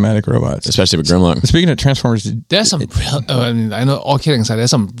these automatic robots, especially with Grimlock. Speaking of Transformers, There's some real, I mean, I know, all kidding aside,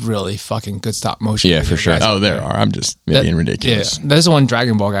 there's some really fucking good stop motion. Yeah, for sure. oh, there are. I'm just being ridiculous. Yeah, there's one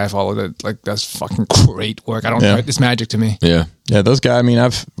Dragon Ball guy I follow that like that's fucking great work. I don't know, it's magic to me. Yeah. Yeah, those guys. I mean,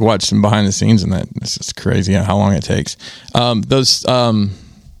 I've watched some behind the scenes, and it's just crazy how long it takes.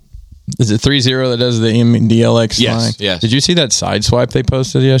 Is it 3-0 that does the MDLX line? Yes. Did you see that side swipe they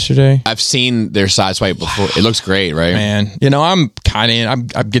posted yesterday? I've seen their side swipe before. It looks great, right? Man, you know, I'm kind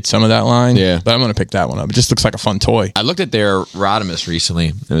of I get some of that line. Yeah. But I'm going to pick that one up. It just looks like a fun toy. I looked at their Rodimus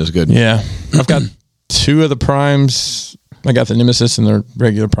recently. It was good. Yeah. I've got two of the Primes. I got the Nemesis and the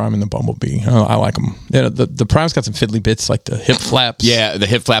regular Prime and the Bumblebee. I like them. Yeah, the Prime's got some fiddly bits like the hip flaps. Yeah, the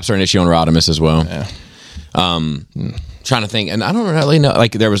hip flaps are an issue on Rodimus as well. Yeah. Trying to think, and I don't really know.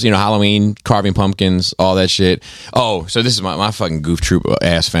 Like there was, Halloween, carving pumpkins, all that shit. Oh, so this is my fucking goof troop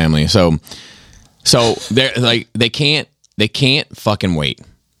ass family. So they're like they can't fucking wait,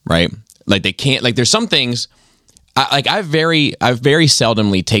 right? Like they can't. Like there's some things I very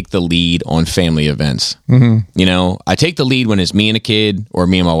seldomly take the lead on family events. You know, I take the lead when it's me and a kid or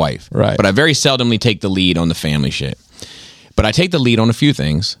me and my wife. Right. But I very seldomly take the lead on the family shit. But I take the lead on a few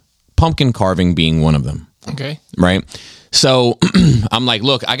things, pumpkin carving being one of them. Okay. Right. So I'm like,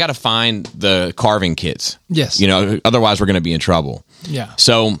 look, I got to find the carving kits. Yes. You know, otherwise we're going to be in trouble. Yeah.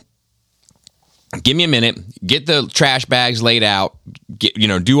 So give me a minute, get the trash bags laid out,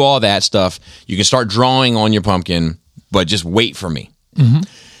 do all that stuff. You can start drawing on your pumpkin, but just wait for me.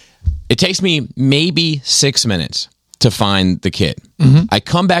 It takes me maybe 6 minutes to find the kit. I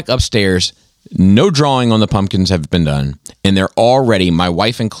come back upstairs, no drawing on the pumpkins have been done, and they're already, my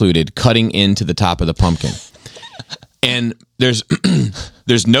wife included, cutting into the top of the pumpkin. And there's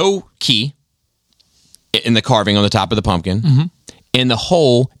no key in the carving on the top of the pumpkin. And the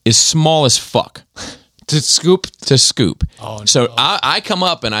hole is small as fuck. To scoop? To scoop. Oh, no. So I come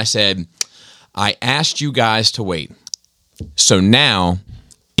up and I said, I asked you guys to wait. So now,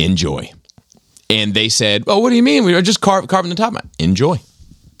 enjoy. And they said, oh, what do you mean? We were just carving the top. Enjoy.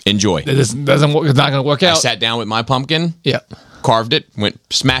 Enjoy. It doesn't work. It's not going to work out. I sat down with my pumpkin. Yeah. Carved it. Went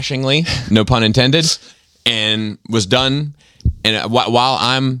smashingly. No pun intended. And was done. And while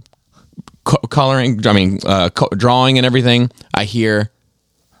I'm drawing and everything, I hear,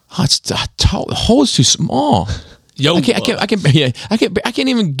 oh, the hole is too small. Yo, I can't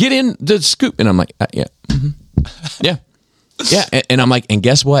even get in the scoop. And I'm like, yeah. Yeah. And I'm like, and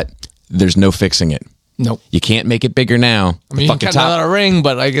guess what? There's no fixing it. Nope. You can't make it bigger now. I mean, you can cut out a ring,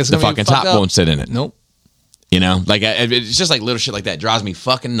 but I guess the fucking top won't sit in it. Nope. You know, like it's just like little shit like that drives me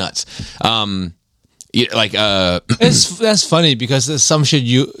fucking nuts. That's funny because there's some shit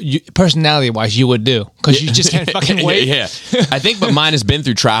you personality wise you would do because you just can't fucking wait. Yeah. I think, but mine has been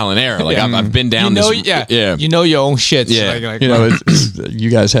through trial and error. Like I've been down you know your own shit. Yeah. Like, you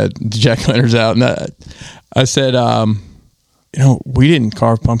guys had the jack-o'-lanterns out, and I said, we didn't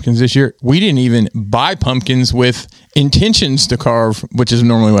carve pumpkins this year. We didn't even buy pumpkins with intentions to carve, which is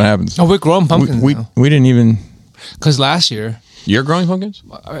normally what happens. Oh, we're growing pumpkins now. We didn't even... Because last year... You're growing pumpkins?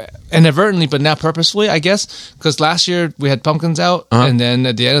 Inadvertently, but not purposefully, I guess. Because last year we had pumpkins out, and then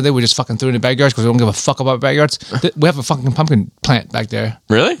at the end of the day we just fucking threw it in the backyards because we don't give a fuck about backyards. We have a fucking pumpkin plant back there.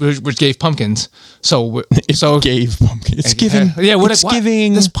 Really? Which gave pumpkins. So gave pumpkins. It's giving. Yeah, it's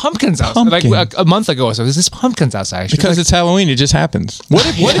giving. There's pumpkins outside. Pumpkin. Like a month ago or so. There's pumpkins outside. Because it's Halloween, it just happens.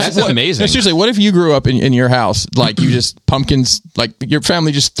 That's amazing. No, seriously, what if you grew up in your house, like you just pumpkins, like your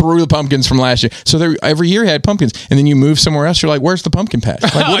family just threw the pumpkins from last year. So every year had pumpkins, and then you move somewhere else, you're like, where's the pumpkin patch?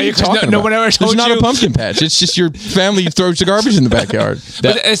 Like, what are you talking about? No one ever told There's you. not a pumpkin patch. It's just your family throws the garbage in the backyard.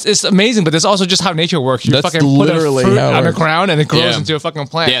 But it's amazing, but that's also just how nature works. You That's fucking literally put a fruit how it on the works. ground and it grows into a fucking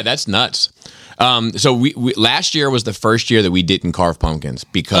plant. Yeah, that's nuts. So we last year was the first year that we didn't carve pumpkins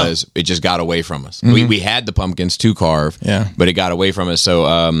because it just got away from us. We had the pumpkins to carve, but it got away from us.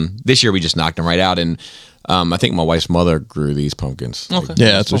 So this year we just knocked them right out. And I think my wife's mother grew these pumpkins. Okay.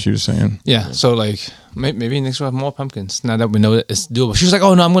 Yeah, that's what she was saying. Yeah, so like maybe next we'll have more pumpkins now that we know it's doable. She was like,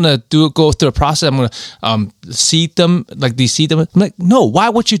 "Oh no, I'm gonna go through a process. I'm gonna seed them, like de-seed them." I'm like, "No, why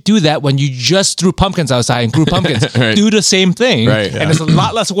would you do that when you just threw pumpkins outside and grew pumpkins? Right. Do the same thing, right? And it's a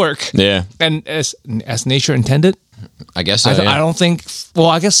lot less work. Yeah, and as nature intended." I guess so, I don't think. Well,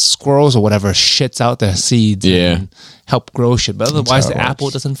 I guess squirrels or whatever shits out their seeds. Yeah. And help grow shit, but otherwise the apple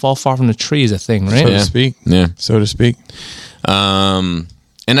doesn't fall far from the tree is a thing, right? So to speak. Yeah. So to speak.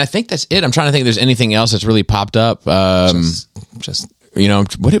 And I think that's it. I'm trying to think if there's anything else that's really popped up. Just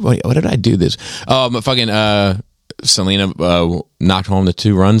what did I do this? Selena knocked home the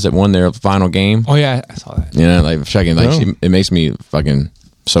 2 runs that won their final game. Oh yeah, I saw that. You know, like fucking it makes me fucking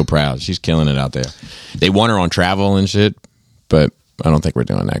so proud. She's killing it out there. They won her on travel and shit, but I don't think we're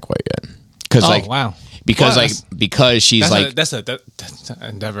doing that quite yet. Wow. Because she's that's an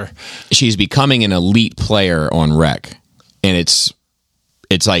endeavor. She's becoming an elite player on rec, and it's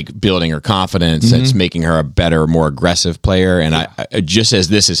like building her confidence. It's making her a better, more aggressive player. And I just as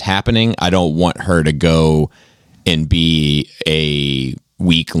this is happening, I don't want her to go and be a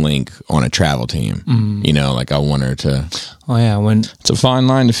weak link on a travel team. You know, like I want her to. Oh yeah, it's a fine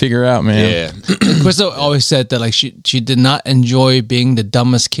line to figure out, man. Yeah. Crystal always said that like she did not enjoy being the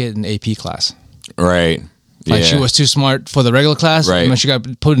dumbest kid in AP class. Right. Like she was too smart for the regular class. Right. And when she got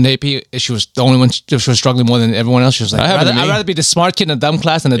put in AP, she was the only one. She was struggling more than everyone else. She was like, I'd rather be the smart kid in the dumb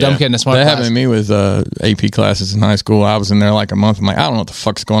class than the dumb kid in the smart class. That happened to me with AP classes in high school. I was in there like a month. I'm like, I don't know what the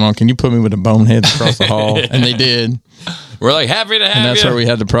fuck's going on. Can you put me with the boneheads across the hall? And they did. We're like happy to have you. And that's where we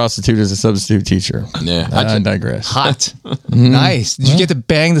had the prostitute as a substitute teacher. Yeah. I digress. Hot. Nice. Did you get to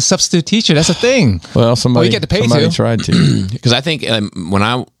bang the substitute teacher? That's a thing. Well, somebody you get to pay somebody to. tried to. Because I think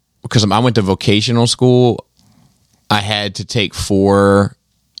because I went to vocational school I had to take 4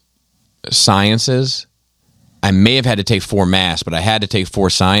 sciences. I may have had to take 4 maths, but I had to take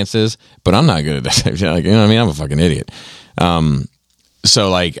 4 sciences. But I'm not good at that. Like, you know what I mean? I'm a fucking idiot.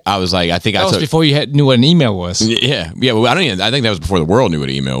 So like I was like, I think that I was took, before you knew what an email was. Yeah. Well, I think that was before the world knew what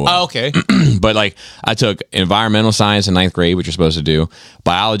an email was. Oh, okay. But like I took environmental science in 9th grade, which you're supposed to do,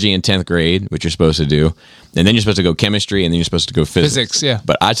 biology in 10th grade, which you're supposed to do, and then you're supposed to go chemistry, and then you're supposed to go physics. Physics, yeah.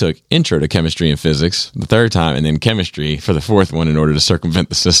 But I took intro to chemistry and physics the 3rd time, and then chemistry for the 4th one in order to circumvent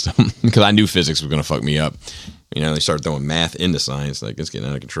the system because I knew physics was going to fuck me up. You know, they started throwing math into science, like it's getting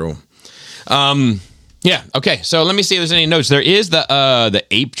out of control. Yeah. Okay. So let me see if there's any notes. There is the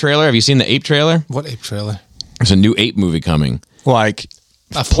Ape trailer. Have you seen the Ape trailer? What Ape trailer? There's a new Ape movie coming. Like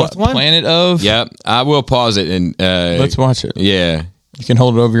A 4th one? Planet of. Yep. I will pause it and Let's watch it. Yeah. You can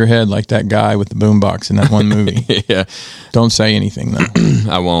hold it over your head like that guy with the boombox in that one movie. Yeah. Don't say anything though.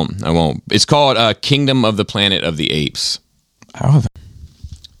 I won't. It's called Kingdom of the Planet of the Apes. How?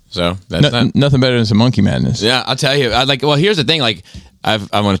 So that's Nothing better than some monkey madness. Yeah, I'll tell you. Well, here's the thing. Like, I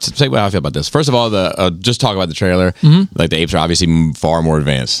want to say how I feel about this. First of all, just talk about the trailer. Mm-hmm. Like, the apes are obviously far more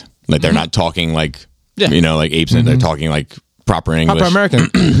advanced. Like, they're not talking like, you know, like apes. They're talking like proper English, proper American.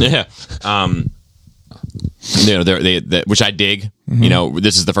 Yeah. You know, they which I dig. You know,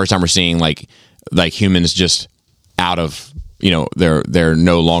 this is the first time we're seeing like humans just out of. You know, they're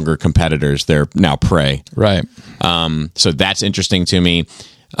no longer competitors. They're now prey. Right. So that's interesting to me.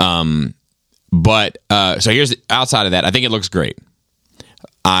 But so here's outside of that, I think it looks great.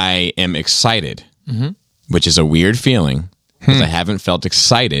 I am excited, which is a weird feeling because I haven't felt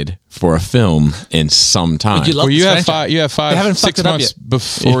excited for a film in some time. You love Well, you this have franchise. 6 months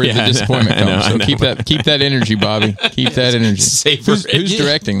before the disappointment comes. So keep that energy, Bobby. Keep that energy. Who's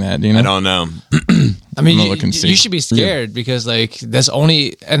directing that? Do you know? I don't know. I mean, look and see. you should be scared because like there's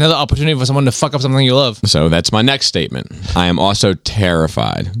only another opportunity for someone to fuck up something you love. So that's my next statement. I am also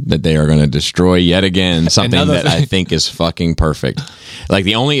terrified that they are going to destroy yet again something Another that I thing. think is fucking perfect. Like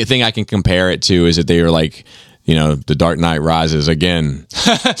the only thing I can compare it to is that they were like, you know, The Dark Knight Rises again.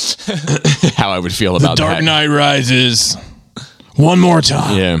 How I would feel about Dark that. Knight Rises. One more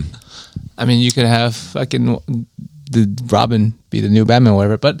time. Yeah. I mean, you could have fucking the Robin be the new Batman or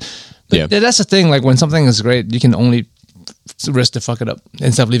whatever, but Yeah. that's the thing. Like when something is great, you can only risk to fuck it up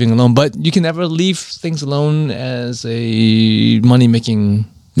instead of leaving it alone. But you can never leave things alone as a money making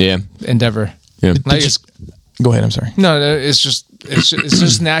endeavor. Yeah. Like Go ahead. I'm sorry. no, it's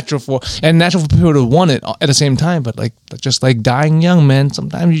just natural for people to want it at the same time. But like just like dying young, man.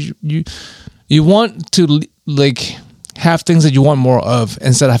 Sometimes you want to like have things that you want more of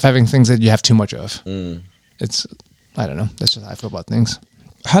instead of having things that you have too much of. It's I don't know. That's just how I feel about things.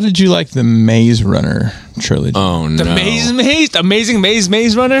 How did you like the Maze Runner trilogy? Oh no. The amazing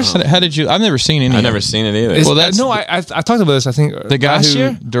Maze Runners. How did you? I've never seen any. I've never seen it either. Well, that's I talked about this. I think the guy last who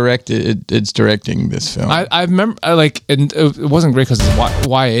year. directed it's directing this film. I remember and it wasn't great because it's a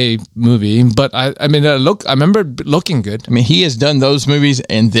YA movie, but I mean I remember it looking good. I mean, he has done those movies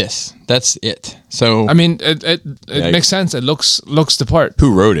and this. That's it. So I mean it makes sense. It looks the part.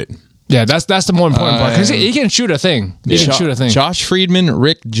 Who wrote it? Yeah, that's the more important part because he can shoot a thing. He can shoot a thing. Josh Friedman,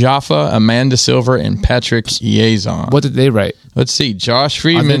 Rick Jaffa, Amanda Silver, and Patrick Yazon. What did they write? Let's see. Josh Are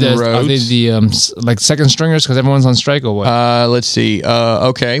Friedman they wrote. the like second stringers because everyone's on strike or what? Let's see.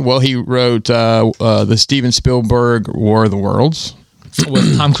 Okay. Well, he wrote the Steven Spielberg War of the Worlds.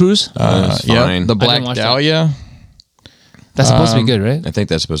 With Tom Cruise? That's fine. The I Black didn't watch that. Dahlia. That's supposed to be good, right? I think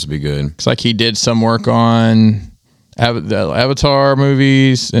that's supposed to be good. Looks like he did some work on the Avatar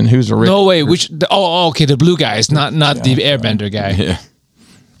movies. And who's a Rick? No way. Okay, the blue guys, not the Airbender guy. Yeah.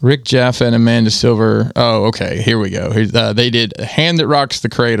 Rick Jaffa and Amanda Silver. Oh, okay. Here we go. They did Hand That Rocks the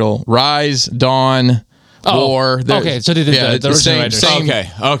Cradle, Rise, Dawn, War. Okay, so they did the original writers.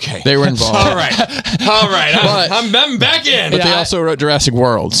 Okay. They were involved. All right. I'm back in. But they also wrote Jurassic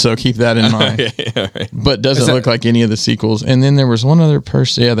World, so keep that in mind. All right. But doesn't look like any of the sequels. And then there was one other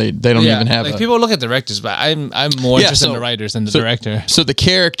person. Yeah, they don't even have like people look at directors, but I'm more interested in the writers than the director. So the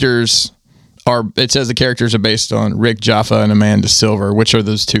characters are. It says the characters are based on Rick Jaffa and Amanda Silver, which are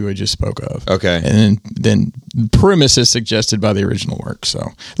those two I just spoke of. Okay. And then premise is suggested by the original work. So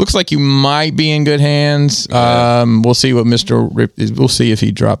looks like you might be in good hands. We'll see what Mr. Rip is. We'll see if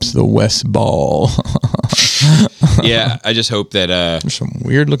he drops the West ball. Yeah, I just hope that There's some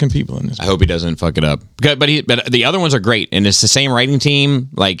weird looking people in this. I hope he doesn't fuck it up. But the other ones are great, and it's the same writing team.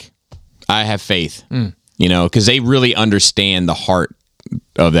 Like, I have faith, you know, because they really understand the heart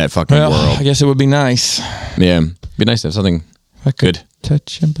of that fucking world. I guess it would be nice. Yeah, be nice to have something good.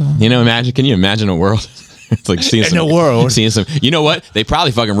 Touch him. You know, can you imagine a world It's like seeing In the world. seeing some. You know what? They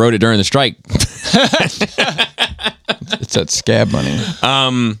probably fucking wrote it during the strike. It's that scab money.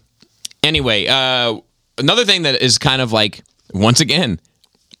 Anyway, another thing that is kind of like, once again,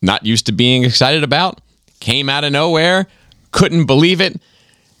 not used to being excited about, came out of nowhere, couldn't believe it.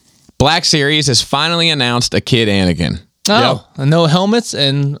 Black Series has finally announced a kid Anakin. Oh, no helmets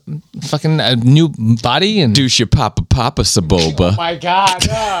and fucking a new body and Douche your papa saboba. Oh my God!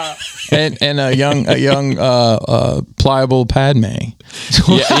 and a young pliable Padme.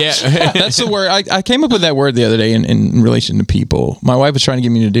 Yeah. That's the word. I came up with that word the other day in relation to people. My wife was trying to get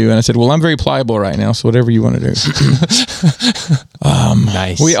me to do, and I said, "Well, I'm very pliable right now, so whatever you want to do."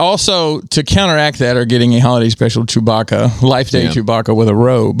 Nice. We also, to counteract that, are getting a holiday special Chewbacca, Life Day Chewbacca with a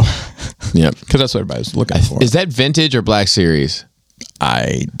robe. Yep. Because that's what everybody's looking for. Is that vintage or Black Series?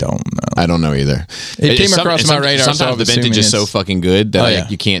 I don't know. I don't know either. It came across my radar. Sometimes the vintage is so fucking good that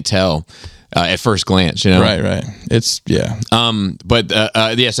you can't tell at first glance. You know, right. It's So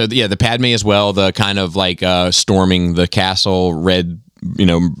the Padme as well. The kind of like storming the castle, red,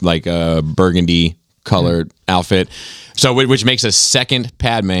 like burgundy colored outfit. So which makes a second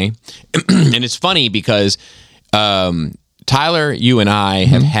Padme, and it's funny because. Tyler, you and I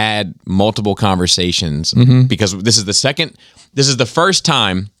have had multiple conversations because this is the first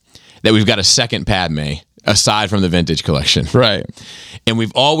time that we've got a second Padme aside from the vintage collection. right. And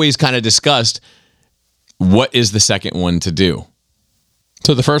we've always kind of discussed what is the second one to do.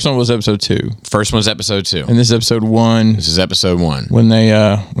 So the first one was episode 2. First one's episode 2. And this is episode 1. This is episode 1. When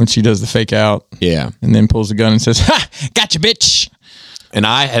when she does the fake out. Yeah. And then pulls the gun and says, "Ha! Gotcha, bitch." And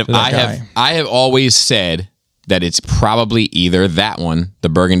I have always said that it's probably either that one, the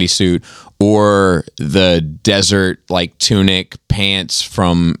burgundy suit, or the desert like tunic pants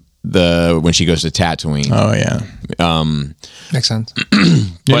from when she goes to Tatooine. Oh yeah. Makes sense.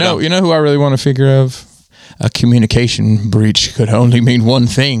 You know who I really want to figure of? A communication breach could only mean one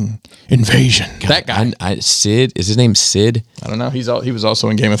thing: invasion. God, that guy, Sid. Is his name Sid? I don't know. He was also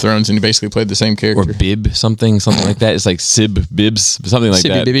in Game of Thrones, and he basically played the same character. Or Bib, something like that. It's like Sib Bibs, something like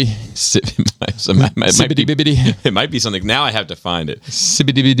that. Sibby Bibbity. It might be something. Now I have to find it.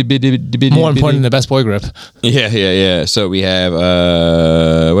 More important than the best boy grip. Yeah. So we have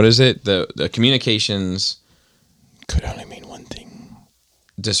what is it? The communications could only mean one thing: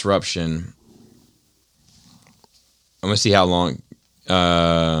 disruption. I'm gonna see how long.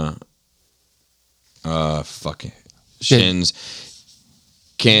 Fuck it. Shins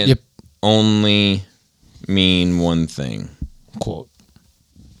can only mean one thing. Quote.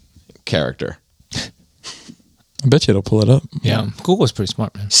 I Character. bet you it'll pull it up. Yeah. Google's pretty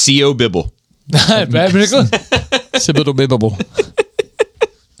smart, man. C.O. Bibble. Sibiddle Bibble.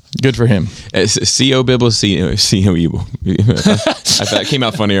 Good for him. C.O. Bibble. C.O. Evil. That came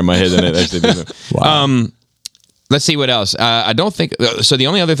out funnier in my head than it actually did. Wow. Let's see what else. I don't think so. The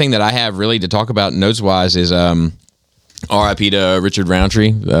only other thing that I have really to talk about notes wise is R.I.P. to Richard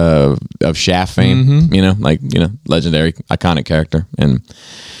Roundtree of Shaft fame. Legendary, iconic character, and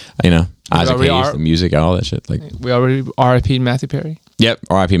Isaac Hayes, the music, all that shit. Like we already R.I.P. Matthew Perry. Yep,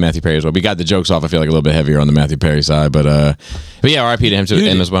 R.I.P. Matthew Perry as well. We got the jokes off. I feel like a little bit heavier on the Matthew Perry side, but yeah, R.I.P. to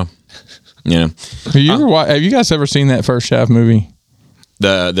him as well. Have you guys ever seen that first Shaft movie?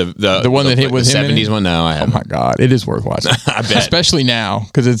 The one that hit with the him 70s one? No, I haven't. Oh my God, it is worth watching. I bet. Especially now,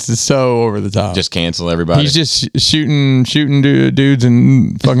 because it's so over the top. Just cancel everybody. He's just shooting dudes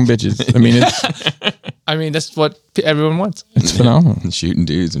and fucking bitches. I mean, that's what everyone wants. It's phenomenal. Shooting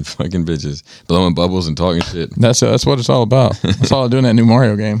dudes and fucking bitches, blowing bubbles and talking shit. That's what it's all about. That's all I do in that new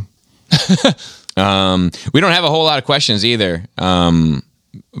Mario game. We don't have a whole lot of questions either,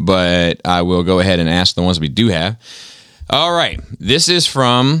 but I will go ahead and ask the ones we do have. All right. This is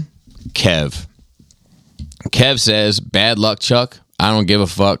from Kev. Kev says, "Bad luck, Chuck. I don't give a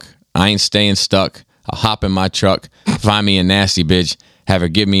fuck. I ain't staying stuck. I'll hop in my truck, find me a nasty bitch, have her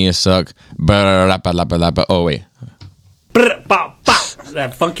give me a suck. Oh, wait.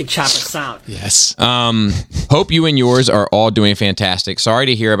 That funky chopper sound. Yes. Hope you and yours are all doing fantastic. Sorry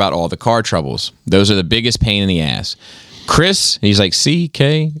to hear about all the car troubles. Those are the biggest pain in the ass. Chris," he's like,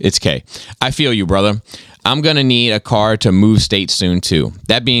 C-K? It's K. "I feel you, brother. I'm going to need a car to move states soon, too.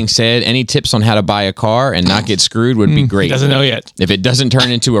 That being said, any tips on how to buy a car and not get screwed would be great. Doesn't know yet. If it doesn't turn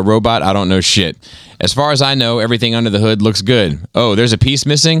into a robot, I don't know shit. As far as I know, everything under the hood looks good. Oh, there's a piece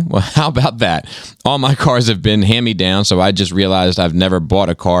missing? Well, how about that? All my cars have been hand-me-down, so I just realized I've never bought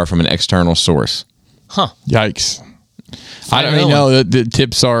a car from an external source." Huh. Yikes. I don't know. The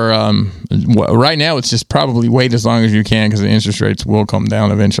tips are right now. It's just probably wait as long as you can because the interest rates will come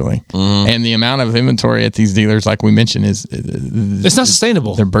down eventually. And the amount of inventory at these dealers, like we mentioned, it's not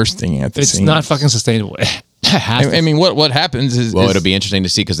sustainable. They're bursting at the seams. It's not fucking sustainable. I mean, what happens is it'll be interesting to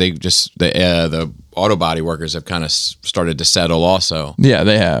see because they just the auto body workers have kind of started to settle also. Yeah,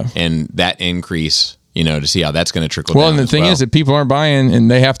 they have, and that increase. To see how that's going to trickle down. Well, and the thing is that people aren't buying, and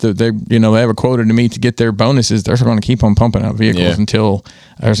they have to. They have a quota to meet to get their bonuses. They're going to keep on pumping out vehicles until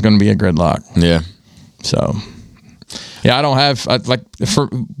there's going to be a gridlock. Yeah. So, yeah, I don't have for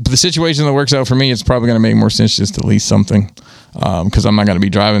the situation that works out for me. It's probably going to make more sense just to lease something because I'm not going to be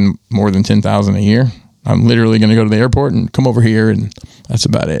driving more than 10,000 a year. I'm literally going to go to the airport and come over here, and that's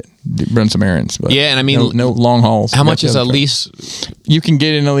about it. Run some errands, but yeah, and I mean, no long hauls. How much is a lease? You can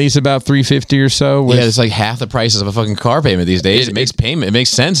get in a lease about $350 or so. Yeah, it's like half the prices of a fucking car payment these days. It makes payment. It makes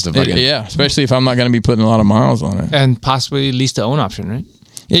sense to fucking especially if I'm not going to be putting a lot of miles on it, and possibly lease to own option, right?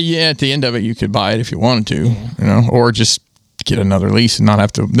 Yeah. At the end of it, you could buy it if you wanted to, or just get another lease and not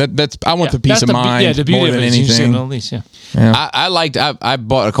have to. I want the peace of mind the beauty more of than it anything. Lease, I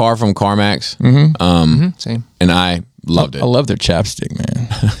bought a car from CarMax. Same. And I loved it. I love their chapstick, man.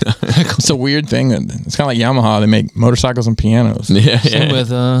 It's a weird thing. It's kind of like Yamaha. They make motorcycles and pianos. Same with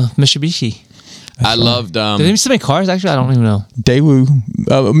Mitsubishi. I loved. Do they still make cars? Actually, I don't even know. Daewoo,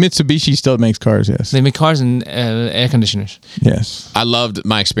 Mitsubishi still makes cars. Yes, they make cars and air conditioners. Yes, I loved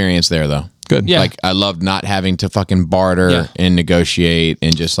my experience there, though. Good. Yeah. Like I loved not having to fucking barter and negotiate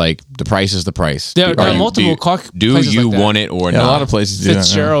and just like the price is the price. There are multiple car. Do you like want it or not? A lot of places do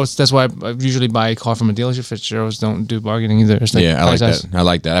Fitzgerald's. That's why I usually buy a car from a dealership. Fitzgerald's don't do bargaining either. It's like I like that. I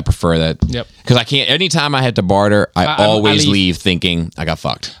like that. I prefer that. Yep. Because I can't. Anytime I had to barter, I always leave thinking I got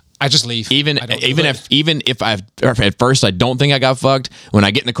fucked. I just leave. Even if at first I don't think I got fucked. When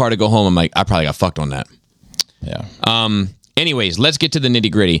I get in the car to go home, I'm like I probably got fucked on that. Yeah. Anyways, let's get to the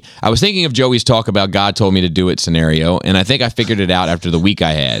nitty gritty. I was thinking of Joey's talk about God told me to do it scenario, and I think I figured it out after the week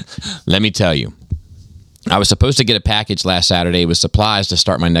I had. Let me tell you. I was supposed to get a package last Saturday with supplies to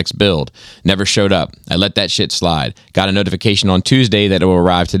start my next build. Never showed up. I let that shit slide. Got a notification on Tuesday that it will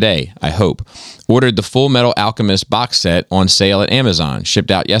arrive today, I hope. Ordered the Full Metal Alchemist box set on sale at Amazon.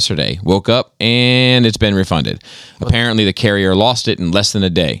 Shipped out yesterday. Woke up and it's been refunded. Apparently the carrier lost it in less than a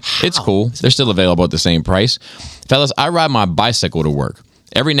day. It's cool. They're still available at the same price. Fellas, I ride my bicycle to work.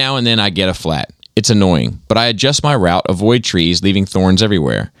 Every now and then I get a flat. It's annoying, but I adjust my route, avoid trees, leaving thorns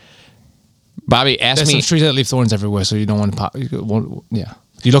everywhere. Bobby, ask me. There's some trees that leave thorns everywhere, so you don't want to pop.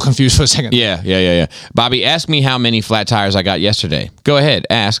 You look confused for a second. Yeah. Bobby, ask me how many flat tires I got yesterday. Go ahead,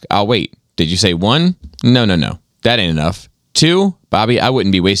 ask. I'll wait. Did you say 1? No. That ain't enough. 2? Bobby, I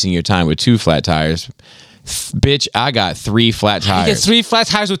wouldn't be wasting your time with 2 flat tires. Bitch, I got 3 flat tires. You get 3 flat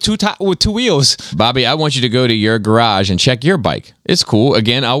tires with 2 wheels. Bobby, I want you to go to your garage and check your bike. It's cool.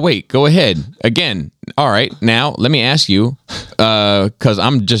 Again, I'll wait. Go ahead. Again. All right. Now, let me ask you, because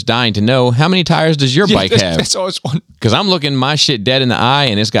I'm just dying to know, how many tires does your bike have? That's always one. Because I'm looking my shit dead in the eye,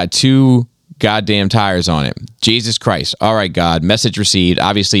 and it's got 2 goddamn tires on it. Jesus Christ. All right, God. Message received.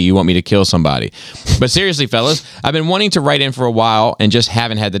 Obviously, you want me to kill somebody. But seriously, fellas, I've been wanting to write in for a while and just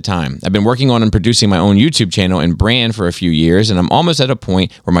haven't had the time. I've been working on and producing my own YouTube channel and brand for a few years, and I'm almost at a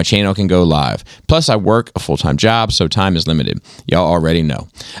point where my channel can go live. Plus, I work a full-time job, so time is limited. Y'all already know.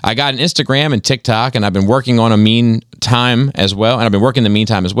 I got an Instagram and TikTok, and I've been working on the meantime as well,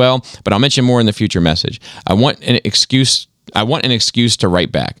 but I'll mention more in the future message. I want an excuse to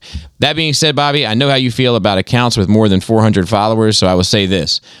write back. That being said, Bobby, I know how you feel about accounts with more than 400 followers, so I will say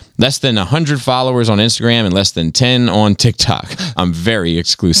this. Less than 100 followers on Instagram and less than 10 on TikTok. I'm very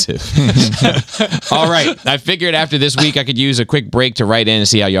exclusive. All right. I figured after this week I could use a quick break to write in and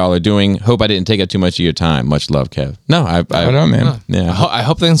see how y'all are doing. Hope I didn't take up too much of your time. Much love, Kev. No, I don't know, man. Yeah. I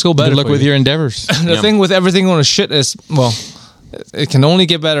hope things go better. Good luck with your endeavors. The thing with everything on a shit is, it can only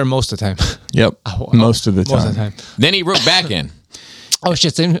get better most of the time. Yep. Most of the time. Then he wrote back in. Oh,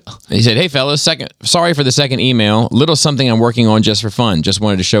 shit. He said, hey, fellas, sorry for the second email. Little something I'm working on just for fun. Just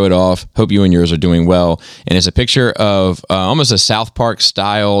wanted to show it off. Hope you and yours are doing well. And it's a picture of almost a South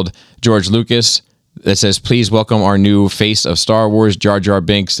Park-styled George Lucas that says, please welcome our new face of Star Wars, Jar Jar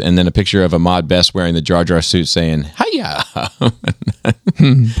Binks, and then a picture of Ahmad Best wearing the Jar Jar suit saying, hiya.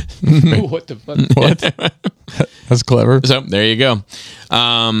 What the fuck? What? That's clever. So there you go.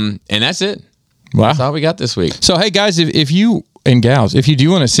 And that's it. Wow. That's all we got this week. So, hey, guys, if you and gals, if you do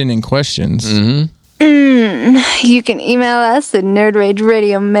want to send in questions, you can email us at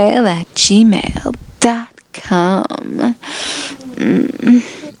nerdrageradiomail@gmail.com.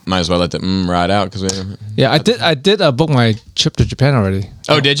 Might as well let the ride out because I did book my trip to Japan already.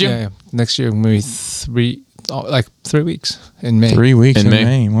 Oh, did you? Yeah. Next year, maybe 3 like 3 weeks in May. 3 weeks in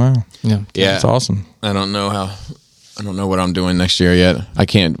May. Wow. Yeah. That's awesome. I don't know what I'm doing next year yet. I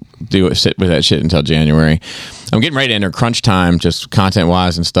can't sit with that shit until January. I'm getting ready to enter crunch time, just content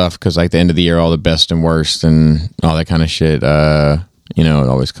wise and stuff, because like the end of the year, all the best and worst and all that kind of shit. It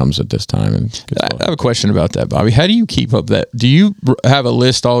always comes at this time. And I have a question about that, Bobby. How do you keep up that? Do you have a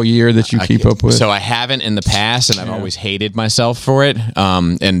list all year that you keep up with? So I haven't in the past, and I've always hated myself for it.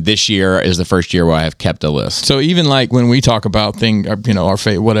 And this year is the first year where I have kept a list. So even like when we talk about our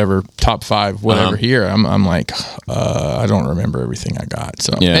whatever top 5, whatever here, I'm like, I don't remember everything I got.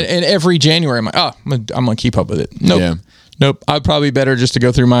 So and every January I'm like, I'm gonna keep up with it. Nope. Yeah. Nope. I'd probably better just to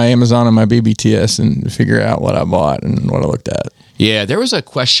go through my Amazon and my BBTS and figure out what I bought and what I looked at. Yeah, there was a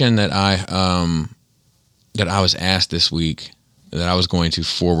question that I was asked this week that I was going to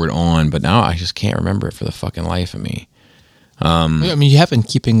forward on, but now I just can't remember it for the fucking life of me. I mean, you have been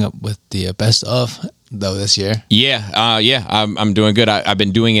keeping up with the best of though this year. Yeah, I'm doing good. I've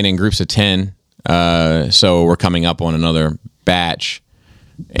been doing it in groups of 10, so we're coming up on another batch,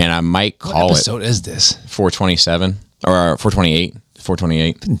 and I might call what episode is this? 427 or 428.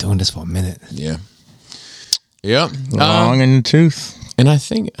 428. Been doing this for a minute. Yeah. Yep. Long in the tooth. And I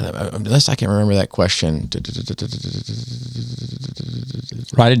think, unless I can remember that question.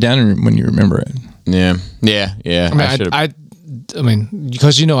 Write it down when you remember it. Yeah. I mean,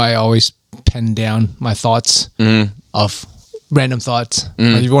 because I always pen down my thoughts of random thoughts.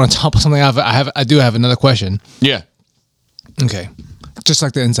 Like if you want to talk about something, I do have another question. Yeah. Okay. Just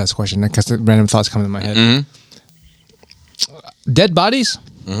like the insights question, because the random thoughts come into my head. Dead bodies,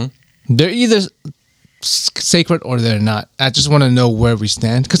 they're either sacred or they're not. I just want to know where we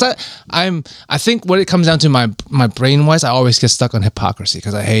stand, because I think what it comes down to my brain wise, I always get stuck on hypocrisy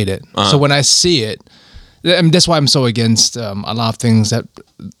because I hate it. So when I see it, I mean, that's why I'm so against a lot of things that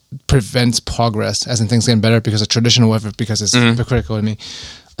prevents progress, as in things getting better because of traditional, whatever, because it's hypocritical to me.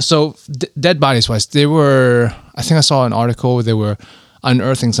 So dead bodies wise, I think I saw an article, they were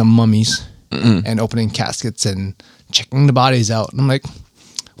unearthing some mummies and opening caskets and checking the bodies out. And I'm like,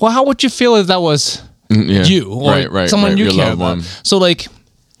 well, how would you feel if that was you or someone you care about? One. So is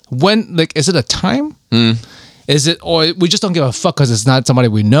it a time? Is it, or we just don't give a fuck because it's not somebody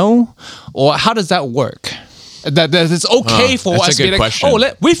we know? Or how does that work? That it's okay for us to be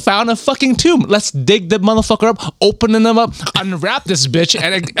like, we found a fucking tomb. Let's dig the motherfucker up, open them up, unwrap this bitch,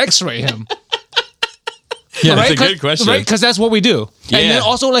 and x-ray him. Yeah, that's a good question. Right? Because that's what we do. Yeah. And then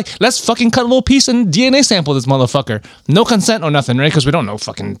also, let's fucking cut a little piece and DNA sample this motherfucker. No consent or nothing, right? Because we don't know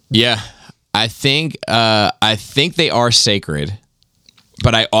fucking... Yeah. I think they are sacred,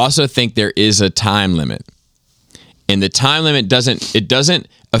 but I also think there is a time limit. And the time limit doesn't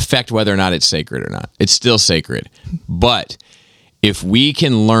affect whether or not it's sacred or not. It's still sacred. But if we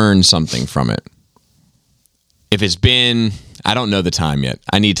can learn something from it, if it's been... I don't know the time yet.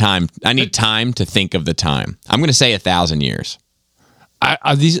 I need time. I need time to think of the time. I'm going to say 1,000 years.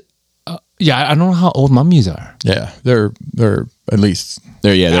 Are these? I don't know how old mummies are. Yeah, they're at least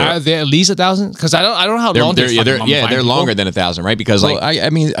Are they at least 1,000? Because I don't know how long they're longer than 1,000, right? Because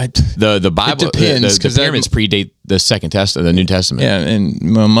the Bible, the pyramids predate the Second Testament, the New Testament. Yeah, and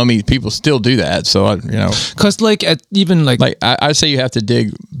mummy people still do that. So because I say you have to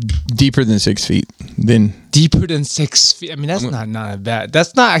dig deeper than 6 feet. Then deeper than 6 feet. I mean, that's not a bad.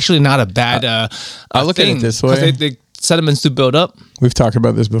 That's not actually not a bad. I look at it this way. The sediments do build up. We've talked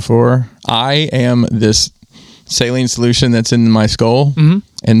about this before. I am this saline solution that's in my skull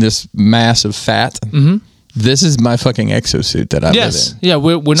and this mass of fat. This is my fucking exosuit that I live in. Yeah,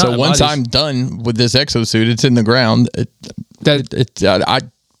 we're not. So once I'm done with this exosuit, it's in the ground.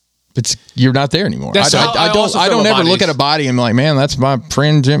 You're not there anymore. I don't ever look at a body and be like, man, that's my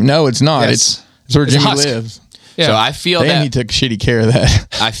friend Jim. No, it's not. It's where Jimmy lives. Yeah. So I feel he took shitty care of that.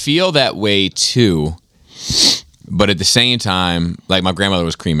 I feel that way too. But at the same time, like my grandmother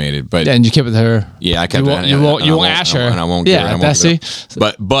was cremated, but and you kept with her. Yeah, I kept. You won't ash her, and I won't. Yeah, that's it.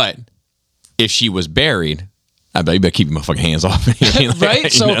 But if she was buried, I bet you better keep my fucking hands off me.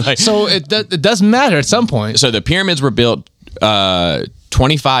 Right. So it does matter at some point. So the pyramids were built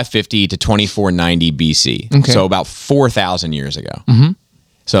 2550 to 2490 BC. Okay. So about 4,000 years ago.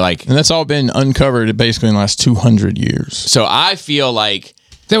 So and that's all been uncovered basically in the last 200 years. So I feel like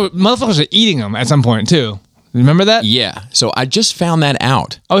motherfuckers are eating them at some point too. Remember that? Yeah. So I just found that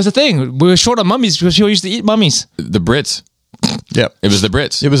out. Oh, it's the thing. We were short on mummies because people used to eat mummies. The Brits. Yep. It was the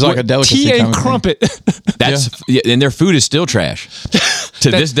Brits. It was like a delicacy. Tea kind and of crumpet. That's and their food is still trash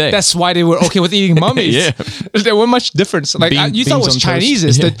to this day. That's why they were okay with eating mummies. Yeah. There weren't much difference. Like you thought it was Chinese.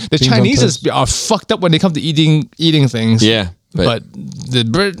 The Beans on Chinese toast. are fucked up when they come to eating things. Yeah. But the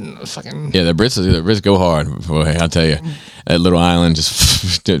Brit fucking Yeah, the Brits go hard. Boy, I'll tell you, that little island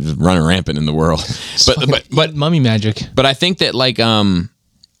just running rampant in the world. But mummy magic. But I think that like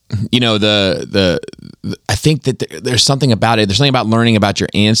you know I think that there's something about it. There's something about learning about your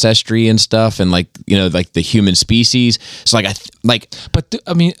ancestry and stuff, and like you know like the human species. So like But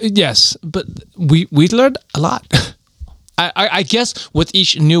I mean, yes, but we learned a lot. I guess with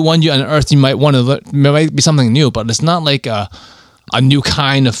each new one you unearth, you might want to learn, might be something new, but it's not like a new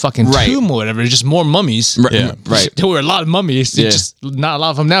kind of fucking tomb or whatever. It's just more mummies. Right, yeah. Right. There were a lot of mummies. Yeah. Just not a lot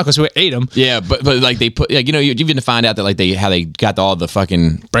of them now because we ate them. Yeah, but like they put like you know you even to find out that like how they got all the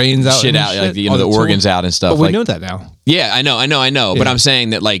fucking Brains out, shit and out, shit. like you know the organs out and stuff. But we like, know that now. Yeah, I know. But I'm saying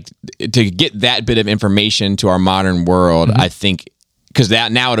that like to get that bit of information to our modern world, I think because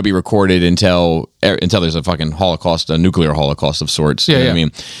that now it'll be recorded until there's a fucking Holocaust, a nuclear Holocaust of sorts. Yeah, you know yeah.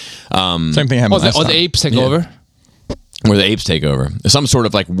 what I mean, Same thing happened last Or time. the apes take over. where the apes take over, some sort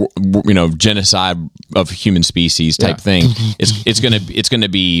of like you know genocide of human species type thing. It's gonna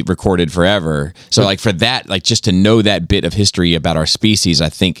be recorded forever. So like for that, like just to know that bit of history about our species, I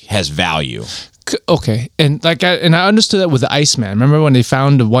think has value. Okay, and like I understood that with the Iceman. Remember when they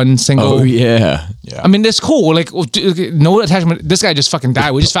found the one single? Oh yeah. I mean, that's cool. Like, no attachment. This guy just fucking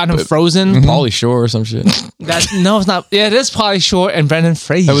died. We just found him frozen. Pauly Shore or some shit. No, it's not. Yeah, it is Pauly Shore and Brendan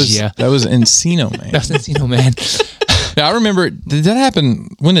Fraser. That was Encino Man. That's Encino Man. Yeah, I remember. Did that happen?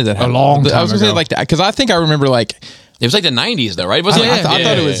 When did that happen? long time I was gonna say ago. like that because I think I remember like It was like the 90s though, right? Wasn't it? I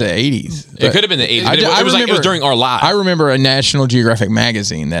thought it was the 80s. It could have been the 80s. But it was like it was during our lives. I remember a National Geographic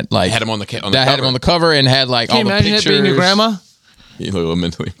magazine that like had him on the that cover. had him on the cover and had like Can you all the imagine pictures. it being your grandma? You look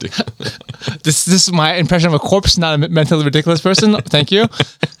mentally This is my impression of a corpse, not a mentally ridiculous person. Thank you.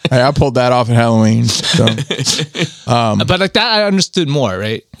 Hey, I pulled that off at Halloween. So. But like that, I understood more.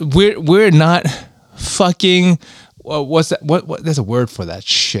 Right? We're not fucking. What's that? What? There's a word for that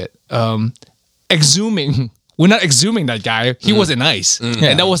shit. Exhuming. We're not exhuming that guy. He wasn't nice, and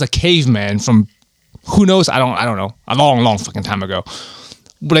that was a caveman from who knows? I don't know. A long fucking time ago.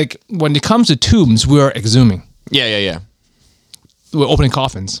 But like when it comes to tombs, we are exhuming. Yeah. We're opening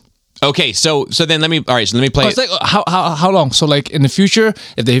coffins. Okay, so then let me play. It's like how long? So like in the future,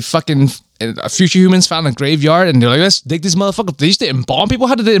 if they fucking future humans found a graveyard and they're like, let's dig this motherfucker. They used to embalm people.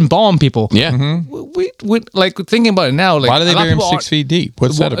 How did they embalm people? Yeah. We like thinking about it now. Like, Why do they a lot bury of him people 6 feet deep?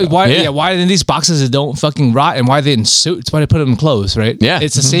 What's that about? Why in these boxes that don't fucking rot and why are they in suits? Why they put them in clothes? Right? Yeah.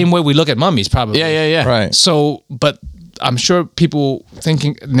 It's the same way we look at mummies, probably. Yeah. Right. So, but I'm sure people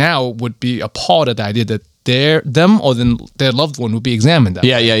thinking now would be appalled at the idea that them or then their loved one would be examined.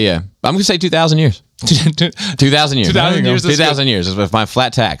 Yeah. I'm gonna say 2,000 years. 2,000 years. 2,000 years. 2,000 years is with my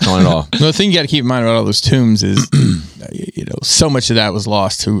flat tax on it all. The thing you got to keep in mind about all those tombs is, you know, so much of that was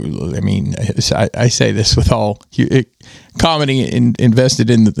lost to. I mean, I say this with all comedy invested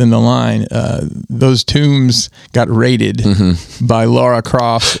in the line. Those tombs got raided by Laura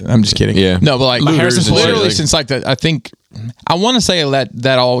Croft. I'm just kidding. Yeah. No, but like Harrison Ford. literally since like I think I want to say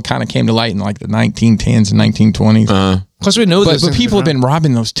that all kind of came to light in like the 1910s and 1920s. Because we know this. But people have been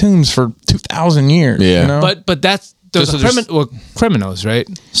robbing those tombs for 2,000 years. Yeah. You know? But that's those So are criminals, right?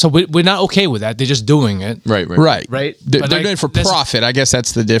 So we're not okay with that. They're just doing it. Right. Right? They're But, doing it for profit. I guess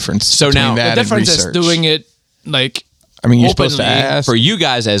that's the difference. So between now- that The and difference is research. doing it like. I mean, you're supposed to openly. ask. For you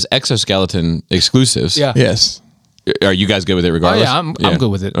guys as exoskeleton exclusives, Yeah. Yes. are you guys good with it Oh regardless? yeah, I'm good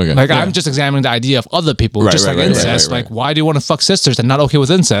with it. Okay. Like I'm just examining the idea of other people, Right, just right, like right, incest. right. Like, why do you want to fuck sisters and not okay with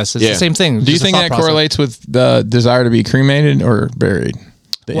incest? It's Yeah. the same thing. Do you Just a think thought that process. correlates with the desire to be cremated or buried?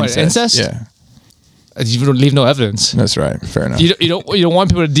 The What, incest? Yeah, You don't leave no evidence. that's right. Fair enough. You don't want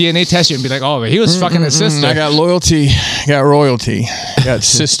people to DNA test you and be like, oh, he was fucking his sister. I got loyalty, got royalty, got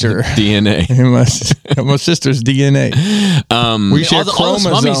sister. DNA. my sister's DNA. We share all those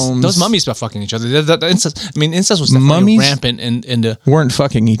chromosomes. those mummies were fucking each other. The incest, I mean, incest was definitely Mummies? rampant in the. weren't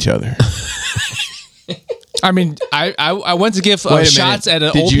fucking each other. I mean, I went to give Wait a minute. shots at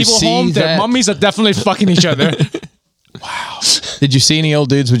an Did old you people see home. Their that? mummies are definitely fucking each other. Did you see any old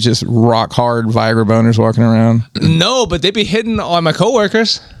dudes with just rock hard Viagra boners walking around? No, but they be hitting on my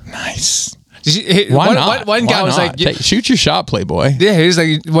coworkers. Nice. Why Why not? One guy Why was not? like, Shoot your shot, Playboy. yeah, he was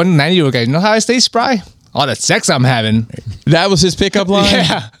like, one 90-year-old guy. You know how I stay spry? All that sex I'm having. That was his pickup line.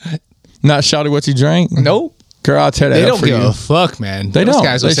 Yeah. Not shotty what you drank. Nope. Girl, I'll tear that They up don't for give you. a fuck, man. They Those don't.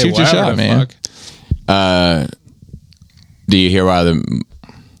 guys will They say shoot your whatever shot, the man. fuck. Do you hear why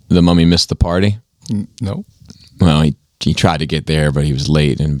the mummy missed the party? No. Well, he tried to get there, but he was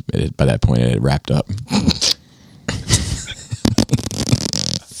late, and by that point, it had wrapped up.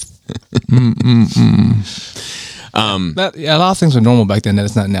 A lot of things were normal back then that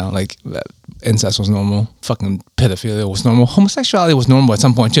it's not now. Like incest was normal, fucking pedophilia was normal, homosexuality was normal at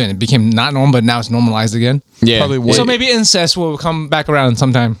some point too, and it became not normal, but now it's normalized again. Yeah, Probably So maybe incest will come back around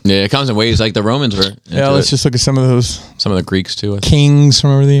sometime. Yeah, it comes in waves like the Romans were. Yeah, let's just look at some of those some of the Greeks too. kings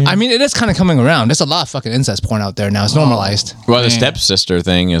from over there. I mean, it is kind of coming around. There's a lot of fucking incest porn out there now. It's normalized. Well, the stepsister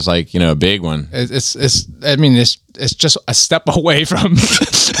thing is like a big one. It's. I mean, it's just a step away from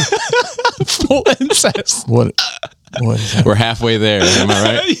full incest. What is that? We're halfway there. Am I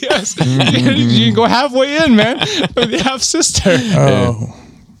right? Yes, you can go halfway in, man. With the half sister. Oh,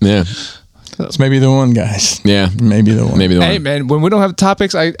 Yeah. it's maybe the one, guys. Yeah. Maybe the one. Maybe the one. Hey, man, when we don't have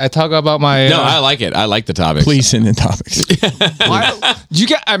topics, I talk about my. No, I like it. I like the topics. Please send in topics. Do you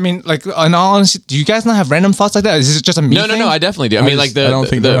get? I mean, like, in all honesty, do you guys not have random thoughts like that? Is it just a me No, thing? I definitely do. I mean, like I don't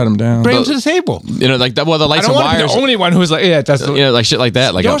think they write them down. Bring them to the table. like the I lights don't and want to be wires. the only one who's like, yeah, that's Like shit like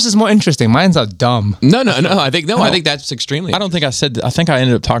that. Like yours is more interesting. Mine's are dumb. no. I think that's extremely. I don't think I said that. I think I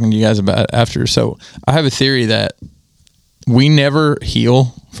ended up talking to you guys about it after. So I have a theory that we never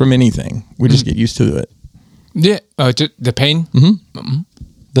heal from anything. We just get used to it. Yeah, the pain.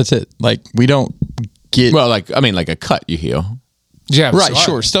 That's it. Like we don't get Well, like a cut, you heal. Yeah, right.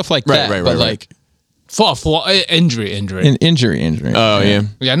 Sure, stuff like that. right, but right. like for injury. an injury. Oh yeah.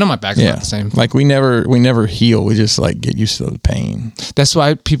 Yeah, I know my back's Yeah, not the same. like we never heal. We just like get used to the pain. That's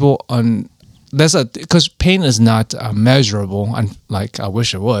why people because pain is not measurable, and like I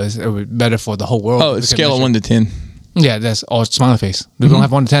wish it was. It would be better for the whole world. Oh, it's scale of 1 to 10. Yeah, that's all smiley face. We don't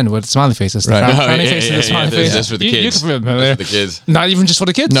have 1 to 10 with smiley faces. Right. Frowny face and the smiley face. That's for the kids. You can remember That's for the kids. Not even just for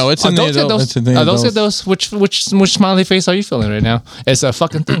the kids. No, it's in the Adults get adult- those. it's in the Adults get adults. those. Which smiley face are you feeling right now? It's a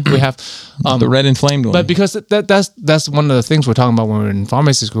fucking thing we have. The red inflamed one. But because that's one of the things we're talking about when we're in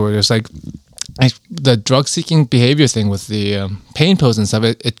pharmacy school. It's like the drug seeking behavior thing with the pain pills and stuff.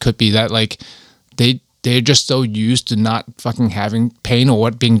 It could be that like they're just so used to not fucking having pain or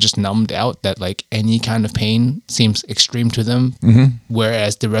what being just numbed out that like any kind of pain seems extreme to them.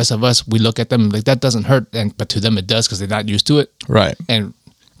 Whereas the rest of us, we look at them like that doesn't hurt, but to them it does because they're not used to it. right. And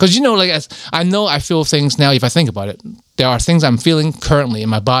because like as I know I feel things now. If I think about it, there are things I'm feeling currently in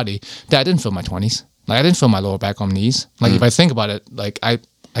my body that I didn't feel in my 20s. Like I didn't feel my lower back, arm, knees. Like if I think about it, like I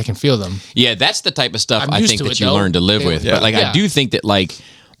can feel them. Yeah, that's the type of stuff I'm I used think to that it, you though. learn to live with. Yeah. But like Yeah. I do think that like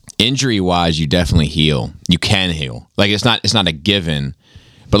injury wise, you definitely heal. You can heal. Like it's not a given.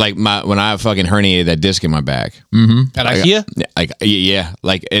 But like when I fucking herniated that disc in my back. At IKEA? Like yeah,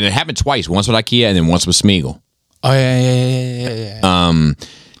 like and it happened twice. Once with IKEA and then once with Smeagol. Oh yeah.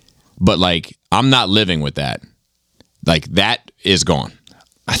 But like I'm not living with that. Like that is gone.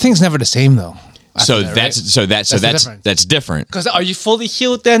 I think it's never the same though. So that's different. Because are you fully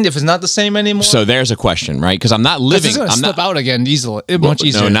healed then? If it's not the same anymore, So there's a question, right? Because I'm not it's living. gonna I'm slip not out again easily. Much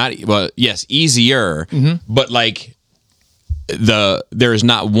easier. No, not well. Yes, easier. But like there is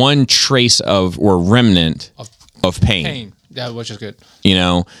not one trace of or remnant of pain. Yeah, which is good. You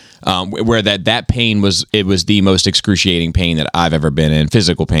know, where that pain was the most excruciating pain that I've ever been in,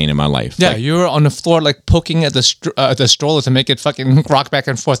 physical pain in my life. Yeah, Like, you were on the floor like poking at the stroller to make it fucking rock back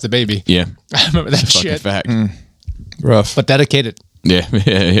and forth the baby. yeah, I remember that fucking shit. fact. Rough. But dedicated. Yeah,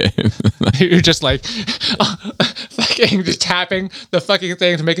 yeah. You're just like fucking just tapping the fucking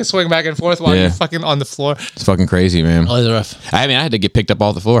thing to make it swing back and forth while Yeah. you're fucking on the floor. It's fucking crazy, man. Oh, it's rough. I mean, I had to get picked up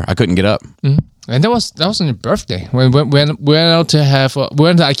off the floor. I couldn't get up. And that was on your birthday. We went out to have we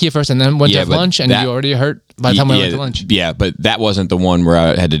went to IKEA first and then went to have but lunch and that- you already hurt by the time we went to lunch. Yeah, but that wasn't the one where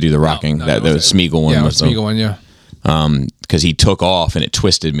I had to do the rocking. No, that the Smeagol one Yeah, was the Smeagol one. Yeah. because he took off and it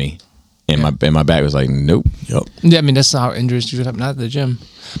twisted me, and my back was like, nope. Yep. Yeah, I mean that's how injuries usually happen. Not at the gym,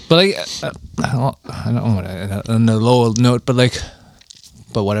 but like I don't want to on a lower note,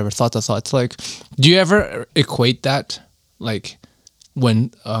 but whatever. Thoughts are thoughts. Like, do you ever equate that like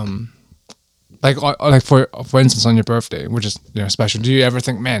when like for instance on your birthday, which is special? Do you ever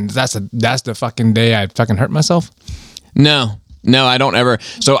think, man, that's the fucking day I fucking hurt myself? No, I don't ever.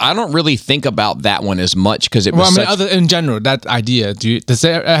 So I don't really think about that one as much because it was. Well, I mean, such, other in general, that idea. Does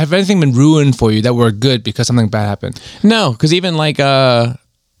there have anything been ruined for you that were good because something bad happened? no, because even like I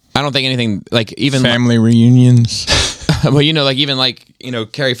don't think anything like even Family reunions. well,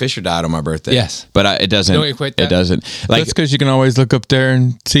 Carrie Fisher died on my birthday. Yes. but it doesn't. Don't equate that? It doesn't. Like That's because you can always look up there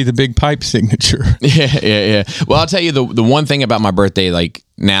and see the big pipe signature. yeah. Well, I'll tell you the one thing about my birthday, like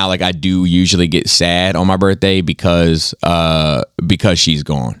now, like I do usually get sad on my birthday because she's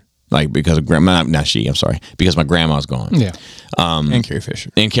gone. like because of grandma. Not she. I'm sorry, because my grandma's gone. Yeah. And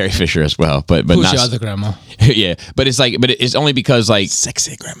Carrie Fisher as well. But Who's not your other grandma? yeah. But it's only because like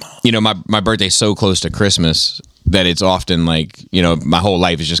sexy grandma. You know, my birthday's so close to Christmas that it's often like, you know, my whole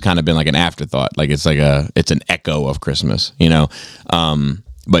life has just kind of been like an afterthought. Like it's an echo of Christmas, you know.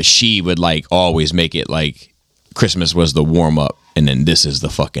 But she would like always make it like Christmas was the warm up, and then this is the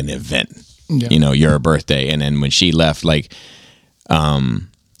fucking event. Yeah. You know, your birthday, and then when she left, like.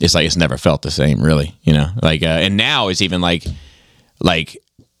 It's like it's never felt the same, really, you know. Like, and now it's even like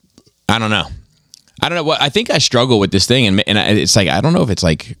I don't know what I think. I struggle with this thing, and it's like I don't know if it's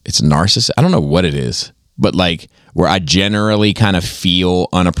like it's narcissist. I don't know what it is, but like where I generally kind of feel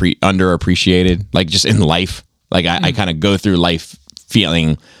underappreciated, like just in life. Like I kind of go through life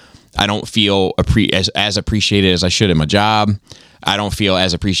feeling I don't feel as appreciated as I should in my job. I don't feel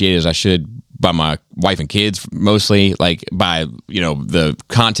as appreciated as I should by my wife and kids, mostly like by, you know, the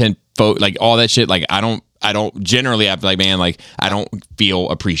content, like all that shit. Like I don't generally, I'm like, man, like I don't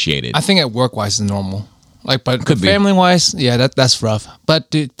feel appreciated. I think at work wise is normal. Like, but family wise, yeah, that's rough.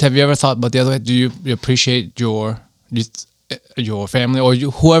 But have you ever thought about the other way? Do you appreciate your family or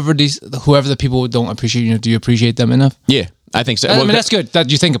whoever the people who don't appreciate you? Do you appreciate them enough? Yeah. I think so. I mean, that's good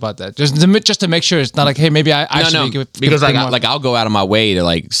that you think about that. Just to make sure it's not like, hey, maybe I should give because like I'll go out of my way to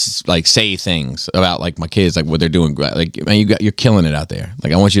like say things about like my kids, like what they're doing. Like, man, you're killing it out there.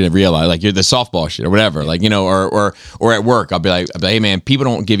 Like I want you to realize, like you're the softball shit or whatever. Like, you know, or at work, I'll be like, hey man, people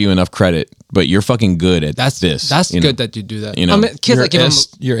don't give you enough credit, but you're fucking good at this. That's good that you do that. You know, I mean,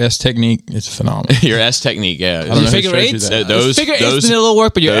 kids your S technique is phenomenal. Your S technique, yeah. You figure eights. Those figure eights need a little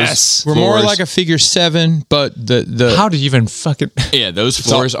work, but your S. We're more like a figure 7, but the how do you even fucking? Yeah, those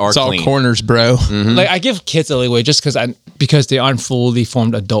floors are clean. It's all corners, bro. Mm-hmm. Like I give kids a leeway just because they aren't fully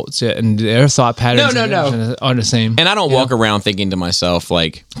formed adults yet, and their thought patterns are the same. And I don't walk around thinking to myself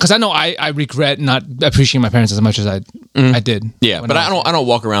like, because I know I regret not appreciating my parents as much as I did. Yeah, but I don't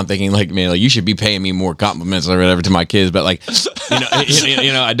walk around thinking like, man, like you should be paying me more compliments or whatever to my kids. But like, you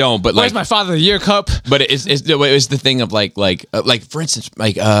know, I don't. But where's like, my Father of the Year cup? But it's the thing of like for instance,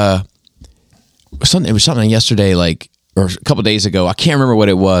 like it was something yesterday, like. Or a couple of days ago, I can't remember what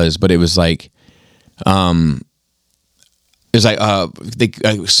it was, but it was like, Selena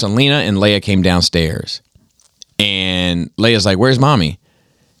and Leia came downstairs, and Leia's like, "Where's mommy?"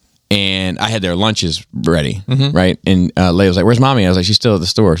 And I had their lunches ready, right? And Leia was like, "Where's mommy?" I was like, "She's still at the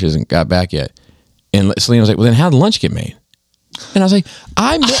store. She hasn't got back yet." And Selena was like, "Well, then how'd the lunch get made?" And I was like,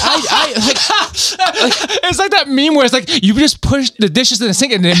 it's like that meme where it's like you just push the dishes in the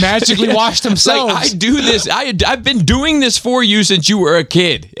sink and they magically wash themselves. Like, I do this. I've been doing this for you since you were a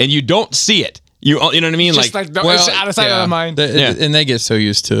kid, and you don't see it. You know what I mean? Just like it's out of sight, out of mind. And they get so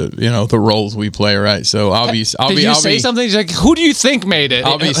used to the roles we play, right? So I'll be say something? He's like, who do you think made it?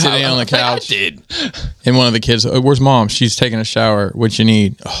 I'll be sitting on the couch. I did. And one of the kids, "Where's mom? She's taking a shower. What you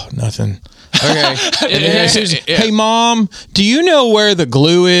need?" "Oh, nothing." Okay. Hey mom, do you know where the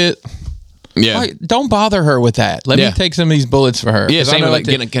glue is? Yeah. Don't bother her with that. Let me take some of these bullets for her. Yeah, same with like,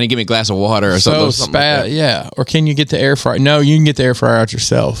 can you give me a glass of water or something like that? Yeah. Or can you get the air fryer? No, you can get the air fryer out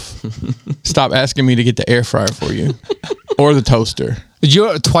yourself. Stop asking me to get the air fryer for you. Or the toaster.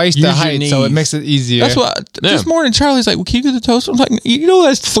 You're twice the height, so it makes it easier. That's what. This morning, Charlie's like, "Well, can you get the toaster?" I'm like, "You know,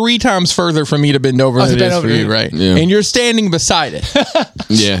 that's 3 times further for me to bend over than it is for you, right?" Yeah. And you're standing beside it.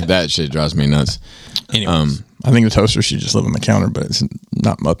 Yeah, that shit drives me nuts. Anyways, I think the toaster should just live on the counter, but it's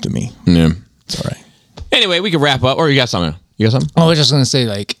not up to me. Yeah, it's all right. Anyway, we can wrap up. Or you got something? I was just gonna say,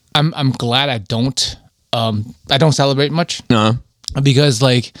 like, I'm glad I don't celebrate much. No, because so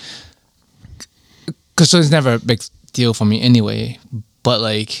it's never a big deal for me anyway. But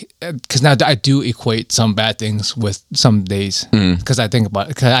like, because now I do equate some bad things with some days because I think about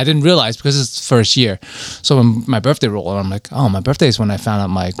it. Because I didn't realize because it's first year. So when my birthday rolled, I'm like, oh, my birthday is when I found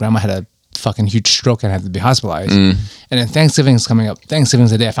out my grandma had a fucking huge stroke and had to be hospitalized. And then Thanksgiving's coming up. Thanksgiving's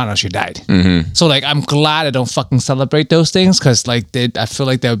the day I found out she died. So like, I'm glad I don't fucking celebrate those things because like I feel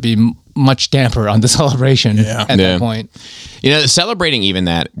like there would be much damper on the celebration at that point. You know, celebrating, even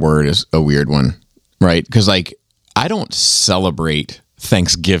that word is a weird one, right? Because like, I don't celebrate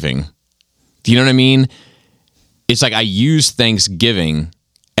Thanksgiving. Do you know what I mean? It's like I use Thanksgiving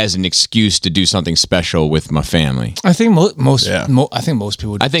as an excuse to do something special with my family. I think most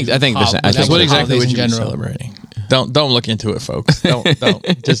people. I think what exactly would you be celebrating? Don't look into it, folks. Don't.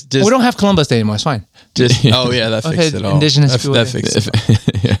 Just we don't have Columbus Day anymore. It's fine. That fixed it all. Indigenous people. That fixed it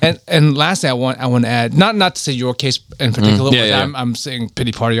all. And lastly, I want to add not to say your case in particular. I'm saying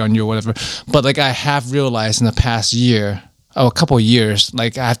pity party on you or whatever. But like I have realized in the past year. A couple of years,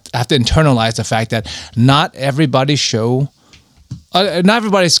 like I have to internalize the fact that not everybody's show not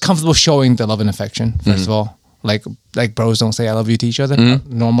everybody's comfortable showing the love and affection. First of all, like bros don't say I love you to each other.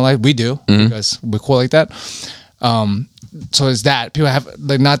 Normally we do because we're cool like that. So it's that people have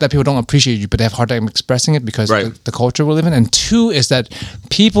like, not that people don't appreciate you, but they have a hard time expressing it because of the culture we live in. And two is that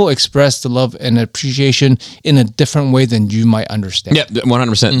people express the love and appreciation in a different way than you might understand. Yeah,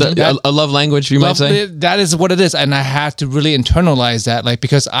 100%. A love language, you might say. That is what it is, and I have to really internalize that. Like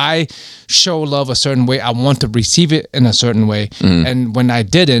because I show love a certain way, I want to receive it in a certain way, and when I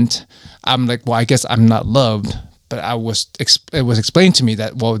didn't, I'm like, well, I guess I'm not loved. But it was explained to me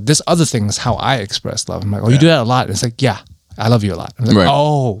that, well, this other thing is how I express love. I'm like, oh, you do that a lot. And it's like, yeah, I love you a lot. I'm like,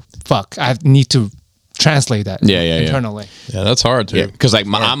 oh, fuck, I need to translate that internally. Yeah, that's hard too. Because like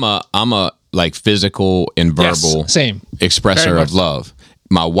I'm a like physical and verbal expresser of love.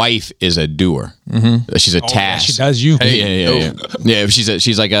 My wife is a doer. She's a task. She does you. Yeah.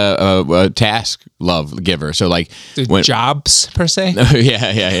 She's like a task love giver. So like jobs per se.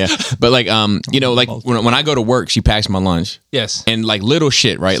 Yeah. But like you know, like when I go to work, she packs my lunch. Yes. And like little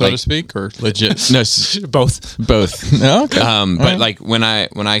shit, right? So like, to speak, or legit? No, both. No, okay. But right. like when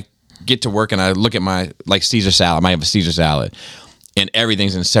I get to work and I look at my like Caesar salad, I might have a Caesar salad, and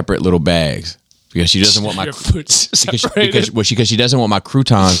everything's in separate little bags. Because she doesn't want my because she doesn't want my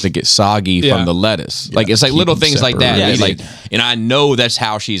croutons to get soggy from the lettuce. Like it's like little things like that. Yeah. Like, and I know that's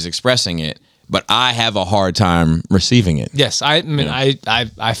how she's expressing it, but I have a hard time receiving it. Yes, I mean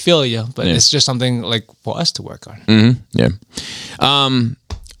I feel you, but it's just something like for us to work on. Yeah.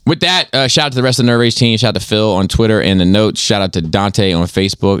 With that, shout out to the rest of the Nerd Rage team. Shout out to Phil on Twitter and the notes. Shout out to Dante on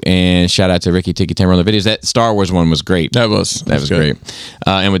Facebook, and shout out to Ricky Tiki Timber on the videos. That Star Wars one was great. That was great.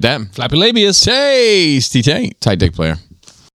 And with that, Flappy labius. tasty tank. tight dick player.